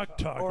 fuck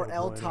Taco or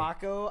El Bueno.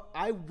 Taco,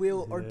 I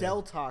will, or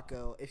Del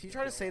Taco. If you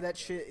try to say that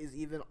shit is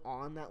even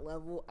on that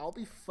level, I'll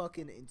be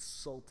fucking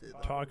insulted.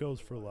 Tacos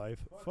for life.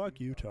 Fuck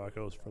you,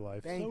 Tacos for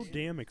life. Thank so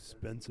damn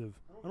expensive.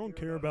 I don't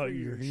care about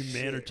your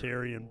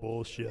humanitarian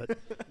bullshit.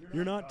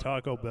 You're not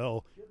Taco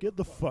Bell. Get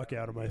the fuck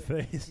out of my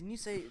face. Didn't you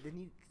say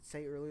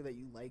earlier that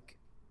you like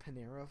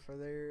Panera for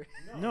their...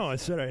 No, I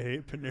said I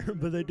hate Panera,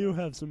 but they do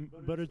have some,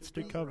 but it's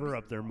to cover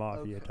up their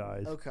mafia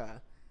ties. Okay.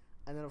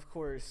 And then, of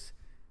course,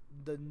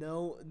 the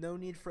no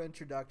need for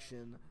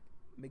introduction,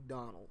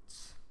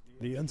 McDonald's.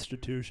 The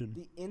institution.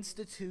 The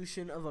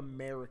institution of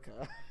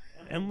America.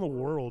 And the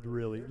world,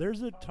 really.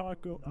 There's not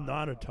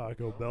a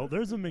Taco Bell.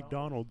 There's a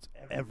McDonald's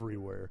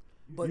everywhere.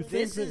 But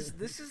this is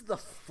the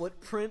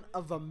footprint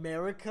of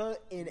America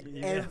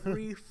in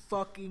every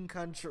fucking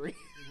country.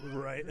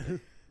 Right.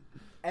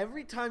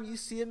 Every time you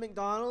see a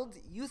McDonald's,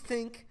 you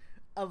think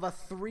of a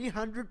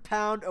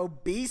 300-pound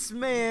obese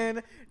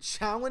man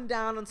chowing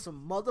down on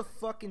some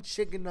motherfucking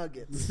chicken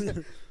nuggets.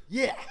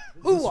 Yeah.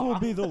 This will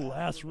be the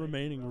last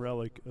remaining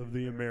relic of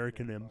the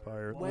American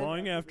empire.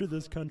 Long after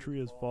this country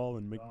has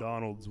fallen,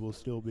 McDonald's will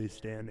still be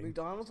standing.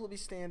 McDonald's will be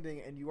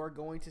standing, and you are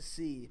going to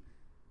see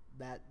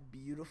that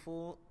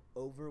beautiful,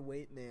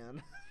 overweight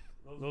man.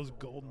 Those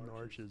golden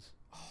arches.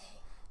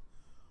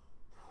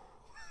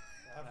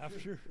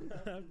 After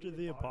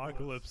the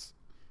apocalypse,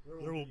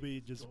 there will be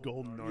just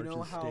golden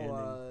arches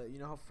standing. You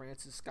know how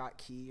Francis Scott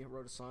Key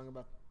wrote a song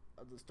about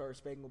the Star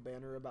Spangled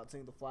Banner about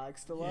seeing the flag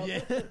still up? Yeah.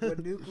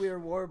 When nuclear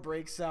war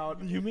breaks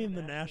out. You mean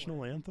the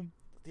national anthem?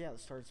 Yeah, the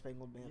Star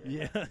Spangled Banner.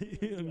 Yeah,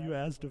 you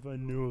asked if I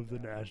knew of the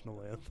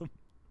national anthem.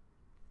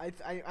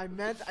 I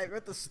meant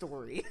the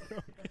story.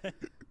 Okay.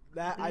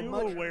 I'm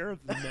aware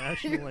of the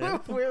national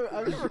anthem?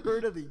 I've never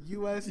heard of the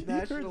U.S.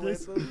 national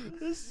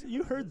anthem.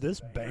 You heard this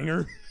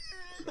banger?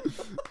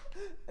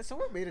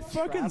 Someone made a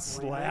fucking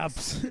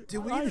slaps.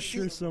 Dude, I'm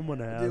sure someone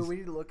has. Dude, we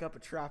need to look up a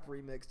trap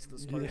remix to the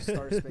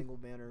Star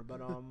Spangled Banner.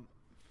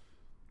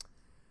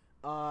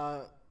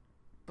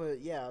 But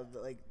yeah,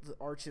 the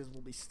arches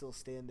will be still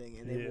standing,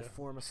 and they will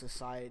form a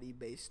society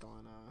based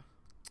on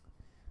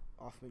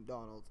off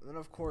McDonald's. And then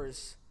of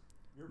course,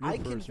 I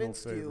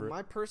convinced you.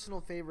 My personal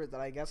favorite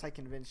that I guess I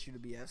convinced you to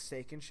be a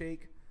Steak and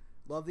Shake.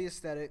 Love the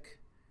aesthetic.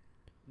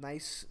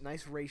 Nice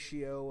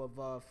ratio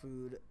of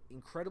food.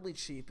 Incredibly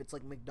cheap. It's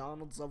like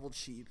McDonald's level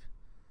cheap.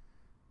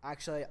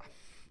 Actually,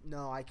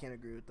 no, I can't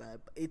agree with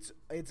that. It's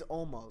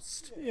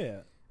almost.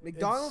 Yeah.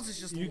 McDonald's is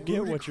just you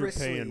get what you're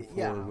paying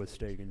for with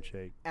Steak and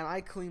Shake. And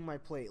I clean my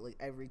plate like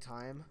every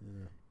time.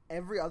 Yeah.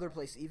 Every other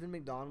place, even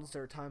McDonald's,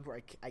 there are times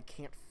where I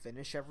can't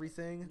finish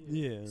everything.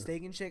 Yeah.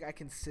 Steak and Shake, I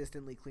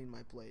consistently clean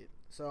my plate.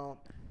 So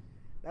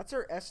that's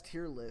our S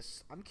tier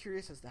list. I'm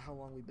curious as to how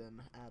long we've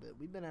been at it.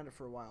 We've been at it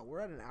for a while. We're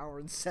at an hour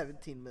and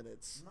 17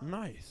 minutes.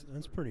 Nice.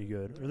 That's pretty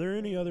good. Are there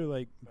any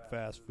other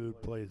fast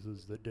food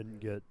places that didn't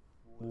get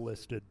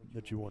listed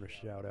that you want to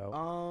shout out?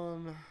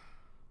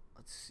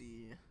 Let's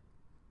see.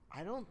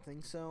 I don't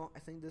think so. I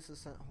think this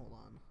is hold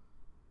on.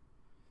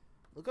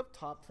 Look up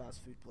top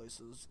fast food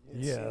places.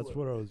 Yeah, that's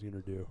what I was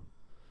going to do.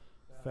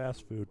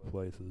 Fast food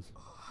places.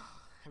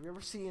 Have you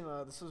ever seen,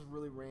 this is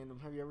really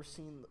random, have you ever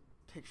seen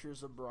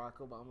pictures of Barack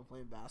Obama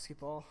playing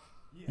basketball?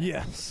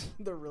 Yes.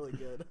 They're really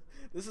good.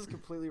 This is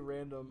completely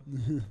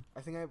random.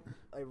 I think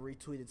I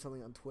retweeted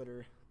something on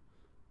Twitter,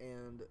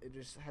 and it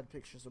just had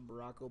pictures of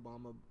Barack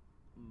Obama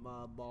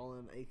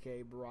balling,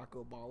 a.k.a. Barack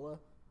Obala.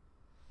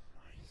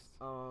 Nice.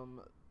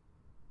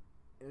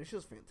 And it's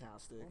just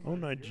fantastic. Oh,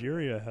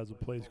 Nigeria has a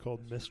place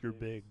called Mr.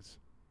 Biggs.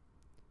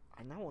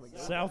 I now want to go.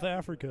 South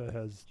Africa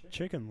has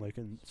chicken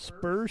licking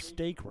Spur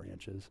steak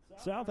ranches.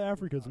 South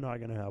Africa's not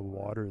going to have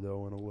water,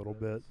 though, in a little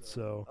bit,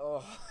 so...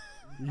 Oh.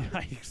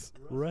 Yikes.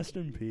 Rest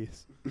in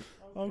peace.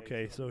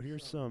 Okay, so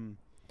there's some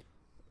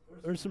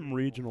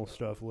regional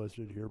stuff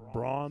listed here.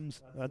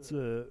 Brahms, that's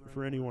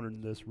for anyone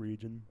in this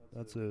region,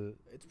 it's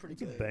pretty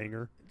good. A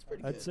banger. It's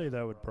pretty I'd good. say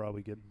that would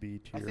probably get B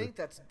tier. I think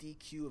that's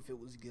DQ if it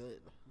was good.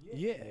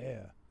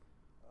 Yeah.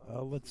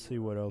 Let's see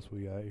what else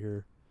we got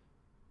here.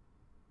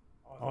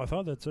 Oh, I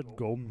thought that said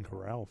Golden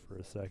Corral for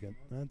a second.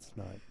 That's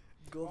not.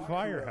 Golden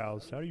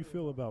Firehouse. How do you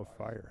feel about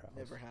Firehouse?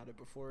 Never had it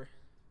before.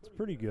 It's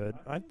pretty good.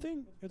 I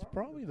think it's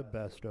probably the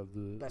best of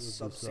the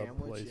sub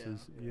sandwich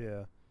places.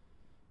 Yeah.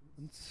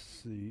 Let's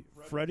see.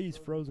 Freddy's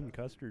Frozen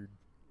Custard.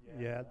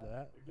 Yeah,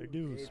 that. They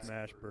do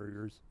smash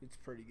burgers. It's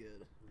pretty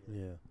good.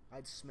 Yeah.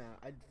 I'd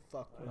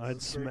fuck one of I'd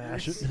those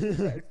smash burgers.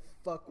 it. I'd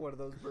fuck one of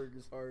those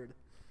burgers hard.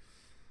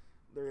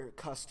 They're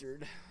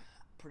custard.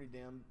 Pretty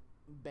damn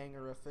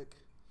bangerific.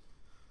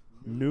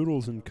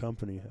 Noodles and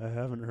Company. I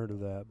haven't heard of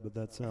that, but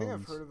that sounds... I think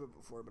I've heard of it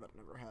before, but I've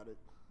never had it.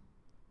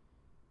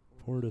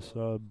 Porta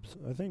Subs.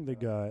 I think they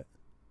got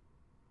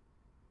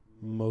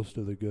most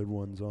of the good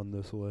ones on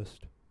this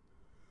list.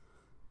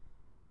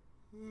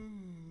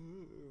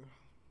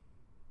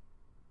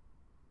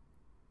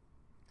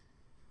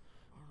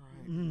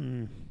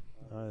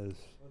 Alright.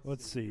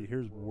 Let's see.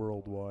 Here's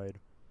worldwide.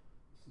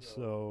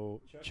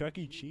 So, Chuck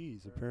E.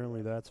 Cheese.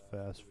 Apparently that's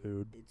fast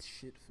food. It's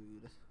shit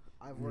food.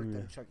 I've worked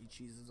at Chuck E.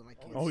 Cheese's and I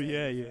can't Oh, say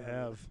yeah, you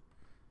have.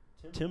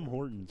 Tim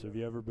Hortons. Have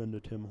you ever been to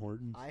Tim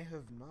Hortons? I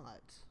have not.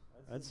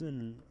 I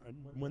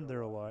went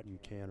there a lot in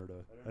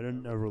Canada. I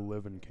didn't ever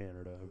live in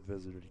Canada. I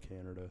visited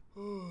Canada.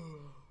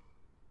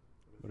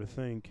 But I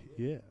think,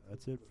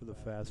 that's it for the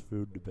fast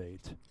food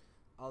debate.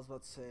 I was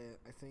about to say,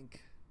 I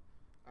think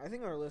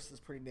our list is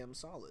pretty damn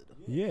solid.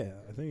 Yeah,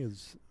 I think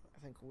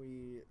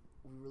we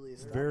really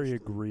established very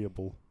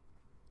agreeable.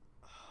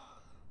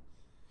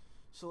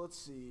 So let's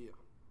see.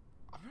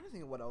 I'm trying to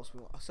think of what else we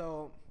want.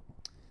 So,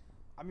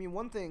 I mean,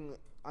 one thing.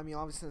 I mean,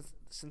 obviously,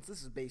 since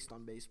this is based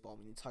on baseball,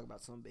 we need to talk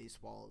about some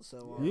baseball.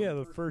 So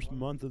the first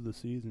month of the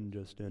season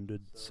just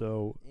ended.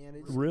 So and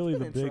it's really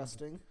been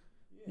interesting.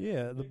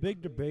 The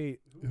big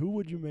debate: who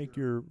would you make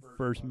your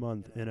first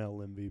month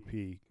NL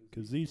MVP?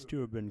 Because these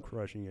two have been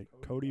crushing it: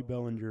 Cody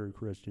Bellinger or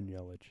Christian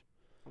Yelich.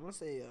 I'm gonna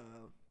say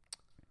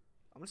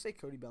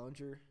Cody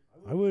Bellinger.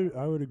 I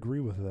would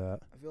agree with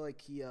that. I feel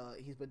like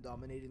he's been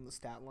dominating the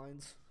stat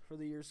lines for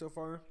the year so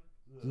far.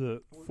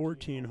 The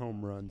 14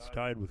 home runs,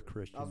 tied with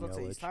Christian Yelich. I was about to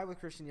say he's tied with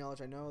Christian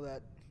Yelich. I know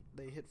that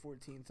they hit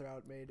 14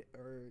 throughout May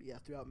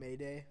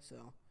Day.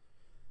 So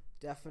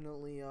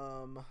definitely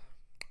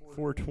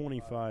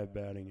 425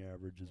 batting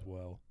average as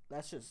well.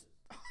 That's just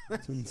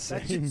that's insane.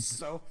 That's just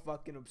so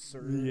fucking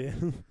absurd. Yeah.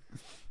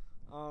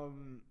 Do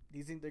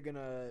you think they're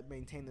gonna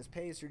maintain this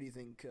pace, or do you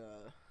think?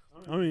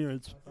 I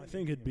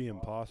think it'd be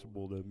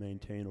impossible to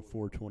maintain a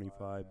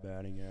 425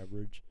 batting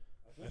average.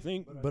 I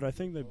think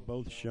they've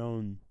both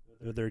shown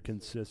that they're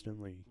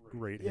consistently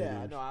great hitters.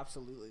 Yeah, no,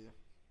 absolutely.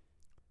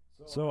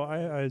 So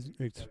I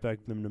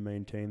expect them to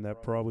maintain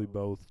that. Probably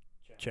both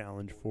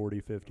challenge 40,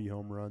 50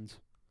 home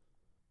runs.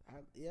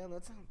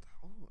 That sounds.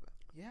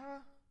 Yeah.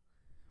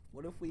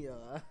 What if we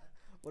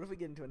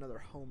get into another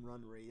home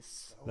run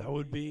race? That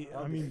would be.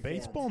 I mean,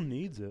 baseball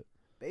needs it.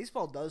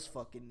 Baseball does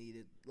fucking need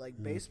it. Like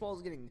baseball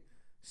is getting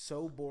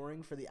so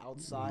boring for the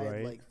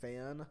outside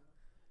fan.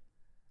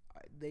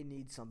 They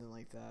need something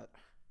like that.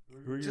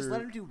 Just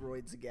let him do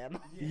roids again.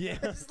 Yeah.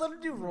 Just let him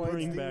do roids,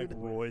 Bring back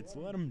roids.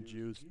 Let him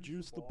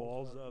juice the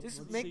balls up.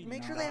 Just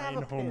make sure they have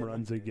a pin. home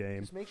runs a game.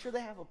 Just make sure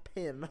they have a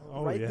pin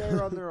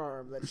there on their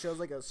arm that shows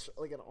like an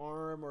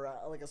arm or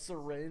like a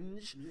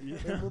syringe,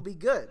 and we'll be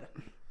good.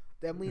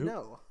 Then we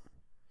know.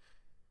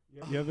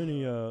 You have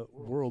any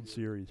World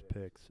Series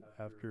picks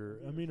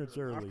after? I mean, it's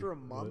early. After a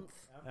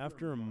month.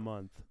 After a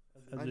month,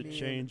 has it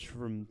changed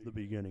from the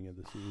beginning of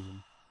the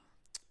season?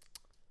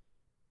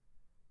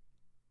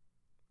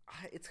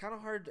 It's kind of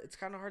hard. It's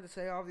kind of hard to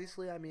say.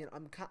 Obviously, I mean,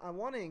 I'm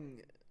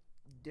wanting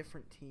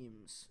different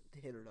teams to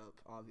hit it up.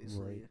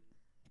 Obviously, right.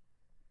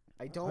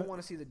 I don't want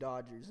to see the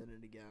Dodgers in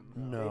it again.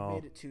 No, they've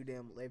made it too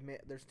damn.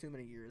 There's too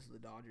many years of the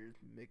Dodgers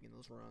making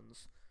those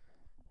runs,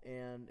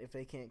 and if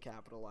they can't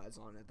capitalize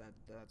on it,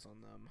 that's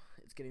on them.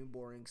 It's getting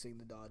boring seeing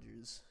the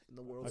Dodgers in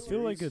the World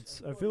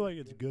Series. I feel like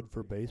it's good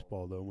for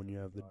baseball though when you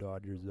have the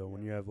Dodgers though.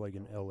 When you have like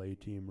an LA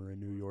team or a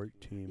New York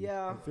team,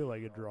 yeah, I feel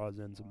like it draws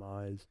in some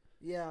eyes.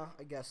 Yeah,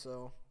 I guess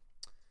so.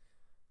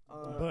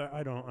 But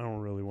I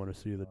don't really want to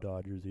see the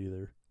Dodgers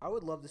either. I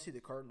would love to see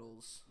the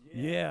Cardinals.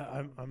 Yeah,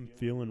 I'm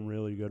feeling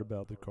really good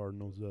about the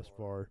Cardinals thus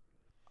far.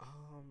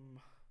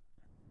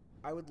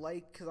 I would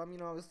like, because I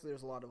mean, obviously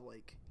there's a lot of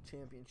like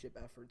championship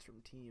efforts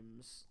from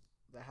teams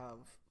that have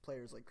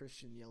players like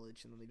Christian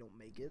Yelich and then they don't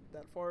make it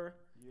that far.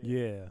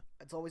 Yeah.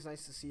 It's always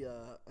nice to see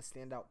a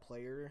standout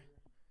player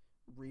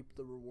reap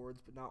the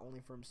rewards, but not only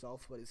for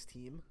himself but his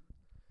team.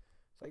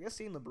 So I guess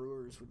seeing the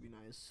Brewers would be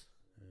nice.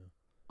 Yeah.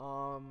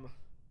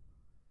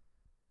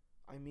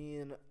 I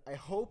mean, I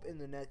hope in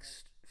the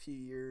next few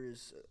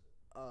years,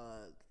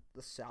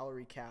 the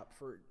salary cap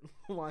for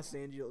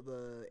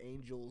the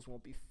Angels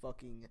won't be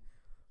fucking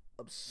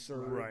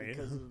absurd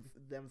because of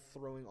them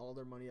throwing all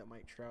their money at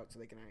Mike Trout, so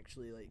they can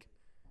actually like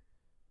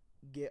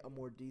get a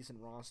more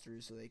decent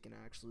roster, so they can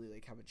actually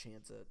like have a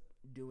chance at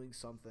doing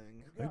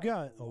something. They've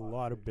got a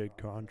lot of big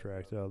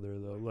contracts out there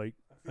though. Like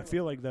I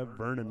feel like that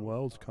Vernon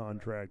Wells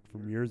contract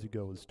from years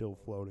ago is still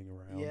floating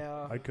around.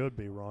 Yeah, I could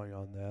be wrong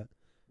on that.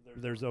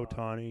 There's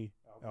Ohtani.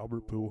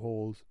 Albert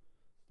Pujols,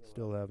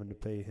 still having to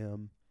pay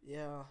him.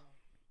 Yeah.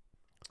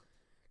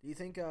 Do you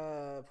think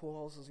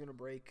Pujols is going to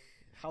break?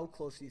 How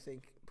close do you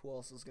think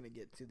Pujols is going to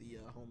get to the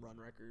home run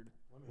record?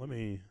 Let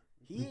me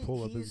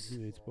pull up his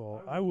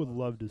baseball. I would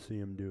love to see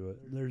him do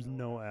it. There's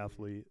no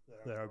athlete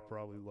that I've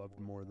probably loved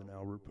more than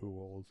Albert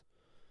Pujols.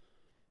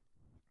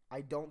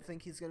 I don't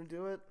think he's going to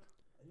do it.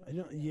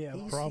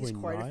 Probably he's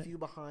quite not. a few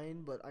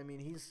behind, but I mean,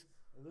 he's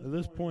at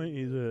this point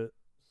he's at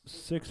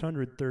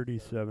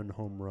 637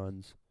 home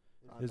runs.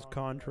 His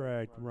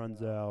contract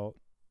runs out.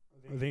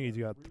 I think he's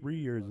got 3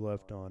 years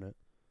left on it.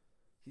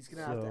 He's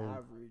gonna have to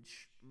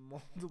average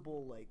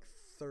multiple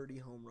 30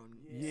 home run.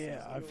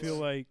 Yeah, I feel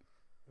like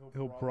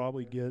he'll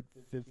probably get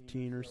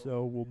 15 or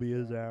so. Will be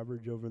his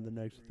average over the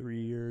next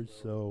 3 years.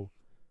 So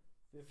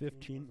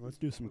 15. Let's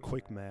do some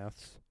quick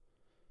maths.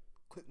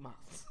 Quick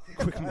maths.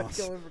 Quick maths.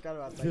 I totally forgot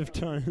about that.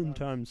 15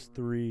 times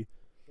 3.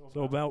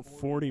 So about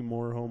 40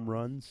 more home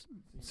runs.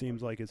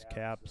 Seems like his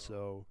cap.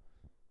 So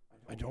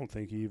I don't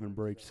think he even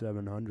breaks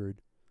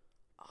 700.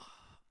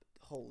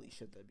 Holy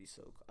shit, that'd be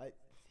so cool.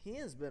 He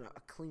has been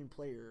a clean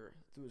player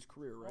through his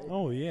career, right?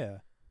 Oh, yeah.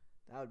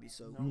 That would be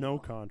so cool. No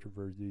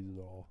controversies at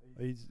all.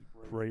 He's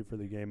great for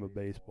the game of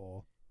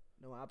baseball.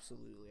 No,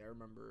 absolutely. I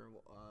remember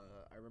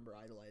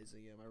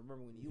idolizing him. I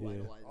remember when you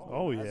idolized him.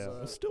 Oh, yeah.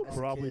 I still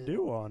probably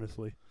do,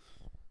 honestly.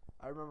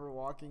 I remember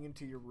walking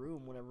into your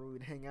room whenever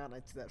we'd hang out, and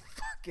I'd see that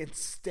fucking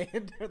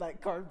stand there,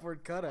 that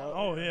cardboard cutout.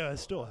 Oh, yeah, I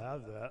still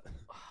have that.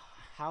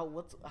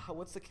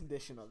 What's the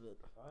condition of it?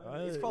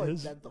 It's probably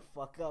bent the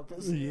fuck up,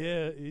 isn't it?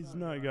 Yeah, he's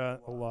not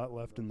got a lot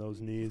left in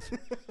those knees.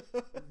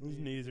 His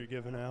knees are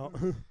giving out.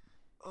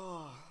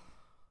 Oh,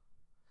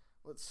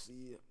 let's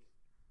see.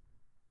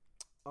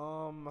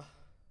 What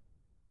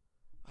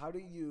do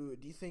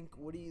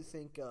you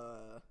think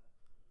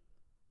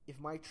if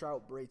Mike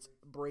Trout breaks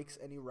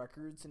any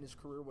records in his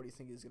career, what do you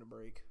think he's gonna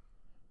break?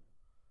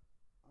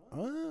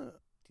 Do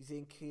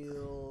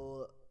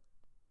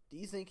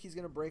you think he's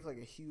gonna break a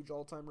huge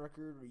all-time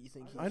record, or do you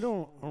think I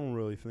don't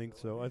really think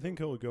so. I think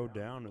he'll go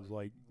down as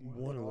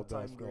one of the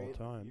best all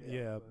time.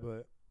 Yeah,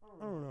 but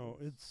I don't know.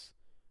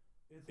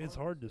 It's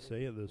hard to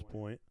say at this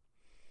point.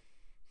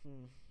 Do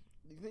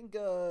you think?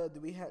 Do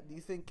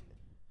you think?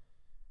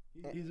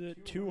 He's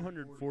at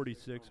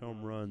 246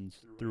 home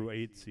runs through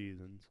 8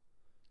 seasons.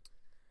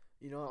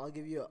 You know, I'll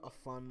give you a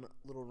fun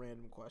little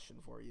random question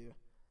for you.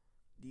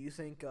 Do you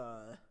think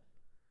the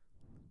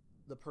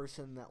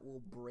person that will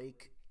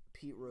break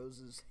Pete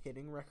Rose's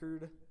hitting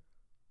record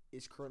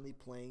is currently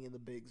playing in the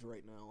bigs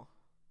right now?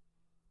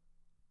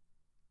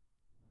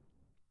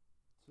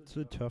 It's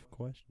a tough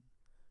question.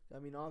 I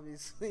mean,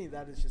 obviously,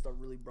 that is just a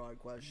really broad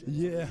question.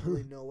 Yeah. So there's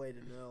really no way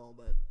to know,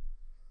 but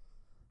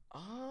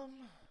I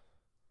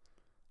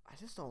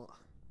just don't.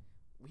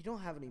 We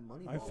don't have any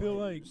money. I feel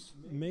like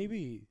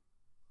maybe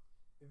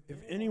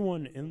if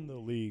anyone in the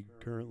league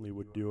currently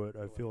would do it,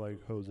 I feel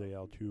like Jose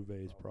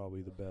Altuve is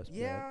probably the best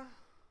bet.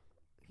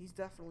 He's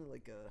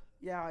definitely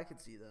yeah, I could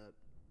see that.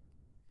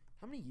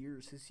 How many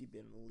years has he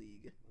been in the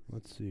league?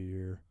 Let's see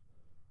here.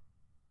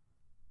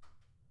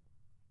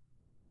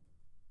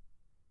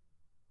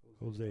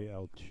 Jose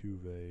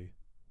Altuve.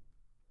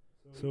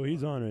 So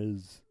he's on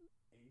his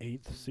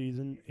 8th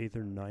season, 8th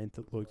or 9th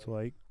it looks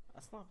like.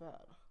 That's not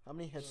bad. How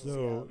many hits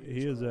So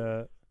he is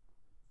at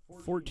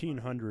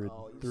 1,400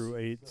 through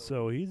 8,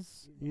 so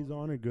he's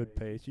on a good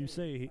pace. You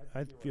say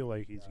I feel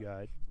like he's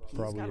got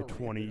probably a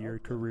 20-year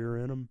career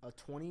in him. A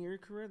 20-year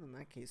career? In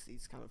that case,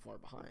 he's kind of far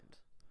behind.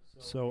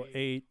 So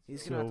 8.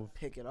 He's going to have to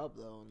pick it up,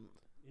 though.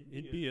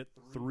 It'd be at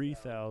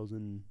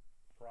 3,000,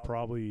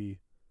 probably.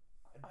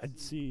 I'd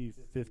see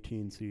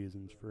 15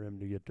 seasons for him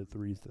to get to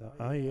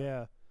 3,000.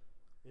 Yeah.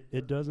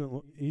 It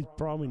doesn't. He's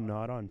probably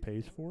not on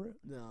pace for it.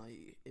 No,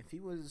 if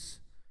he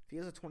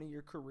has a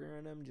 20-year career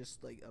in him,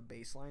 just a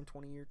baseline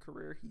 20-year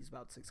career, he's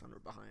about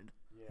 600 behind.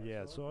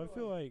 Yeah, so I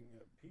feel like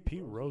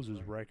Pete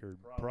Rose's record,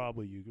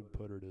 probably you could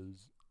put it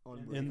as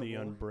in the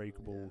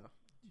unbreakable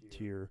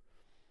tier.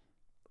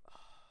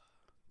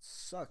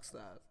 Sucks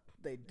that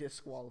they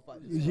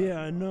disqualified his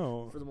Yeah, I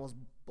know. For the most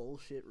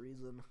bullshit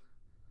reason.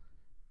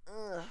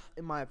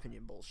 In my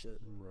opinion,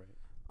 bullshit. Right.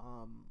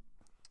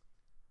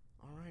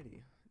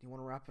 Alrighty. Do you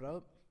want to wrap it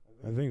up?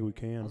 I think we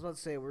can. I was about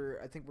to say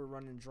I think we're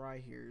running dry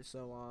here.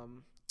 So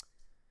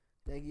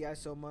thank you guys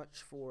so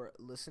much for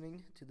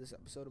listening to this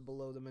episode of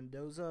Below the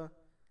Mendoza.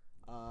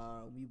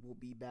 We will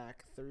be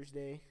back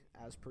Thursday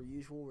as per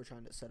usual. We're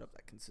trying to set up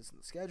that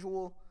consistent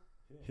schedule.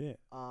 Yeah.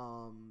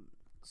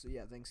 So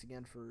yeah, thanks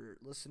again for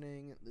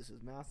listening. This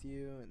is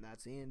Matthew and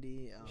that's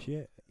Andy.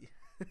 Yeah.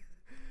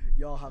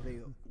 Y'all have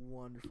a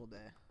wonderful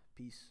day.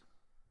 Peace.